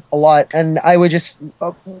used to a lot, and I would just.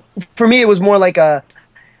 For me, it was more like I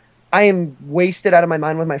am wasted out of my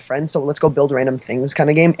mind with my friends, so let's go build random things kind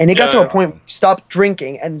of game. And it got to a point where we stopped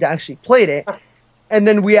drinking and actually played it. And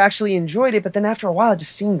then we actually enjoyed it, but then after a while, it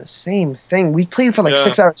just seemed the same thing. We played for like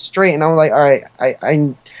 6 hours straight, and I was like, all right,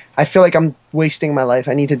 I feel like I'm wasting my life.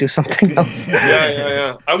 I need to do something else.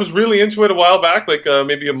 Yeah. I was really into it a while back, like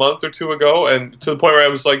maybe a month or 2 ago, and to the point where I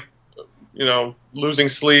was like, losing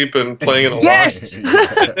sleep and playing it a lot. Yes!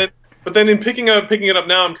 But then in picking it up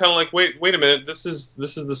now, I'm kind of like, wait a minute, this is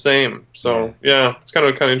the same. So it's kind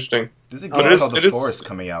of interesting. There's a game called The Forest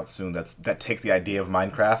coming out soon that takes the idea of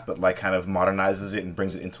Minecraft, but like kind of modernizes it and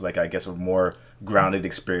brings it into like I guess a more grounded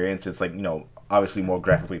experience. It's like obviously more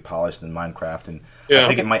graphically polished than Minecraft, and I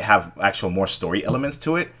think it might have actual more story elements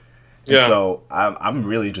to it. And so I'm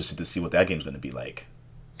really interested to see what that game's going to be like.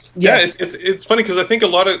 Yes. Yeah, it's funny because I think a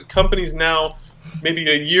lot of companies now,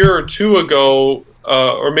 maybe a year or 2 ago,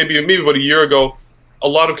 or maybe about a year ago, a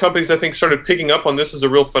lot of companies, I think, started picking up on this as a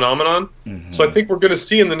real phenomenon. So I think we're going to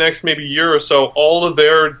see in the next maybe year or so all of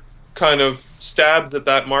their kind of stabs at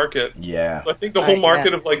that market. Yeah. So I think the whole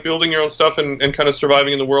market of like building your own stuff and kind of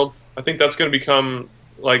surviving in the world, I think that's going to become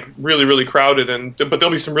like really, really crowded, but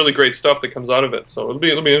there'll be some really great stuff that comes out of it. So it'll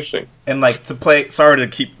be interesting. And like to play, sorry to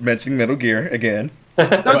keep mentioning Metal Gear again.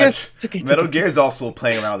 Metal Gear is also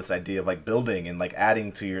playing around with this idea of like building and like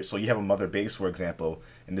adding to your. So you have a mother base, for example,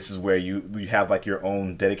 and this is where you have like your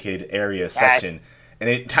own dedicated area section, and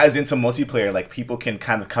it ties into multiplayer. Like people can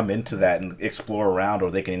kind of come into that and explore around, or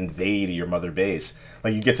they can invade your mother base.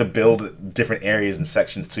 Like you get to build different areas and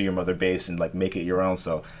sections to your mother base and like make it your own.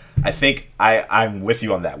 So I think I'm with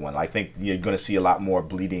you on that one. I think you're going to see a lot more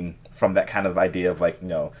bleeding from that kind of idea of like,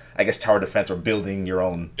 I guess tower defense or building your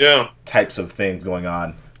own types of things going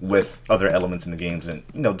on with other elements in the games. And,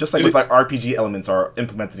 just like with like RPG elements are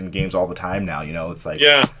implemented in games all the time now, it's like...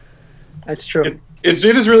 Yeah. That's true. It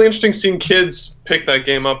is really interesting seeing kids pick that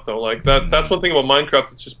game up, though. Like that's one thing about Minecraft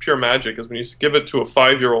that's just pure magic, is when you give it to a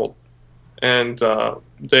 5-year-old and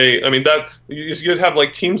you'd have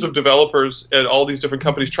like teams of developers at all these different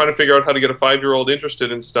companies trying to figure out how to get a 5-year-old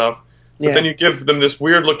interested in stuff. But then you give them this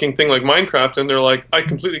weird-looking thing like Minecraft, and they're like, "I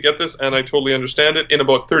completely get this, and I totally understand it in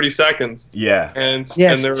about 30 seconds." Yeah, and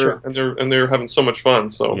they're having so much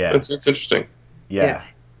fun. So it's interesting. Yeah.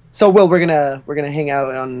 So Will, we're gonna hang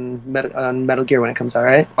out on Metal Gear when it comes out,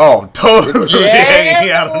 right? Oh, totally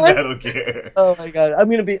hanging out on Metal Gear. Oh my god, I'm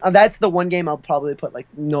gonna be. That's the one game I'll probably put like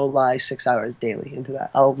no lie 6 hours daily into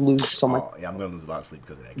that. I'll lose so much. Yeah, I'm gonna lose a lot of sleep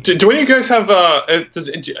because of that. Do any of you guys have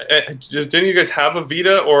do any of you guys have a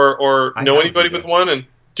Vita or know anybody with one? And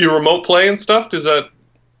do you remote play and stuff? Does that?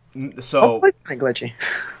 So it's kind of glitchy.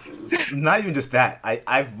 Not even just that.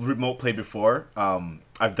 I've remote played before.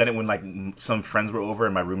 I've done it when like some friends were over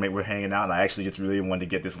and my roommate were hanging out, and I actually just really wanted to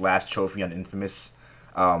get this last trophy on Infamous.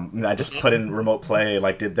 I just put in remote play,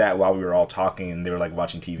 like did that while we were all talking and they were like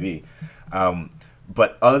watching TV.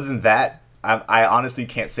 But other than that, I honestly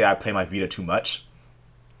can't say I play my Vita too much.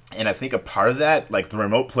 And I think a part of that, like the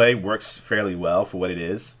remote play works fairly well for what it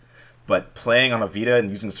is, but playing on a Vita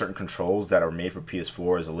and using certain controls that are made for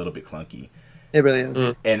PS4 is a little bit clunky. It really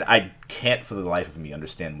is. And I can't for the life of me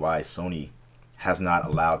understand why Sony has not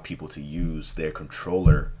allowed people to use their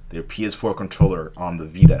controller, their PS4 controller on the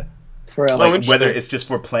Vita. For like whether it's just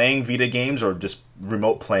for playing Vita games or just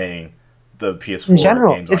remote playing the PS4 in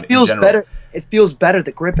general, games. It feels better. It feels better,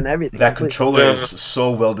 the grip and everything. That controller is so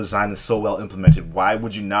well designed and so well implemented. Why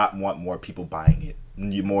would you not want more people buying it?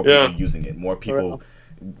 More people using it. More people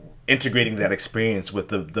integrating that experience with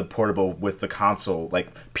the portable, with the console. Like,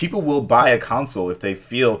 people will buy a console if they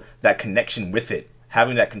feel that connection with it.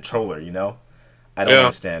 Having that controller, I don't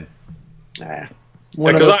understand.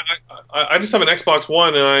 Because I just have an Xbox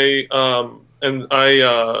One, and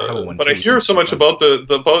but I hear so much about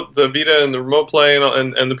the Vita and the remote play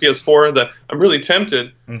and the PS4 that I'm really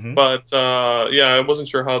tempted. But I wasn't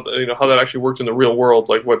sure how that actually worked in the real world,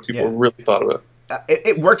 like what people really thought of it.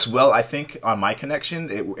 It works well, I think, on my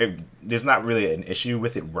connection. There's not really an issue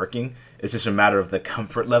with it working. It's just a matter of the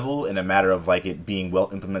comfort level and a matter of like it being well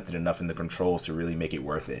implemented enough in the controls to really make it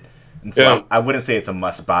worth it. And so I wouldn't say it's a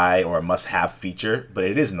must-buy or a must-have feature, but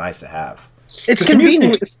it is nice to have. It's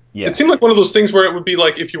convenient. It seemed like one of those things where it would be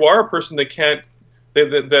like if you are a person that can't,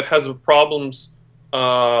 that has problems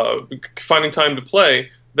finding time to play,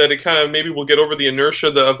 that it kind of maybe will get over the inertia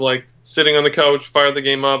of like sitting on the couch, fire the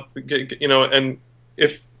game up, and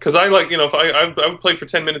because I like, if I would play for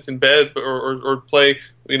 10 minutes in bed or play,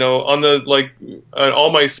 on the like all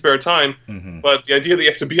my spare time. But the idea that you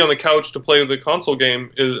have to be on the couch to play the console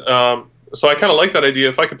game is, so I kind of like that idea.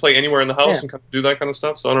 If I could play anywhere in the house and kind of do that kind of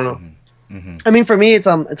stuff, so I don't know. I mean, for me, it's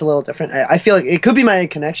a little different. I feel like it could be my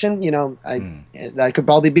connection. That could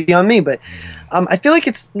probably be on me, but I feel like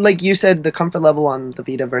it's like you said, the comfort level on the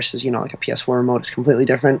Vita versus like a PS4 remote is completely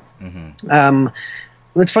different.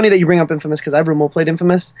 It's funny that you bring up Infamous because I've remote played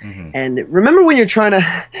Infamous, and remember when you're trying to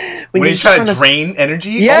when you're trying to drain energy?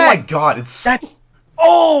 Yes, oh my god,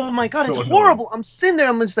 oh my god, so it's horrible. I'm sitting there,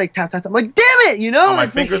 I'm just like tap tap tap. I'm like, damn it, my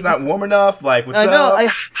finger's not warm enough. Like, what's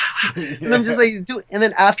up? And I'm just like, and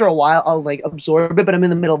then after a while, I'll like absorb it, but I'm in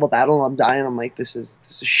the middle of a battle and I'm dying. I'm like, this is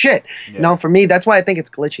shit. For me, that's why I think it's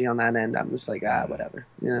glitchy on that end. I'm just like, whatever.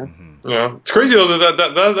 Yeah, it's crazy though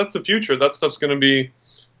that's the future. That stuff's gonna be.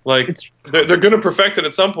 Like they're going to perfect it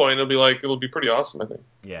at some point. It'll be pretty awesome, I think.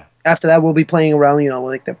 Yeah. After that, we'll be playing around,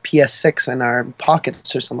 with like the PS6 in our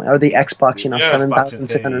pockets or something, or the Xbox,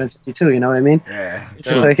 7652. You know what I mean? Yeah. It's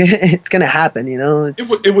just like it's going to happen. It'll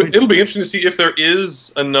be interesting to see if there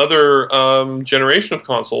is another generation of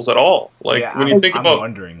consoles at all. Like when you think about. I'm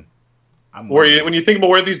wondering. When you think about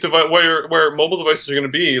where these where mobile devices are going to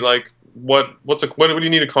be, like what do you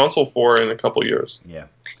need a console for in a couple of years? Yeah.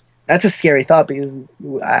 That's a scary thought because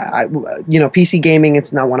PC gaming,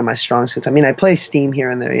 it's not one of my strong suits. I mean, I play Steam here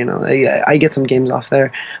and there, I get some games off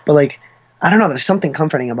there, but like, I don't know, there's something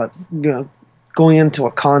comforting about, going into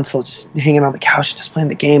a console, just hanging on the couch, just playing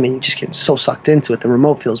the game, and you just get so sucked into it. The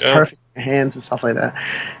remote feels perfect in your hands and stuff like that.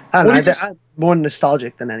 I don't know, I'm more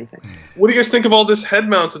nostalgic than anything. What do you guys think of all this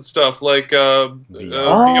head-mounted stuff, like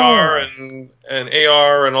VR and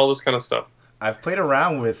AR and all this kind of stuff? I've played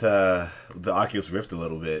around with the Oculus Rift a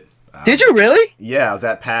little bit. Did you really? Yeah, I was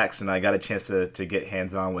at PAX and I got a chance to get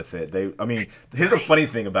hands-on with it. Here's a funny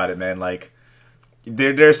thing about it, man. Like,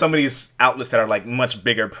 there's some of these outlets that are like much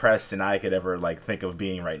bigger press than I could ever like think of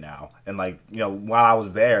being right now. And like, while I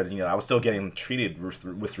was there, I was still getting treated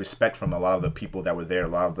with respect from a lot of the people that were there, a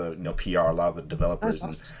lot of the PR, a lot of the developers.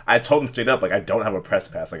 And I told them straight up, like, I don't have a press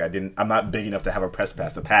pass. Like, I'm not big enough to have a press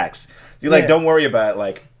pass to PAX. You're like, don't worry about it.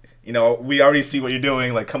 Like, we already see what you're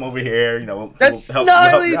doing. Like, come over here. That's we'll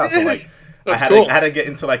gnarly, help you out. So like, I had to get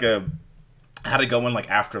into like I had to go in like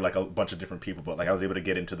after like a bunch of different people, but like I was able to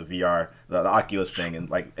get into the VR, the Oculus thing, and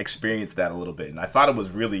like experience that a little bit. And I thought it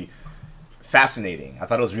was really fascinating. I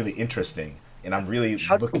thought it was really interesting, and I'm really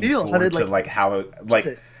looking forward to like how it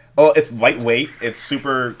like. Oh, it's lightweight. It's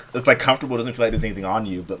super. It's like comfortable. It doesn't feel like there's anything on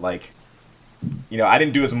you, but like, I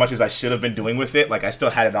didn't do as much as I should have been doing with it. Like, I still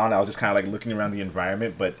had it on. I was just kind of like looking around the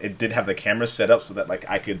environment, but it did have the camera set up so that like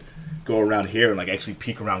I could go around here and like actually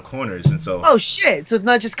peek around corners. And so, oh shit! So it's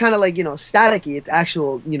not just kind of like staticky. It's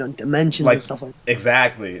actual dimensions and stuff like that.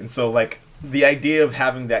 Exactly. And so like the idea of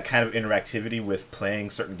having that kind of interactivity with playing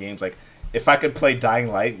certain games, like if I could play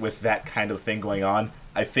Dying Light with that kind of thing going on,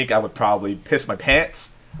 I think I would probably piss my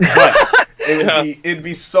pants. But it'd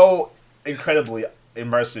be so incredibly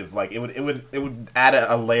immersive. Like it would add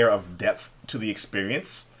a layer of depth to the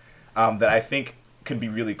experience that I think can be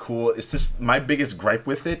really cool. It's just my biggest gripe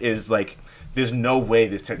with it is like there's no way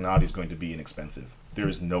this technology is going to be inexpensive. There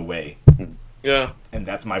is no way. Yeah. And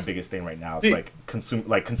that's my biggest thing right now. It's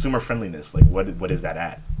consumer friendliness. Like what is that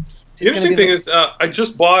at? The interesting thing is I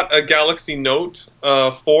just bought a Galaxy Note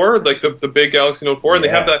 4, like the big Galaxy Note 4, and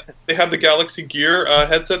they have the Galaxy Gear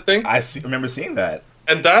headset thing. Remember seeing that.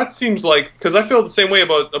 And that seems like, because I feel the same way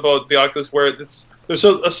about the Oculus, where there's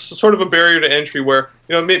a sort of a barrier to entry where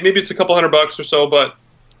maybe it's a couple $100 or so, but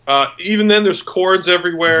even then there's cords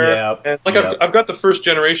everywhere. Yep. And like I've got the first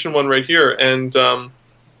generation one right here, and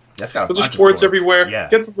that's got there's cords everywhere. Yeah.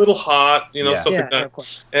 Gets a little hot, stuff like that. Of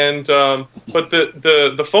course. And but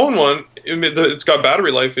the phone one, it's got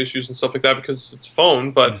battery life issues and stuff like that because it's a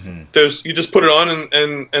phone. But you just put it on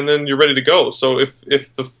and then you're ready to go. So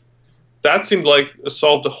that seemed like it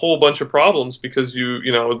solved a whole bunch of problems because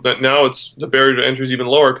that now it's the barrier to entry is even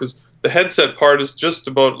lower because the headset part is just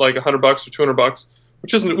about like $100 or $200,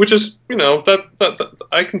 which is that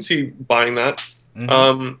I can see buying that.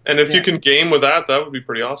 And if you can game with that would be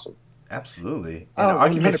pretty awesome. Absolutely. And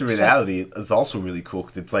augmented reality is also really cool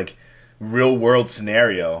because it's like real world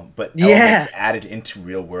scenario, but elements added into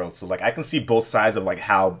real world. So like I can see both sides of like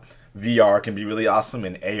how VR can be really awesome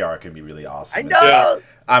and AR can be really awesome. I know. So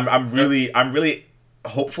I'm really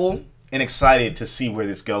hopeful and excited to see where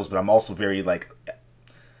this goes, but I'm also very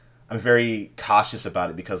cautious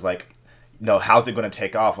about it because like, how's it going to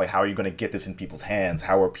take off? Like, how are you going to get this in people's hands?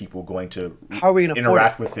 How are people going to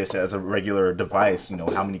interact with this as a regular device?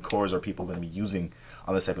 How many cores are people going to be using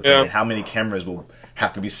on this type of thing? And how many cameras will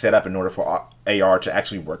have to be set up in order for AR to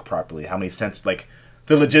actually work properly? How many sensors? Like,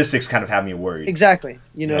 the logistics kind of have me worried. Exactly.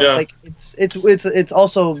 Like it's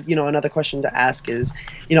also, another question to ask is,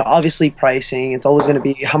 obviously pricing, it's always going to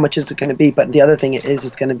be how much is it going to be, but the other thing is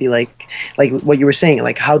it's going to be like what you were saying,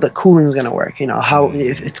 like how the cooling is going to work, how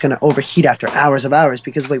if it's going to overheat after hours of hours,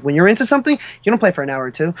 because like when you're into something, you don't play for an hour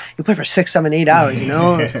or two, you play for 6, 7, 8 hours,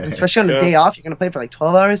 especially on a day off, you're going to play for like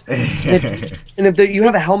 12 hours. And if you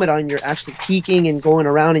have a helmet on, you're actually peeking and going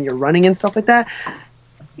around and you're running and stuff like that,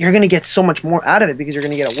 you're going to get so much more out of it because you're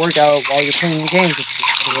going to get a workout while you're playing games.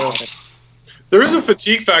 There is a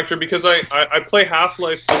fatigue factor because I play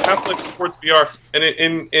Half-Life. Half-Life supports VR,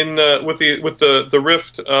 and with the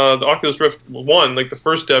Rift, the Oculus Rift 1, like the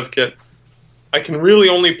first dev kit, I can really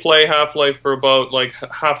only play Half-Life for about like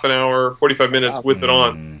half an hour, 45 minutes with it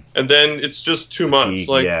on, and then it's just too much.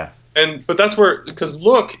 But that's where, because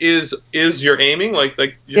look is your aiming,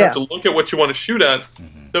 like you have to look at what you want to shoot at.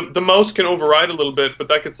 The mouse can override a little bit, but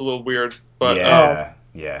that gets a little weird. But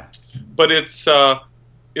but it's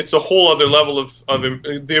a whole other level of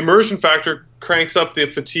the immersion factor cranks up the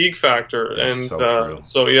fatigue factor, That's and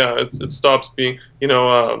so yeah, it stops being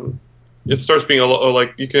it starts being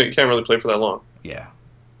like you can't really play for that long. Yeah.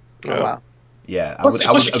 Oh, wow. Yeah, Plus,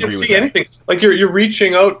 you can't see anything. Like you're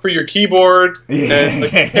reaching out for your keyboard, and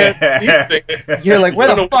like, you can't see anything. You're like,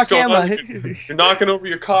 where the fuck am I? You're knocking over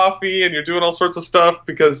your coffee, and you're doing all sorts of stuff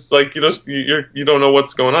because, like, you don't know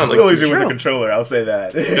what's going on. It's like, easy with a controller. I'll say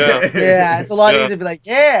that. Yeah, it's a lot easier to be like,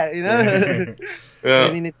 yeah. Yeah.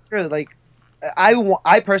 I mean, it's true. Like,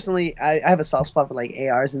 I personally, I have a soft spot for like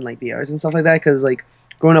ARs and like VRs and stuff like that because like.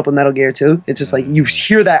 Growing up with Metal Gear 2, it's just like you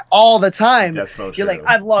hear that all the time. That's so true. You're like,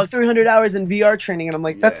 I've logged 300 hours in VR training, and I'm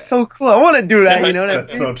like, that's so cool. I want to do that. You know what I mean?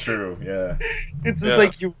 That's so true. Yeah. It's just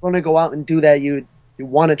like you want to go out and do that. You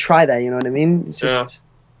want to try that. You know what I mean? It's just.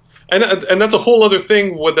 And that's a whole other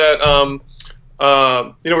thing with that.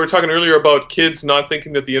 We were talking earlier about kids not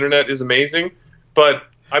thinking that the internet is amazing, but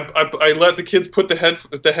I let the kids put the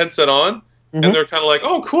headset on, and they're kind of like,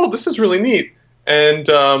 oh, cool, this is really neat, and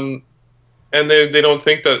they don't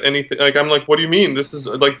think that anything. Like I'm like, what do you mean? This is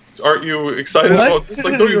like, aren't you excited about this?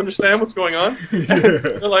 Like, don't you understand what's going on?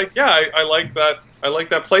 They're like, yeah, I like that. I like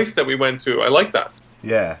that place that we went to. I like that.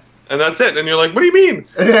 Yeah. And that's it. And you're like, what do you mean?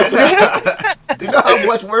 Do you know how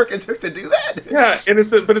much work it took to do that? Yeah, and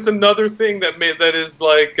it's another thing that is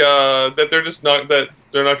like that they're just not they're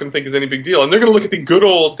not going to think is any big deal, and they're going to look at the good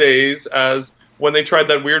old days as when they tried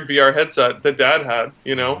that weird VR headset that Dad had,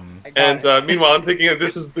 you know. And meanwhile, I'm thinking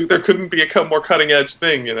that there couldn't be a more cutting edge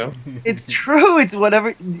thing, you know. It's true. It's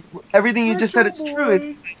everything you just said. It's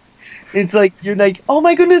true. It's like you're like, oh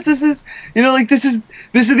my goodness, this is this is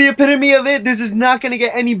the epitome of it. This is not gonna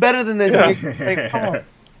get any better than this. Yeah. Like, come on.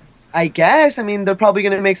 I guess. I mean, they're probably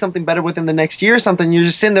gonna make something better within the next year or something. You're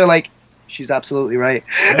just sitting there like, she's absolutely right.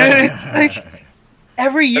 And it's like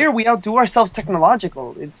every year we outdo ourselves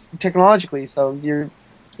technologically. So you're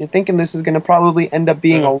thinking this is gonna probably end up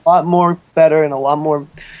being a lot more better and a lot more,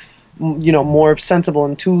 more sensible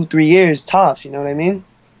in 2-3 years tops. You know what I mean?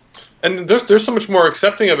 And there's so much more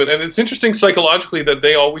accepting of it, and it's interesting psychologically that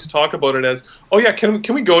they always talk about it as, oh yeah, can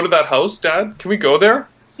we go to that house, Dad? Can we go there?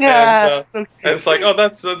 Yeah. And it's like, oh,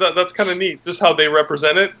 that's kind of neat. Just how they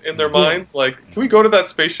represent it in their minds. Like, can we go to that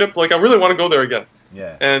spaceship? Like, I really want to go there again.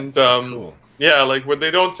 Yeah. And cool. yeah, like where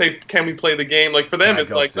they don't say, can we play the game? Like for them,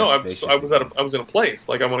 it's like, no, I was in a place.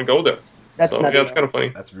 Like I want to go there. So yeah, it's kind of funny.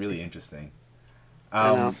 That's really interesting.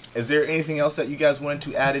 Is there anything else that you guys wanted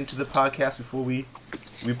to add into the podcast before we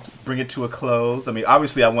bring it to a close? I mean,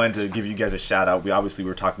 obviously, I wanted to give you guys a shout out. We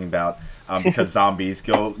were talking about because zombies.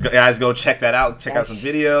 Guys, go check that out. Check out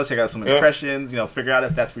some videos. Check out some impressions. Figure out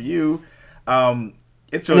if that's for you.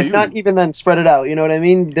 If not, even then, spread it out. You know what I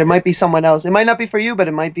mean? There might be someone else. It might not be for you, but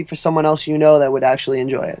it might be for someone else that would actually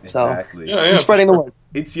enjoy it. Exactly. So you're spreading the word.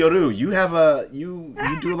 It's Yoru. You have you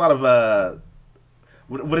do a lot of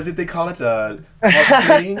what is it they call it?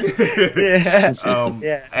 Cosplaying?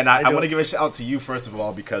 Yeah. And I want to give a shout out to you, first of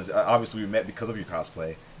all, because obviously we met because of your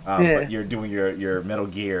cosplay. But you're doing your Metal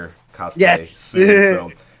Gear cosplay soon.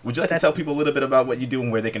 So would you like to tell people a little bit about what you do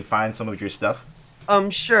and where they can find some of your stuff?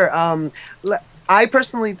 Sure. I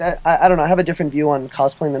personally, I don't know, I have a different view on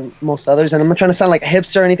cosplaying than most others, and I'm not trying to sound like a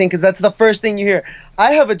hipster or anything, because that's the first thing you hear.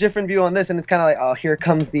 I have a different view on this, and it's kind of like, oh, here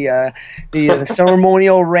comes the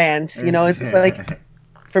ceremonial rant. It's just like,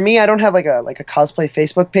 for me, I don't have like a cosplay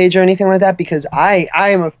Facebook page or anything like that, because I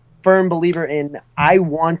am a firm believer in, I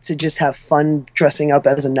want to just have fun dressing up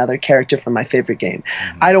as another character from my favorite game.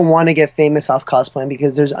 I don't want to get famous off cosplaying,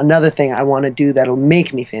 because there's another thing I want to do that'll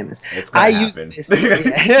make me famous. I use this.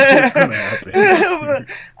 It's gonna happen.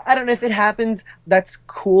 I don't know if it happens. That's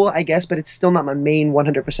cool, I guess, but it's still not my main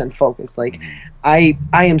 100% focus. Like, I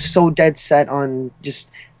am so dead set on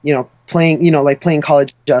just playing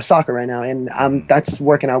college soccer right now, and that's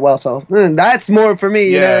working out well. So that's more for me,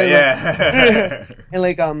 Yeah.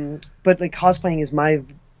 And but cosplaying is my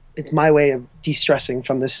way of de-stressing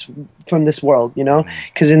from this world,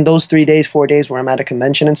 because in those 4 days where I'm at a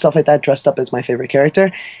convention and stuff like that, dressed up as my favorite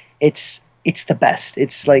character, it's the best.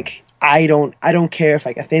 It's like, I don't care if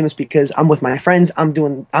I get famous, because I'm with my friends. I'm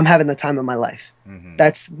having the time of my life.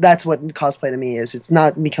 That's what cosplay to me is. It's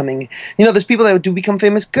not becoming, there's people that do become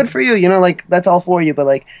famous. Good for you, that's all for you.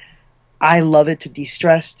 But I love it to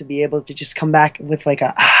de-stress, to be able to just come back with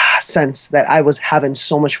a sense that I was having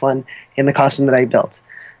so much fun in the costume that I built.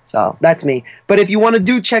 So that's me. But if you want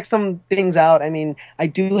to check some things out, I mean, I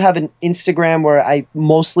do have an Instagram where I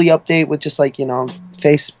mostly update with just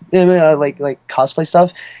face cosplay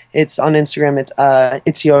stuff. It's on Instagram.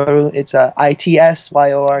 It's Yoru. It's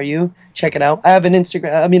ITSYORU. Check it out. I have an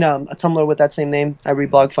Instagram. I mean, a Tumblr with that same name. I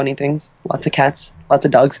reblog funny things. Lots of cats. Lots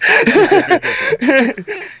of dogs.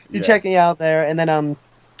 You check me out there, and then I'm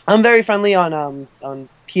very friendly on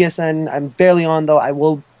PSN. I'm barely on, though. I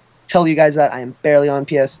will tell you guys that I am barely on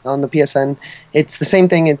the PSN. It's the same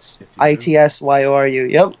thing. It's ITSYORU.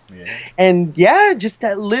 Yep. Yeah. And yeah, just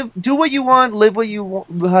do what you want, live how you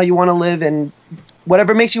want to live, and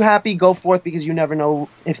whatever makes you happy, go forth, because you never know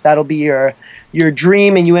if that'll be your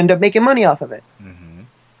dream and you end up making money off of it. Mm-hmm.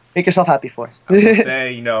 Make yourself happy for it. I would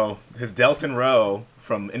say, his Delson Rowe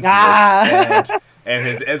from Infamous and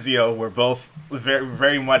his Ezio were both very,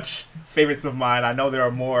 very much favorites of mine. I know there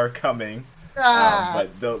are more coming. But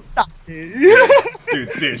stop,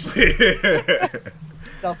 dude, seriously.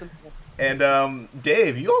 And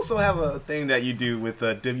Dave, you also have a thing that you do with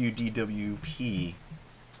WDWP.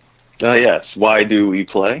 Yes, Why Do We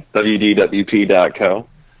Play? WDWP.co,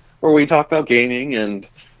 where we talk about gaming and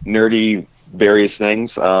nerdy various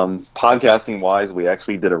things. Podcasting-wise, we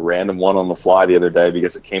actually did a random one on the fly the other day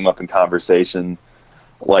because it came up in conversation,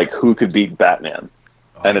 like who could beat Batman.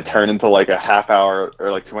 And it turned into like a half hour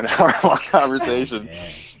or like to an hour long conversation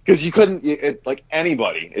because you couldn't, like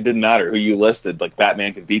anybody, it didn't matter who you listed, like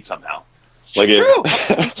Batman could beat somehow. Like true.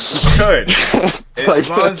 Good. As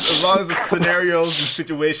long as the scenarios and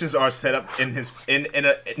situations are set up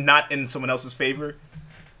not in someone else's favor,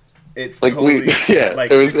 it's like totally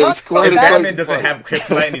it was quite. If Batman doesn't have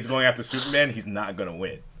kryptonite and he's going after Superman, he's not gonna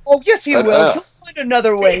win. Oh yes, he will. He'll find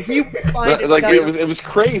another way. He will find it was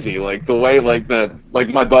crazy, like the way like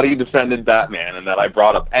my buddy defended Batman, and that I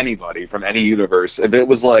brought up anybody from any universe. If it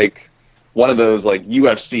was like one of those like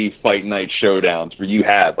UFC fight night showdowns where you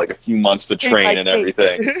had like a few months to train and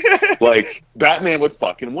everything, like Batman would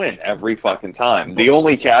fucking win every fucking time. The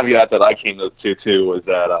only caveat that I came to was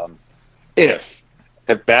that if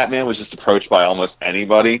Batman was just approached by almost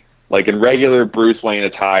anybody, like in regular Bruce Wayne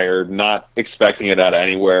attire, not expecting it out of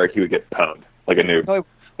anywhere, he would get pwned like a noob.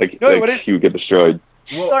 He would get destroyed.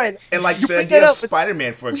 Well, and like the idea of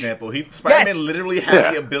Spider-Man, for example, Spider-Man literally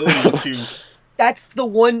has the ability to. That's the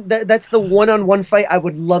one. That's the one-on-one fight I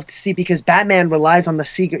would love to see, because Batman relies on the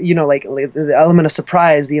secret, like the element of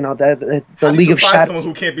surprise. The League of Shadows. Someone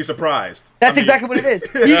who can't be surprised. That's exactly what it is.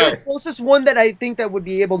 He's the closest one that I think that would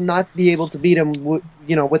be able not be able to beat him.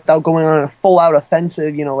 Without going on a full-out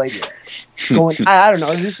offensive. Going. I don't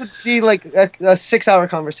know. This would be like a 6-hour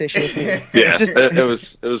conversation with me. Yeah,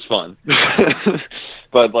 it was fun.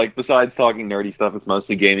 But like besides talking nerdy stuff, it's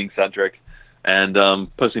mostly gaming centric. And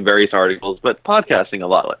posting various articles, but podcasting a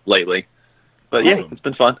lot lately. But yeah, it's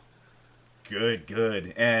been fun.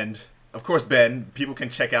 Good. And of course, Ben, people can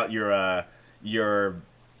check out your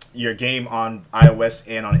game on iOS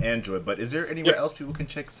and on Android. But is there anywhere else people can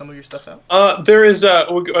check some of your stuff out? There is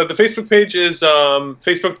the Facebook page is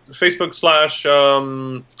Facebook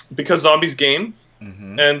 / Because Zombies Game,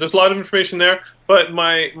 and there's a lot of information there. But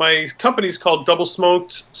my company's called Double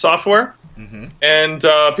Smoked Software. And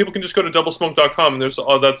people can just go to doublesmoke.com, and there's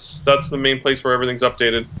that's the main place where everything's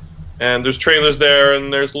updated. And there's trailers there,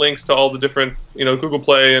 and there's links to all the different Google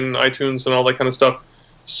Play and iTunes and all that kind of stuff.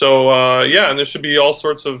 So and there should be all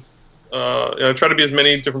sorts of I try to be as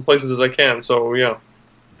many different places as I can. So yeah,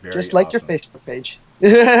 just like your Facebook page.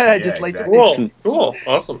 Like your Facebook. Cool,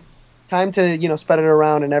 awesome. Time to spread it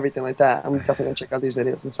around and everything like that. I'm definitely gonna check out these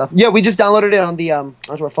videos and stuff. Yeah, we just downloaded it on the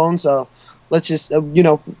onto our phone, so let's just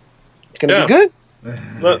it's gonna be good.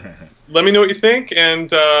 Let me know what you think,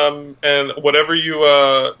 and whatever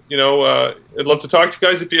I'd love to talk to you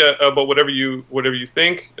guys about whatever you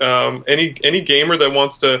think. Any gamer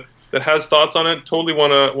that has thoughts on it, totally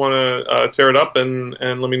wanna tear it up and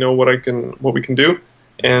let me know what we can do,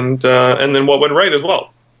 and then what went right as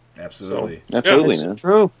well. Absolutely, man.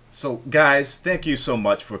 True. So guys, thank you so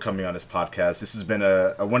much for coming on this podcast. This has been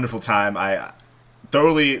a wonderful time. I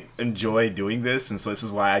thoroughly enjoy doing this, and so this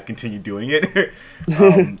is why I continue doing it.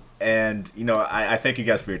 And I thank you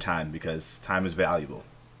guys for your time, because time is valuable.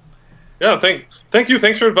 Yeah, thank you.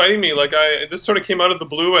 Thanks for inviting me. Like this sort of came out of the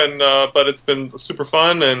blue, and but it's been super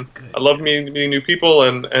fun, and I love meeting new people,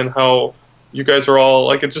 and how you guys are all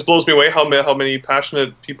like, it just blows me away how many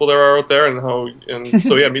passionate people there are out there, and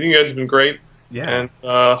so yeah, meeting you guys has been great. Yeah, and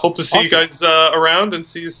hope to see you guys around and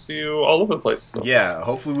see you all over the place. So. Yeah,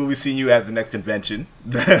 hopefully we'll be seeing you at the next convention.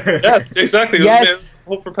 Yes, exactly. Yes.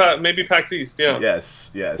 Hope for maybe PAX East. Yeah. Yes.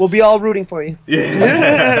 We'll be all rooting for you.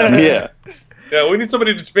 Yeah. Yeah, we need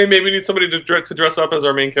somebody to dress up as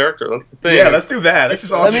our main character. That's the thing. Yeah, let's do that. Let's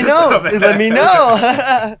just all let me know. Let me know.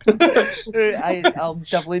 I'll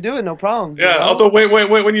definitely do it. No problem. Yeah. Although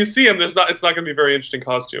when you see him, it's not going to be a very interesting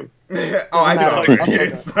costume. I know.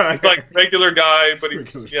 He's like regular guy, but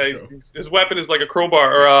his weapon is like a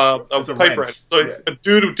crowbar or a pipe wrench. So it's a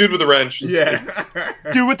dude with a wrench.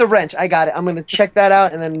 Dude with the wrench. I got it. I'm gonna check that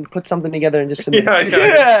out and then put something together and just submit.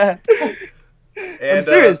 Yeah. And, I'm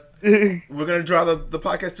serious. We're going to draw the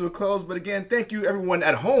podcast to a close. But again, thank you everyone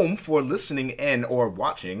at home for listening and or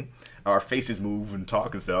watching. Our faces move and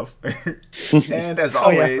talk and stuff. And as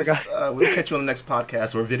always, we'll catch you on the next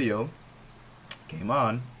podcast or video. Game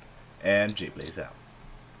on. And J Blaze out.